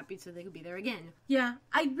 photocopied so they could be there again. Yeah.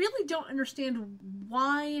 I really don't understand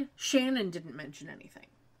why Shannon didn't mention anything.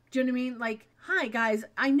 Do you know what I mean? Like, hi guys,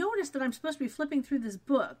 I noticed that I'm supposed to be flipping through this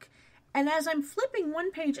book, and as I'm flipping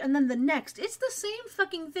one page and then the next, it's the same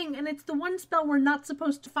fucking thing, and it's the one spell we're not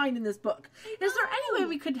supposed to find in this book. Is there any way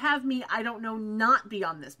we could have me, I don't know, not be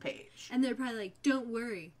on this page? And they're probably like, don't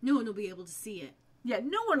worry, no one will be able to see it. Yeah,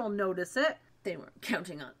 no one will notice it. They weren't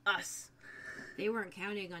counting on us. They weren't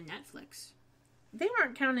counting on Netflix. They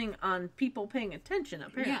weren't counting on people paying attention,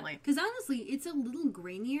 apparently. Yeah, because honestly, it's a little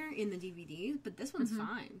grainier in the DVDs, but this one's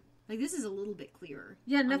fine. Like, this is a little bit clearer.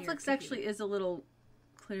 Yeah, Netflix actually is a little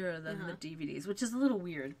clearer than the DVDs, which is a little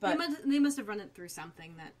weird, but... They must have run it through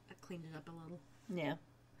something that cleaned it up a little.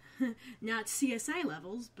 Yeah. Not CSI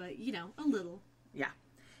levels, but, you know, a little. Yeah.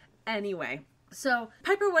 Anyway, so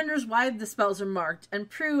Piper wonders why the spells are marked, and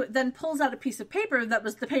Prue then pulls out a piece of paper that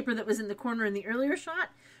was the paper that was in the corner in the earlier shot,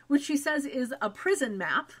 which she says is a prison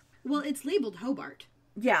map. Well, it's labeled Hobart.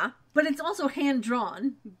 Yeah, but it's also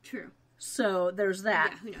hand-drawn. True. So there's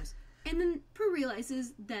that. Yeah, who knows. And then Prue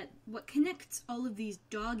realizes that what connects all of these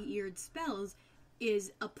dog-eared spells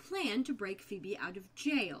is a plan to break Phoebe out of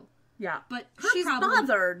jail. Yeah. But she's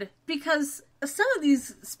bothered because some of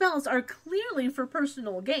these spells are clearly for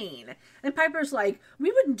personal gain. And Piper's like,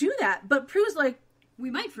 we wouldn't do that. But Prue's like, we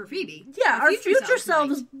might for Phoebe. Yeah, our future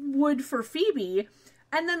selves would for Phoebe.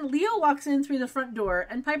 And then Leo walks in through the front door,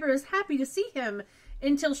 and Piper is happy to see him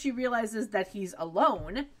until she realizes that he's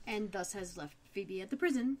alone. And thus has left Phoebe at the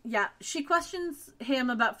prison. Yeah, she questions him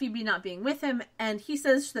about Phoebe not being with him, and he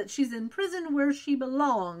says that she's in prison where she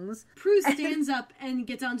belongs. Prue stands up and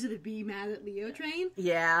gets onto the be mad at Leo train.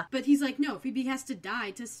 Yeah. But he's like, no, Phoebe has to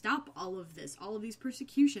die to stop all of this, all of these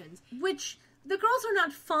persecutions. Which... the girls are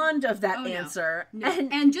not fond of that answer. No.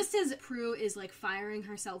 And just as Prue is, like, firing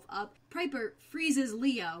herself up, Piper freezes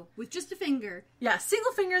Leo with just a finger. Yeah,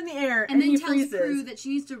 single finger in the air, and then he tells freezes. Prue that she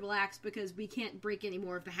needs to relax because we can't break any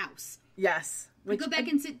more of the house. Yes. Go back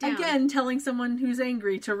and sit down. Again, telling someone who's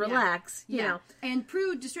angry to relax. Yeah. You know. And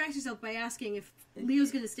Prue distracts herself by asking if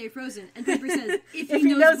Leo's going to stay frozen. And Piper says, if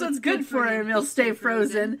he knows what's good for him, he'll stay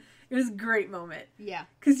frozen. It was a great moment. Yeah.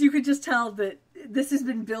 Because you could just tell that this has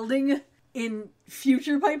been building in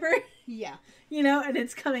future Piper. Yeah. You know, and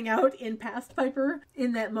it's coming out in past Piper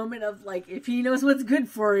in that moment of, like, if he knows what's good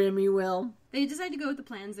for him, he will. They decide to go with the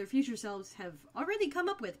plans their future selves have already come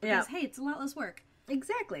up with because, hey, it's a lot less work.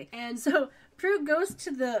 Exactly. And so Prue goes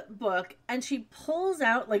to the book and she pulls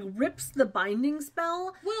out, like, rips the binding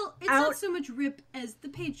spell. Well, it's not so much rip as the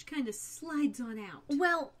page kind of slides on out.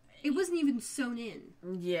 Well, it wasn't even sewn in.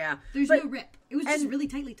 Yeah. There's no rip. It was just really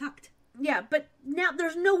tightly tucked. Yeah, but now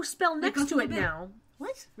there's no spell next to it now.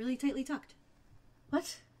 What? Really tightly tucked.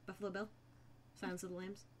 What? Buffalo Bill? Silence of the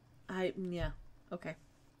Lambs? Yeah. Okay.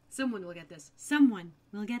 Someone will get this. Someone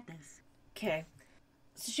will get this. Okay.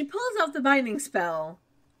 So she pulls out the binding spell,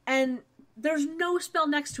 and there's no spell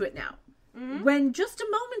next to it now. Mm-hmm. When just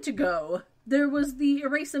a moment ago, there was the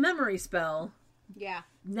erase a memory spell. Yeah.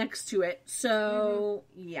 Next to it. So,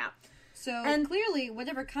 yeah. So, clearly,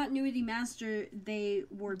 whatever continuity master they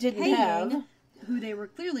were paying, who they were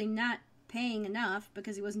clearly not paying enough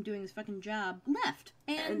because he wasn't doing his fucking job, left.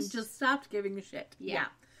 And just stopped giving a shit. Yeah.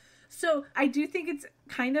 So, I do think it's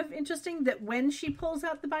kind of interesting that when she pulls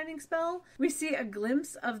out the binding spell, we see a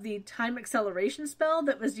glimpse of the time acceleration spell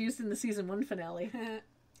that was used in the season 1 finale.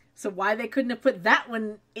 So, why they couldn't have put that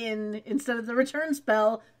one in instead of the return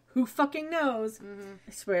spell, who fucking knows? Mm-hmm.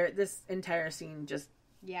 I swear, this entire scene just...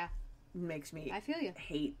 yeah. makes me I feel you.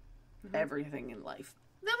 hate everything in life.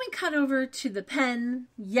 Then we cut over to the pen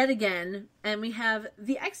yet again, and we have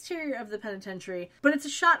the exterior of the penitentiary, but it's a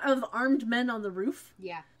shot of armed men on the roof.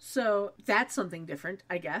 Yeah. So that's something different,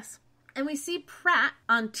 I guess. And we see Pratt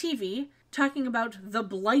on TV talking about the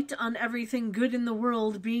blight on everything good in the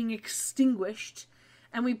world being extinguished,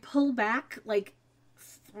 and we pull back, like,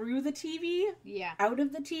 through the TV, out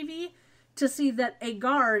of the TV, to see that a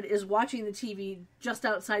guard is watching the TV just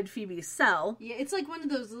outside Phoebe's cell. Yeah, it's like one of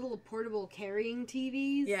those little portable carrying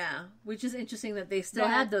TVs. Yeah, which is interesting that they still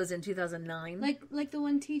had those in 2009. Like the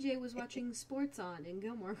one TJ was watching sports on in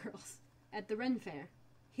Gilmore Girls at the Ren Fair.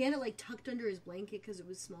 He had it, like, tucked under his blanket because it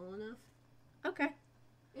was small enough. Okay.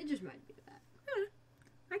 It just reminded me of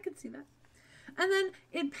that. I could see that. And then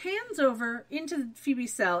it pans over into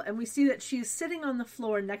Phoebe's cell, and we see that she's sitting on the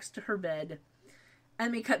floor next to her bed.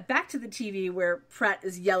 And we cut back to the TV where Pratt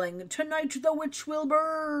is yelling, "Tonight the witch will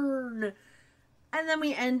burn!" And then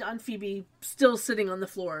we end on Phoebe still sitting on the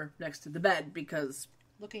floor next to the bed because...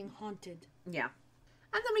 Looking haunted. Yeah.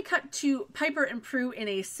 And then we cut to Piper and Prue in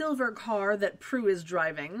a silver car that Prue is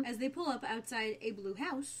driving. As they pull up outside a blue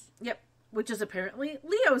house. Yep. Which is apparently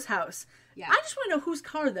Leo's house. Yeah. I just want to know whose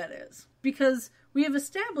car that is. Because we have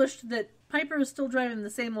established that Piper is still driving the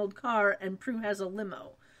same old car and Prue has a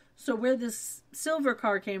limo. So where this silver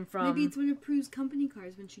car came from... Maybe it's one of Prue's company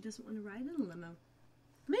cars when she doesn't want to ride in a limo.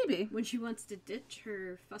 Maybe. When she wants to ditch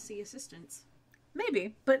her fussy assistants.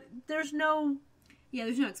 Maybe. But there's no... Yeah,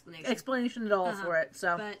 there's no explanation. Explanation at all for it,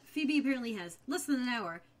 so... But Phoebe apparently has less than an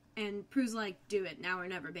hour, and Prue's like, do it, now or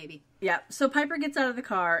never, baby. Yeah, so Piper gets out of the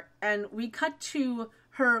car, and we cut to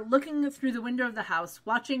her looking through the window of the house,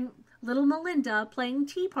 watching little Melinda playing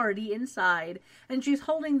Tea Party inside, and she's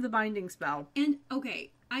holding the binding spell. And,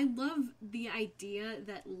 okay, I love the idea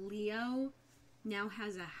that Leo now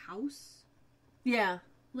has a house. Yeah.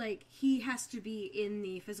 Like, he has to be in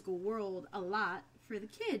the physical world a lot for the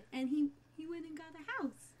kid, and he went and got a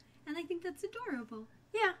house. And I think that's adorable.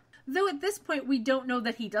 Yeah. Though at this point, we don't know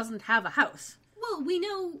that he doesn't have a house. Well, we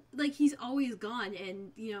know, like, he's always gone,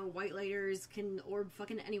 and, you know, white lighters can orb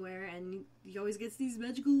fucking anywhere, and he always gets these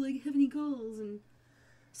magical, like, heavenly calls, and...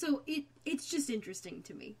 So, it's just interesting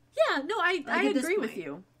to me. Yeah, no, I agree with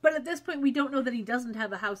you. But at this point, we don't know that he doesn't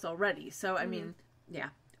have a house already, so, I mean, yeah,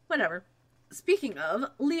 whatever. Speaking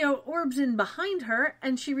of, Leo orbs in behind her,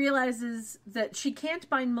 and she realizes that she can't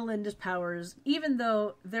bind Melinda's powers, even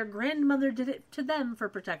though their grandmother did it to them for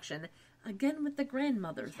protection. Again with the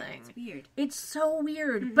grandmother thing. It's weird. It's so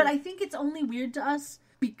weird, but I think it's only weird to us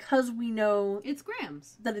because we know... It's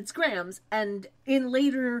Grams. That it's Grams, and in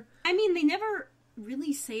later... I mean, they never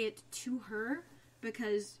really say it to her,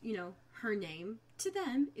 because, you know, her name to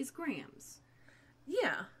them is Grams.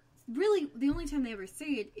 Yeah. Really, the only time they ever say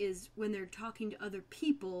it is when they're talking to other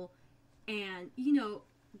people, and, you know,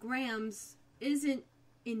 Grams isn't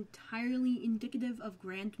entirely indicative of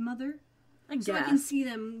grandmother. I guess. So I can see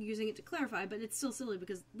them using it to clarify, but it's still silly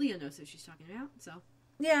because Leo knows who she's talking about, so.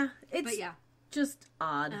 Yeah, it's but yeah. just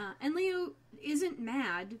odd. And Leo isn't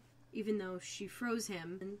mad, even though she froze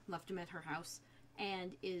him and left him at her house,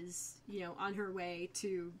 and is, you know, on her way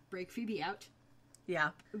to break Phoebe out. Yeah.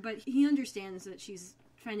 But he understands that she's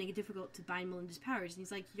finding it difficult to bind Melinda's powers, and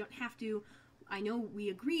he's like, you don't have to. I know we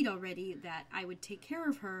agreed already that I would take care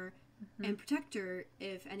of her and protect her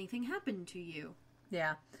if anything happened to you.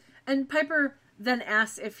 Yeah. And Piper then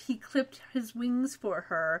asks if he clipped his wings for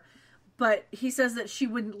her, but he says that she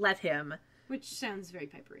wouldn't let him. Which sounds very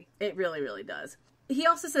Pipery. It really, really does. He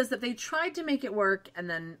also says that they tried to make it work, and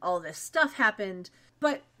then all this stuff happened,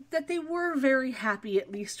 but that they were very happy,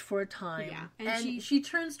 at least for a time. Yeah. And she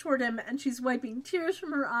turns toward him, and she's wiping tears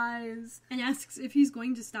from her eyes. And asks if he's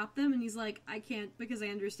going to stop them, and he's like, I can't, because I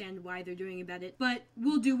understand why they're doing about it, but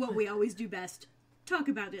we'll do what we always do best. Talk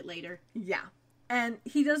about it later. Yeah. And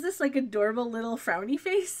he does this, like, adorable little frowny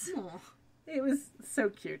face. Aww. It was so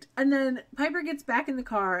cute. And then Piper gets back in the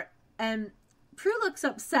car, and Prue looks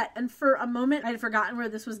upset, and for a moment I had forgotten where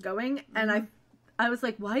this was going, and I was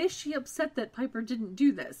like, why is she upset that Piper didn't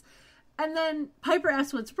do this? And then Piper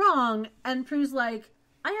asks what's wrong, and Prue's like,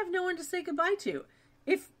 I have no one to say goodbye to.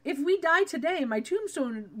 If we die today, my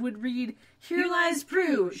tombstone would read, Here lies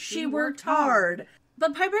Prue, she worked hard.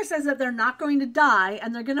 But Piper says that they're not going to die,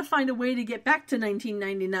 and they're going to find a way to get back to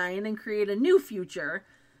 1999 and create a new future.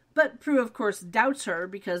 But Prue, of course, doubts her,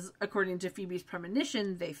 because according to Phoebe's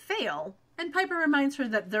premonition, they fail. And Piper reminds her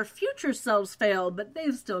that their future selves failed, but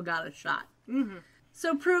they've still got a shot. Mm-hmm.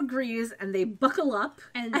 So Prue agrees, and they buckle up.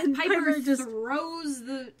 And Piper just throws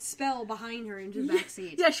the spell behind her into the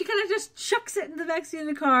backseat. Yeah, she kind of just chucks it in the backseat of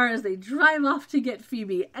the car as they drive off to get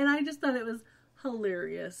Phoebe. And I just thought it was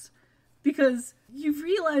hilarious. Because you've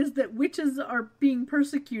realized that witches are being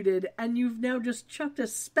persecuted, and you've now just chucked a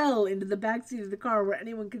spell into the backseat of the car where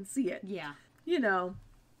anyone can see it. Yeah. You know,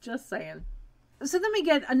 just saying. So then we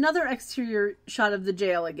get another exterior shot of the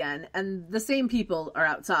jail again, and the same people are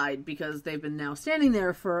outside because they've been now standing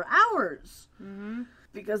there for hours. Mm-hmm.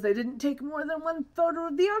 Because they didn't take more than one photo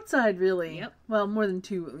of the outside, really. Yep. Well, more than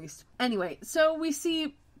two, at least. Anyway, so we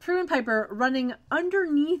see Prue and Piper running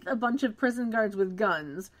underneath a bunch of prison guards with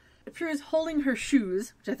guns. Prue is holding her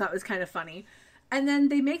shoes, which I thought was kind of funny. And then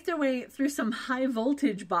they make their way through some high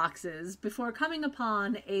voltage boxes before coming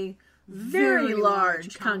upon a very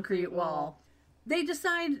large concrete wall. They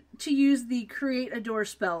decide to use the create a door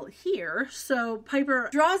spell here, so Piper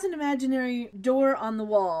draws an imaginary door on the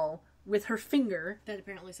wall with her finger. That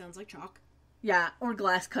apparently sounds like chalk. Yeah, or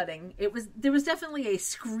glass cutting. There was definitely a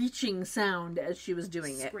screeching sound as she was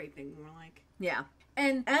doing it. Scraping, more like. Yeah.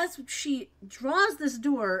 And as she draws this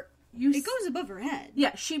door, It goes above her head.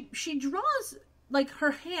 Yeah, she draws, like,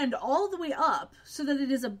 her hand all the way up so that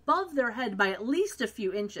it is above their head by at least a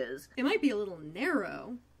few inches. It might be a little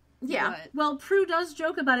narrow. Yeah. But... Well, Prue does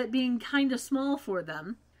joke about it being kind of small for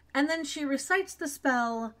them. And then she recites the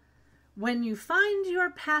spell, "When you find your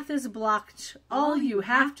path is blocked, all you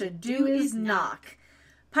have to do is knock."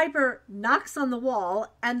 Piper knocks on the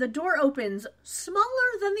wall, and the door opens smaller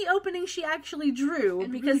than the opening she actually drew.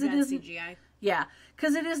 And because really it is CGI. Yeah,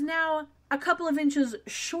 because it is now a couple of inches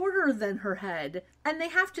shorter than her head, and they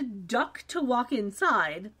have to duck to walk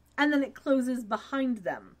inside, and then it closes behind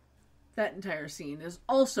them. That entire scene is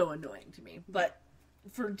also annoying to me, but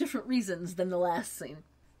for different reasons than the last scene.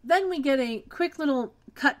 Then we get a quick little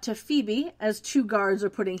cut to Phoebe as 2 guards are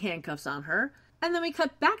putting handcuffs on her, and then we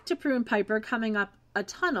cut back to Prue and Piper coming up a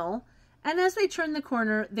tunnel, and as they turn the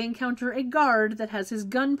corner, they encounter a guard that has his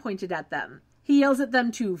gun pointed at them. He yells at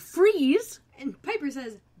them to freeze. And Piper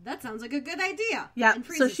says, "That sounds like a good idea." Yeah, and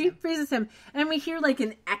so she him. freezes him. And we hear like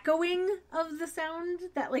an echoing of the sound.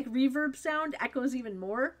 That like reverb sound echoes even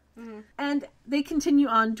more. Mm-hmm. And they continue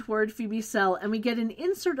on toward Phoebe's cell, and we get an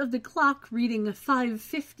insert of the clock reading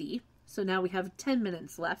 5:50. So now we have 10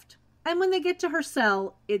 minutes left. And when they get to her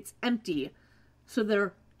cell, it's empty. So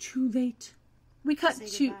they're too late. We cut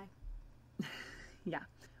to... Yeah.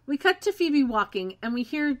 We cut to Phoebe walking, and we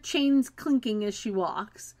hear chains clinking as she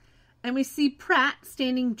walks. And we see Pratt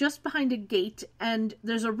standing just behind a gate, and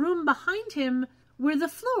there's a room behind him where the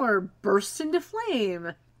floor bursts into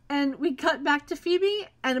flame. And we cut back to Phoebe,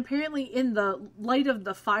 and apparently in the light of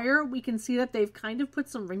the fire, we can see that they've kind of put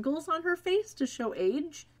some wrinkles on her face to show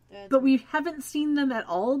age. But we haven't seen them at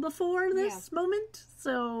all before this moment.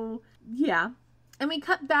 So, yeah. And we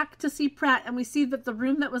cut back to see Pratt, and we see that the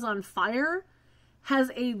room that was on fire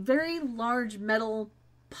has a very large metal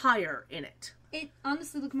pyre in it. It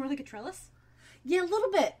honestly looked more like a trellis. Yeah, a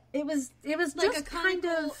little bit. It was like just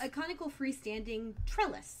a conical freestanding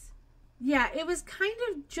trellis. Yeah, it was kind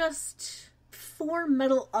of just 4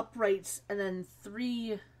 metal uprights and then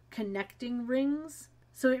 3 connecting rings.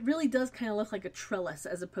 So it really does kind of look like a trellis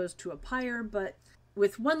as opposed to a pyre, but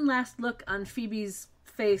with one last look on Phoebe's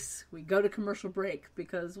face, we go to commercial break,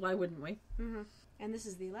 because why wouldn't we? Mm-hmm. And this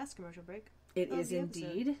is the last commercial break. It is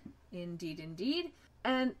indeed. Indeed.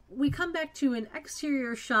 And we come back to an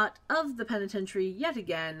exterior shot of the penitentiary yet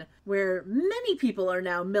again, where many people are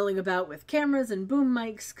now milling about with cameras and boom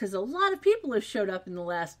mics, because a lot of people have showed up in the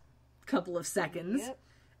last couple of seconds. Yep.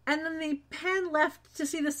 And then they pan left to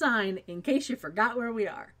see the sign, in case you forgot where we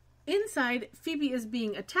are. Inside, Phoebe is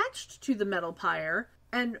being attached to the metal pyre,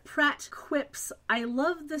 and Pratt quips, "I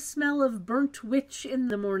love the smell of burnt witch in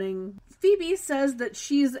the morning." Phoebe says that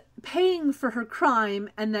she's paying for her crime,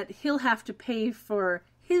 and that he'll have to pay for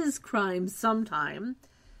his crime sometime.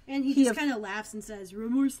 And he just kind of laughs and says,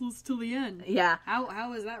 "Remorseless till the end." Yeah.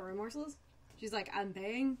 How is that remorseless? She's like, "I'm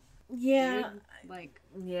paying." Yeah. Dude. Like.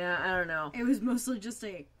 Yeah, I don't know. It was mostly just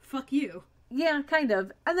a, "Fuck you." Yeah, kind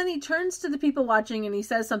of. And then he turns to the people watching and he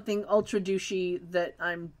says something ultra douchey that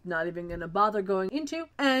I'm not even going to bother going into.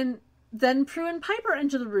 And then Prue and Piper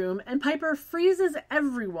enter the room, and Piper freezes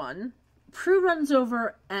everyone. Prue runs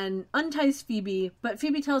over and unties Phoebe, but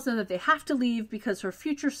Phoebe tells them that they have to leave because her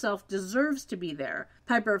future self deserves to be there.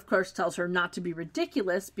 Piper, of course, tells her not to be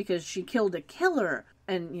ridiculous because she killed a killer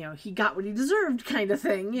and, he got what he deserved kind of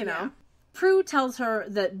thing, you know. Yeah. Prue tells her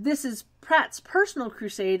that this is Pratt's personal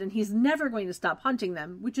crusade and he's never going to stop hunting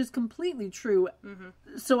them, which is completely true.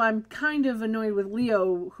 Mm-hmm. So I'm kind of annoyed with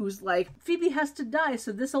Leo, who's like, Phoebe has to die,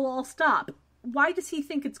 so this'll all stop. Why does he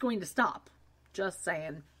think it's going to stop? Just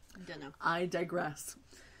saying. Don't know. I digress.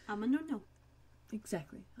 I'm a no-no.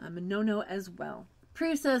 Exactly. I'm a no-no as well.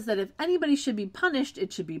 Prue says that if anybody should be punished,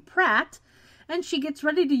 it should be Pratt, and she gets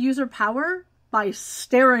ready to use her power by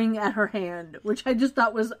staring at her hand, which I just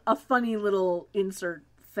thought was a funny little insert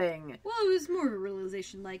thing. Well, it was more of a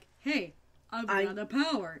realization like, hey, I've got the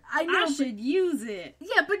power. I should use it.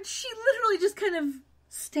 Yeah, but she literally just kind of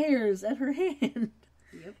stares at her hand.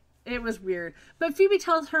 Yep. It was weird. But Phoebe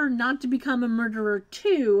tells her not to become a murderer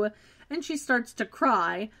too, and she starts to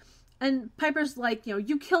cry. And Piper's like,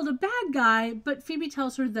 you killed a bad guy, but Phoebe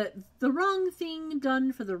tells her that the wrong thing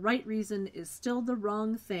done for the right reason is still the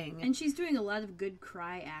wrong thing. And she's doing a lot of good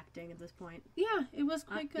cry acting at this point. Yeah, it was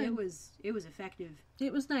quite good. It was effective.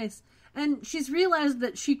 It was nice. And she's realized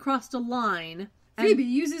that she crossed a line. Phoebe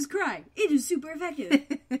uses cry. It is super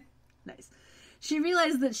effective. Nice. She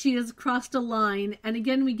realized that she has crossed a line, and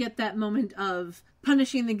again we get that moment of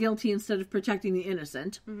punishing the guilty instead of protecting the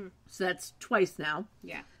innocent. Mm-hmm. So that's twice now.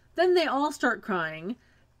 Yeah. Then they all start crying,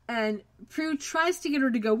 And Prue tries to get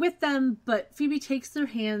her to go with them, but Phoebe takes their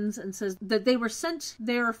hands and says that they were sent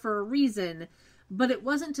there for a reason, but it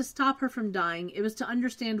wasn't to stop her from dying. It was to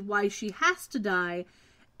understand why she has to die,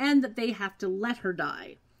 and that they have to let her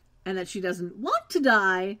die. And that she doesn't want to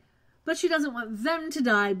die, but she doesn't want them to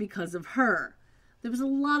die because of her. There was a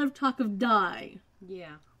lot of talk of die.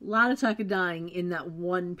 Yeah. A lot of talk of dying in that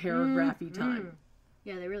one paragraphy time.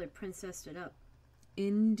 Yeah, they really princessed it up.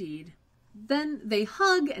 Indeed. Then they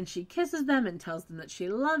hug, and she kisses them and tells them that she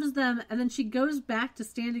loves them, and then she goes back to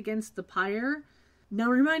stand against the pyre, now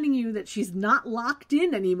reminding you that she's not locked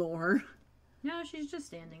in anymore. No, she's just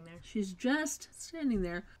standing there. She's just standing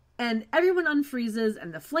there. And everyone unfreezes,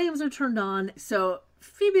 and the flames are turned on, so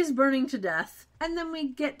Phoebe's burning to death. And then we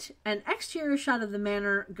get an exterior shot of the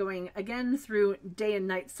manor going again through day and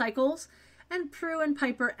night cycles, and Prue and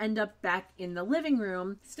Piper end up back in the living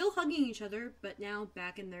room. Still hugging each other, but now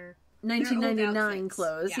back in their 1999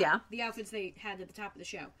 clothes, yeah. The outfits they had at the top of the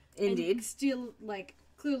show. Indeed. And still, like,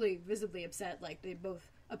 clearly visibly upset, like they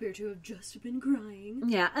both appear to have just been crying.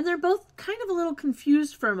 Yeah, and they're both kind of a little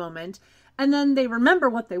confused for a moment, and then they remember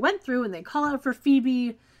what they went through, and they call out for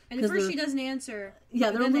Phoebe. And at first she doesn't answer. Yeah,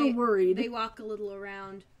 they're a little worried. They walk a little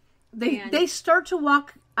around. They start to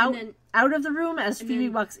walk out of the room as Phoebe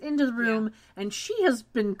walks into the room, and she has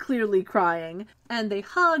been clearly crying. And they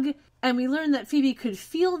hug, and we learn that Phoebe could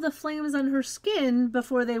feel the flames on her skin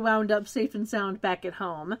before they wound up safe and sound back at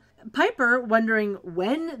home. Piper, wondering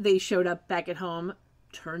when they showed up back at home,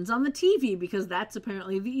 turns on the TV, because that's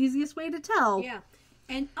apparently the easiest way to tell. Yeah.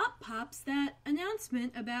 And up pops that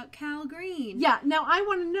announcement about Cal Green. Yeah, now I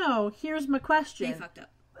want to know, here's my question. They fucked up.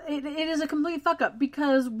 It is a complete fuck up,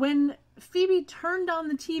 because when Phoebe turned on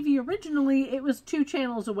the TV originally, it was 2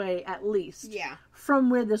 channels away at least. Yeah. From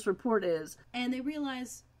where this report is. And they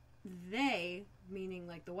realize they, meaning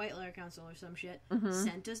like the White Lair Council or some shit,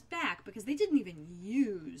 sent us back because they didn't even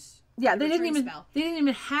use they didn't even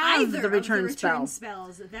have either the return of the return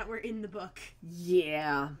spells that were in the book.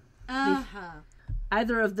 Yeah. Uh-huh.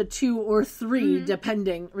 Either of the 2 or 3,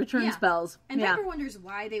 depending, return spells. And Piper wonders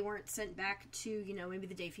why they weren't sent back to, maybe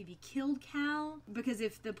the day Phoebe killed Cal. Because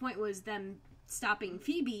if the point was them stopping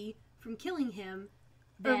Phoebe from killing him,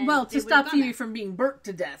 then to stop Phoebe from being burnt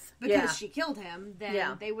to death. Because she killed him,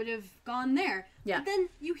 then they would have gone there. Yeah. But then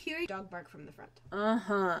you hear a dog bark from the front.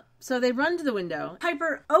 Uh-huh. So they run to the window.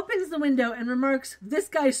 Piper opens the window and remarks, "This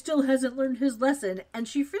guy still hasn't learned his lesson," and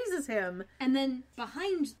she freezes him. And then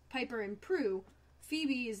behind Piper and Prue,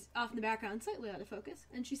 Phoebe is off in the background, slightly out of focus,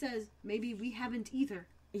 and she says, "Maybe we haven't either."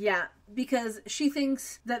 Yeah, because she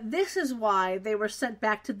thinks that this is why they were sent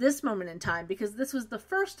back to this moment in time, because this was the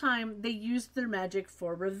first time they used their magic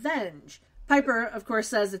for revenge. Piper, of course,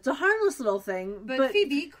 says it's a harmless little thing, but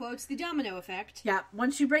Phoebe quotes the domino effect. Yeah,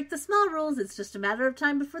 once you break the small rules, it's just a matter of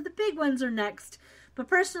time before the big ones are next. But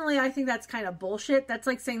personally, I think that's kind of bullshit. That's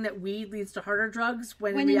like saying that weed leads to harder drugs,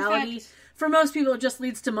 when in reality, for most people, it just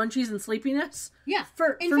leads to munchies and sleepiness. Yeah.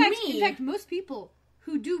 In fact, most people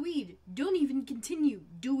who do weed don't even continue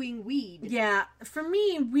doing weed. Yeah. For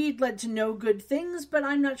me, weed led to no good things, but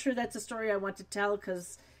I'm not sure that's a story I want to tell,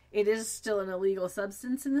 because it is still an illegal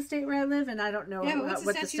substance in the state where I live, and I don't know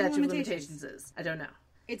what the statute of limitations is. I don't know.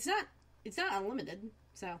 It's not unlimited,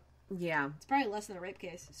 so. Yeah. It's probably less than a rape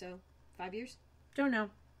case, so 5 years? Don't know.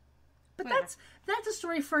 But Whatever. that's a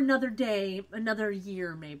story for another day, another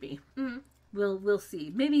year, maybe. Mm-hmm. We'll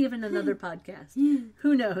see. Maybe even another podcast.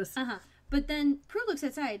 Who knows? Uh-huh. But then Prue looks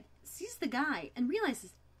outside, sees the guy, and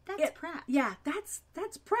realizes that's Pratt. Yeah,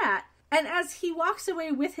 that's Pratt. And as he walks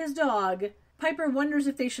away with his dog, Piper wonders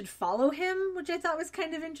if they should follow him, which I thought was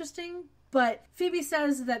kind of interesting. But Phoebe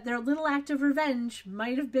says that their little act of revenge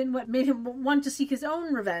might have been what made him want to seek his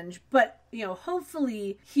own revenge. But,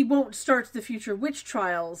 hopefully he won't start the future witch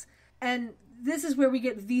trials. And this is where we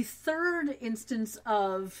get the third instance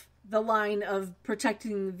of the line of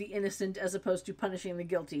protecting the innocent as opposed to punishing the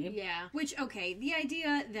guilty. Yeah. Which, okay, the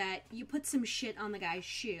idea that you put some shit on the guy's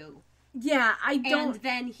shoe. Yeah, I don't... And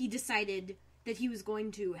then he decided that he was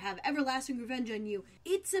going to have everlasting revenge on you.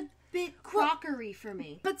 It's a bit crockery for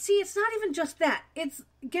me. But see, it's not even just that. It's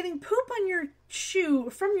getting poop on your shoe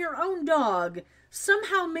from your own dog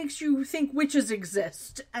somehow makes you think witches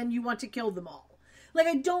exist and you want to kill them all.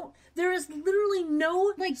 There is literally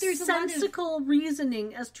no sensical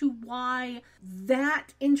reasoning as to why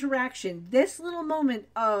that interaction, this little moment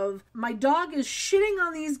of my dog is shitting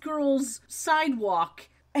on these girls' sidewalk,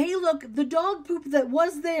 hey look, the dog poop that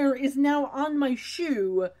was there is now on my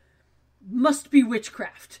shoe, must be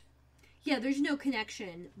witchcraft. Yeah, there's no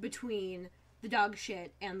connection between the dog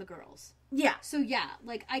shit and the girls. Yeah. So yeah,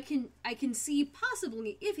 like I can see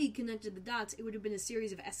possibly if he connected the dots, it would have been a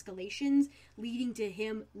series of escalations leading to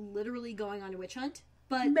him literally going on a witch hunt.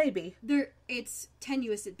 But maybe it's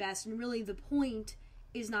tenuous at best, and really the point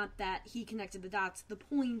is not that he connected the dots. The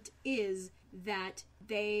point is that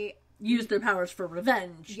they use their powers for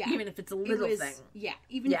revenge, even if it's a little thing. Yeah,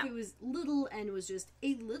 even if it was little and was just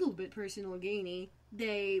a little bit personal gainy,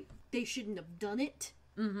 they shouldn't have done it.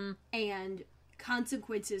 Mm-hmm. And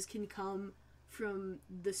consequences can come from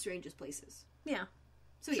the strangest places. Yeah.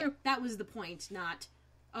 So yeah, that was the point, not,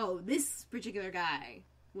 oh, this particular guy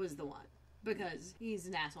was the one. Because he's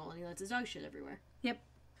an asshole and he lets his dog shit everywhere. Yep.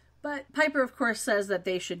 But Piper, of course, says that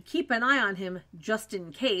they should keep an eye on him just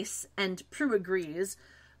in case, and Prue agrees.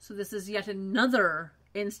 So this is yet another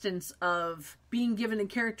instance of being given a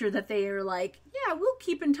character that they are like, yeah, we'll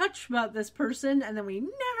keep in touch about this person, and then we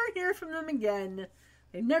never hear from them again.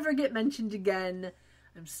 They never get mentioned again.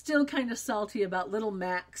 I'm still kind of salty about little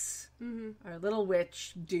Max, our little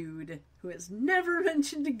witch dude, who is never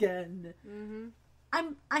mentioned again.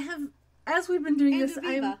 As we've been doing and this,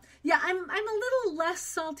 Aviva. I'm a little less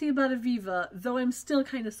salty about Aviva, though I'm still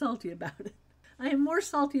kind of salty about it. I am more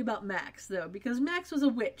salty about Max, though, because Max was a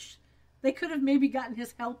witch. They could have maybe gotten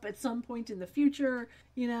his help at some point in the future,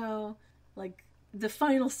 like the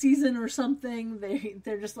final season or something.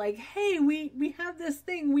 They're just like, hey, we have this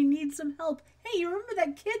thing, we need some help. Hey, you remember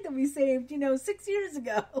that kid that we saved, 6 years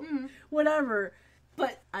ago? Whatever.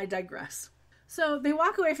 But I digress. So they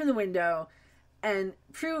walk away from the window, and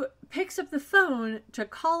Prue picks up the phone to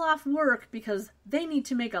call off work because they need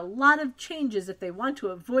to make a lot of changes if they want to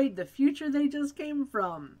avoid the future they just came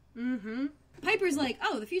from. Mm-hmm. Piper's like,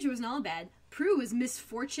 oh, the future wasn't all bad. Prue was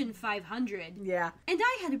Misfortune 500. Yeah. And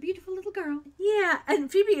I had a beautiful little girl. Yeah,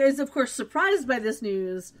 and Phoebe is, of course, surprised by this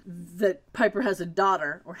news that Piper has a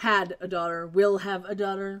daughter, or had a daughter, will have a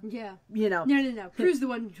daughter. Yeah. No. Prue's the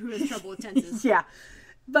one who has trouble with tenses. Yeah.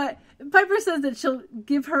 But Piper says that she'll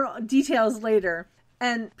give her details later.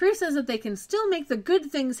 And Prue says that they can still make the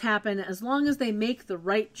good things happen as long as they make the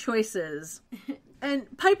right choices.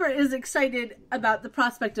 And Piper is excited about the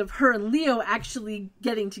prospect of her and Leo actually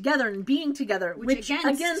getting together and being together, which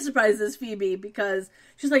again surprises Phoebe because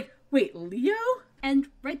she's like, wait, Leo? And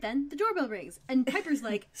right then, the doorbell rings. And Piper's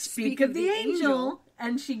like, Speak of the angel.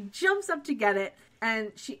 And she jumps up to get it.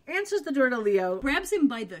 And she answers the door to Leo. Grabs him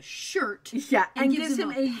by the shirt. Yeah, and gives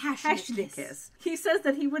him a passionate kiss. He says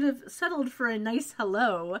that he would have settled for a nice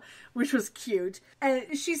hello, which was cute.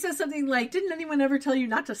 And she says something like, didn't anyone ever tell you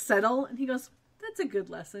not to settle? And he goes, that's a good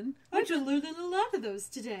lesson. I've been learning a lot of those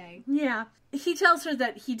today. Yeah. He tells her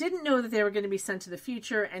that he didn't know that they were going to be sent to the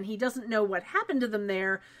future, and he doesn't know what happened to them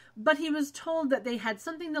there, but he was told that they had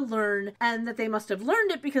something to learn, and that they must have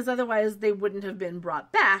learned it because otherwise they wouldn't have been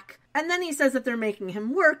brought back. And then he says that they're making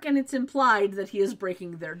him work, and it's implied that he is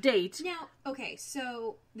breaking their date. Now, okay,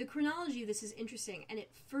 so the chronology of this is interesting, and it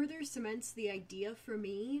further cements the idea for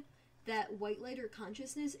me that white light or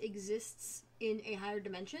consciousness exists in a higher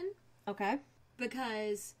dimension. Okay.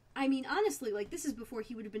 Because, I mean, honestly, like, this is before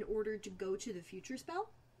he would have been ordered to go to the future spell.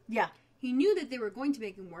 Yeah. He knew that they were going to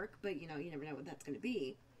make him work, but, you never know what that's going to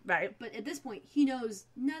be. Right. But at this point, he knows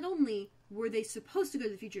not only were they supposed to go to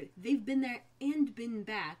the future, they've been there and been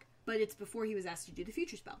back, but it's before he was asked to do the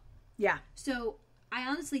future spell. Yeah. So, I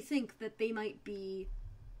honestly think that they might be,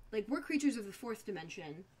 like, we're creatures of the fourth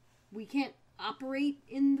dimension. We can't operate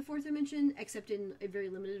in the fourth dimension, except in a very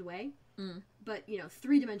limited way. But,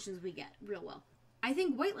 3 dimensions we get real well. I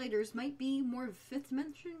think white lighters might be more of a fifth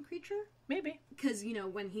dimension creature. Maybe. Because,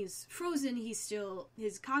 when he's frozen,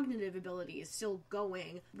 his cognitive ability is still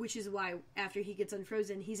going, which is why after he gets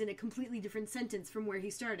unfrozen, he's in a completely different sentence from where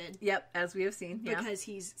he started. Yep, as we have seen. Yeah. Because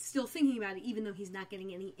he's still thinking about it, even though he's not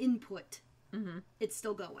getting any input. Mm-hmm. It's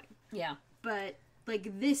still going. Yeah. But,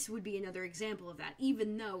 like, this would be another example of that,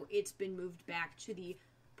 even though it's been moved back to the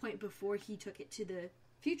point before he took it to the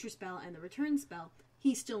future spell and the return spell.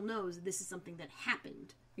 He still knows this is something that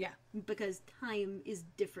happened. Yeah. Because time is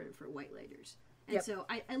different for white lighters. And so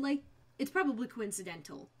I like, it's probably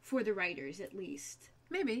coincidental for the writers at least.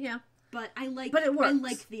 Maybe, yeah. But it works. I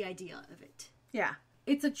like the idea of it. Yeah.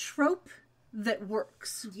 It's a trope that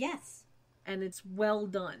works. Yes. And it's well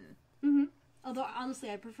done. Mm-hmm. Although,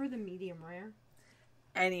 honestly, I prefer the medium rare.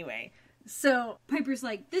 Anyway, so Piper's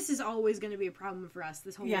like, this is always going to be a problem for us,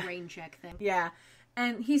 this whole rain check thing. Yeah.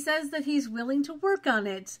 And he says that he's willing to work on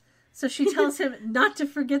it. So she tells him not to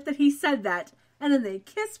forget that he said that. And then they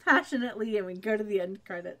kiss passionately and we go to the end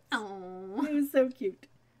credits. Oh, it was so cute.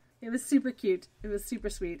 It was super cute. It was super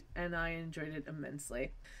sweet. And I enjoyed it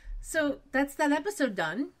immensely. So that's that episode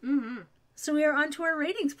done. Mm-hmm. So we are on to our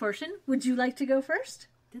ratings portion. Would you like to go first?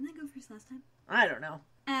 Didn't I go first last time? I don't know.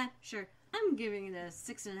 Sure. I'm giving it a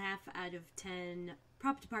 6.5 out of 10.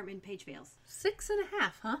 Prop department page fails.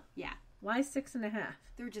 6.5, huh? Yeah. Why 6.5?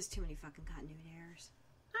 There were just too many fucking continuity errors.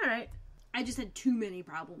 All right. I just had too many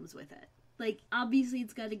problems with it. Like, obviously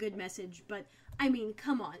it's got a good message, but, I mean,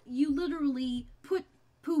 come on. You literally put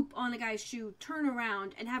poop on a guy's shoe, turn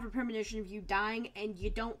around, and have a premonition of you dying, and you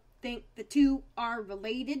don't think the two are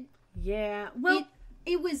related? Yeah. Well,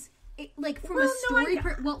 it was... like, from well, a story...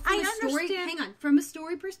 understand. Hang on. From a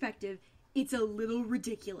story perspective, it's a little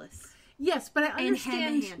ridiculous. Yes, but I understand...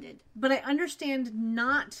 And heavy-handed. But I understand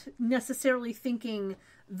not necessarily thinking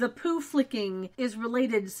the poo flicking is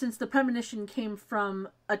related, since the premonition came from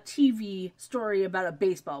a TV story about a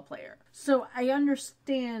baseball player. So I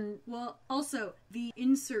understand... Well, also, the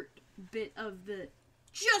insert bit of the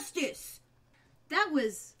justice! That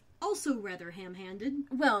was... also rather ham-handed.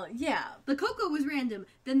 Well, yeah. The Coco was random,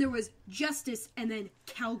 then there was Justice, and then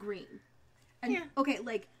Cal Green. And, yeah. Okay,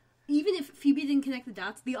 like, even if Phoebe didn't connect the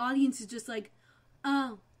dots, the audience is just like,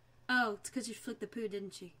 oh, it's because she flicked the poo,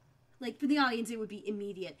 didn't she? Like, for the audience, it would be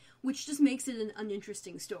immediate, which just makes it an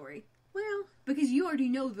uninteresting story. Well, because you already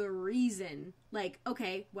know the reason. Like,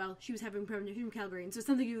 okay, well, she was having premonition from Cal Green, so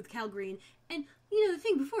something to do with Cal Green. And, you know, the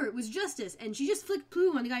thing before, it was Justice, and she just flicked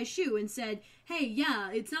poo on the guy's shoe and said, hey, yeah,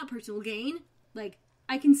 it's not personal gain. Like,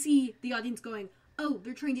 I can see the audience going, oh,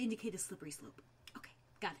 they're trying to indicate a slippery slope. Okay,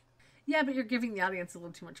 got it. Yeah, but you're giving the audience a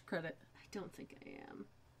little too much credit. I don't think I am.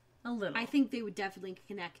 A little. I think they would definitely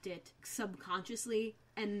connect it subconsciously,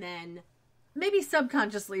 and then... maybe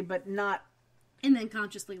subconsciously, but not... and then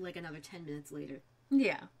consciously, like, another 10 minutes later.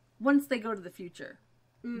 Yeah. Once they go to the future,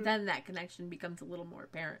 then that connection becomes a little more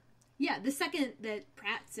apparent. Yeah, the second that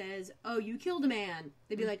Pratt says, oh, you killed a man,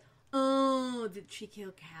 they'd be like, oh, did she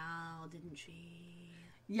kill Cal, didn't she?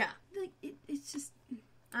 Yeah. Like, it's just...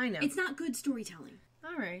 I know. It's not good storytelling.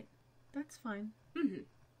 All right. That's fine. Mm-hmm.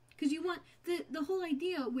 Because you want... The whole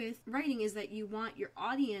idea with writing is that you want your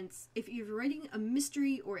audience... If you're writing a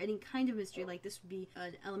mystery or any kind of mystery, like this would be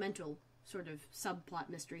an elemental sort of subplot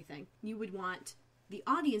mystery thing, you would want the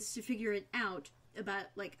audience to figure it out about,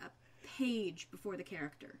 like, a page before the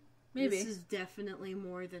character. Maybe. This is definitely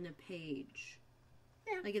more than a page.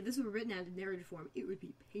 Yeah. Like, if this were written out in narrative form, it would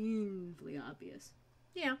be painfully obvious.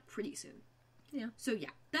 Yeah. Pretty soon. Yeah. So,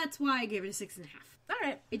 yeah. That's why I gave it a 6.5. All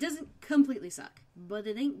right. It doesn't completely suck, but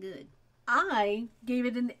it ain't good. I gave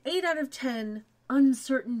it an 8 out of 10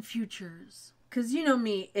 uncertain futures. Because you know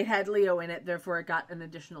me, it had Leo in it, therefore it got an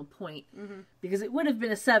additional point. Mm-hmm. Because it would have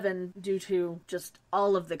been a 7 due to just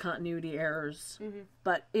all of the continuity errors. Mm-hmm.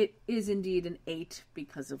 But it is indeed an 8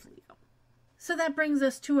 because of Leo. So that brings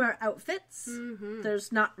us to our outfits. Mm-hmm.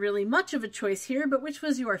 There's not really much of a choice here, but which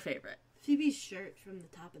was your favorite? Phoebe's shirt from the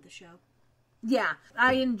top of the show. Yeah,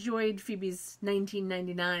 I enjoyed Phoebe's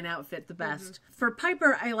 1999 outfit the best. Mm-hmm. For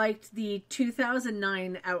Piper, I liked the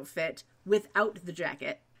 2009 outfit without the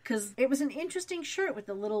jacket. Because it was an interesting shirt with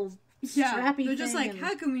the little strappy thing. They're just like,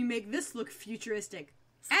 how can we make this look futuristic?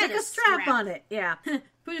 Stick a strap on it, yeah.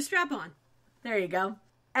 Put a strap on. There you go.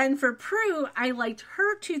 And for Prue, I liked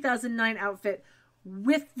her 2009 outfit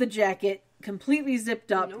with the jacket completely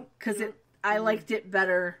zipped up. Because I liked it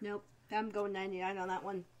better. Nope. I'm going 99 on that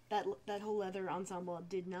one. That whole leather ensemble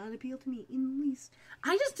did not appeal to me in the least.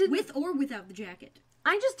 I just didn't... With or without the jacket.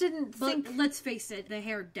 I just didn't think... But let's face it, the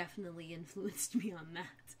hair definitely influenced me on that.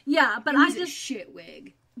 Yeah, but it was a shit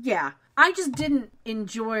wig. Yeah. I just didn't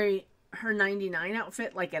enjoy her 99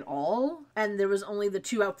 outfit, like, at all. And there was only the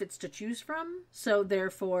 2 outfits to choose from. So,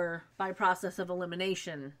 therefore, by process of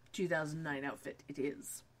elimination, 2009 outfit it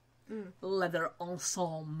is. Leather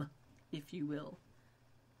ensemble, if you will.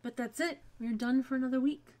 But that's it. We're done for another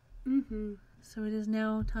week. Mm-hmm. So it is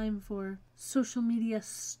now time for social media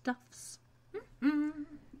stuffs. Mm-hmm.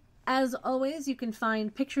 As always, you can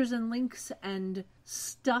find pictures and links and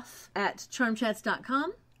stuff at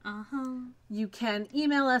charmchats.com. Uh-huh. You can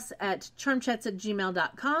email us at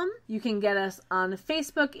charmchats@gmail.com. You can get us on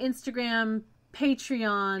Facebook, Instagram,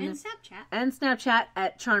 Patreon, and Snapchat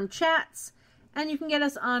at charmchats. And you can get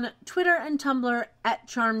us on Twitter and Tumblr at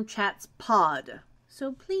charmchatspod.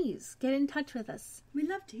 So please, get in touch with us. We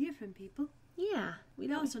love to hear from people. Yeah.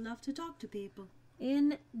 We'd also love to talk to people.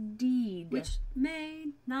 Indeed. Which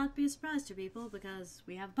may not be a surprise to people because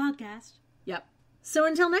we have a podcast. Yep. So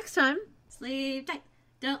until next time. Sleep tight.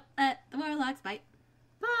 Don't let the warlocks bite.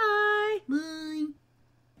 Bye. Bye.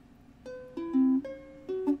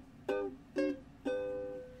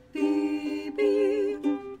 Phoebe,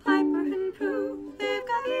 Piper, and Prue, they've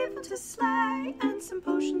got evil to slay. slay and some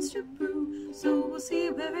potions to brew. So we'll see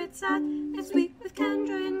where it's at next week with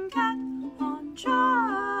Kendra and Kat on Charm.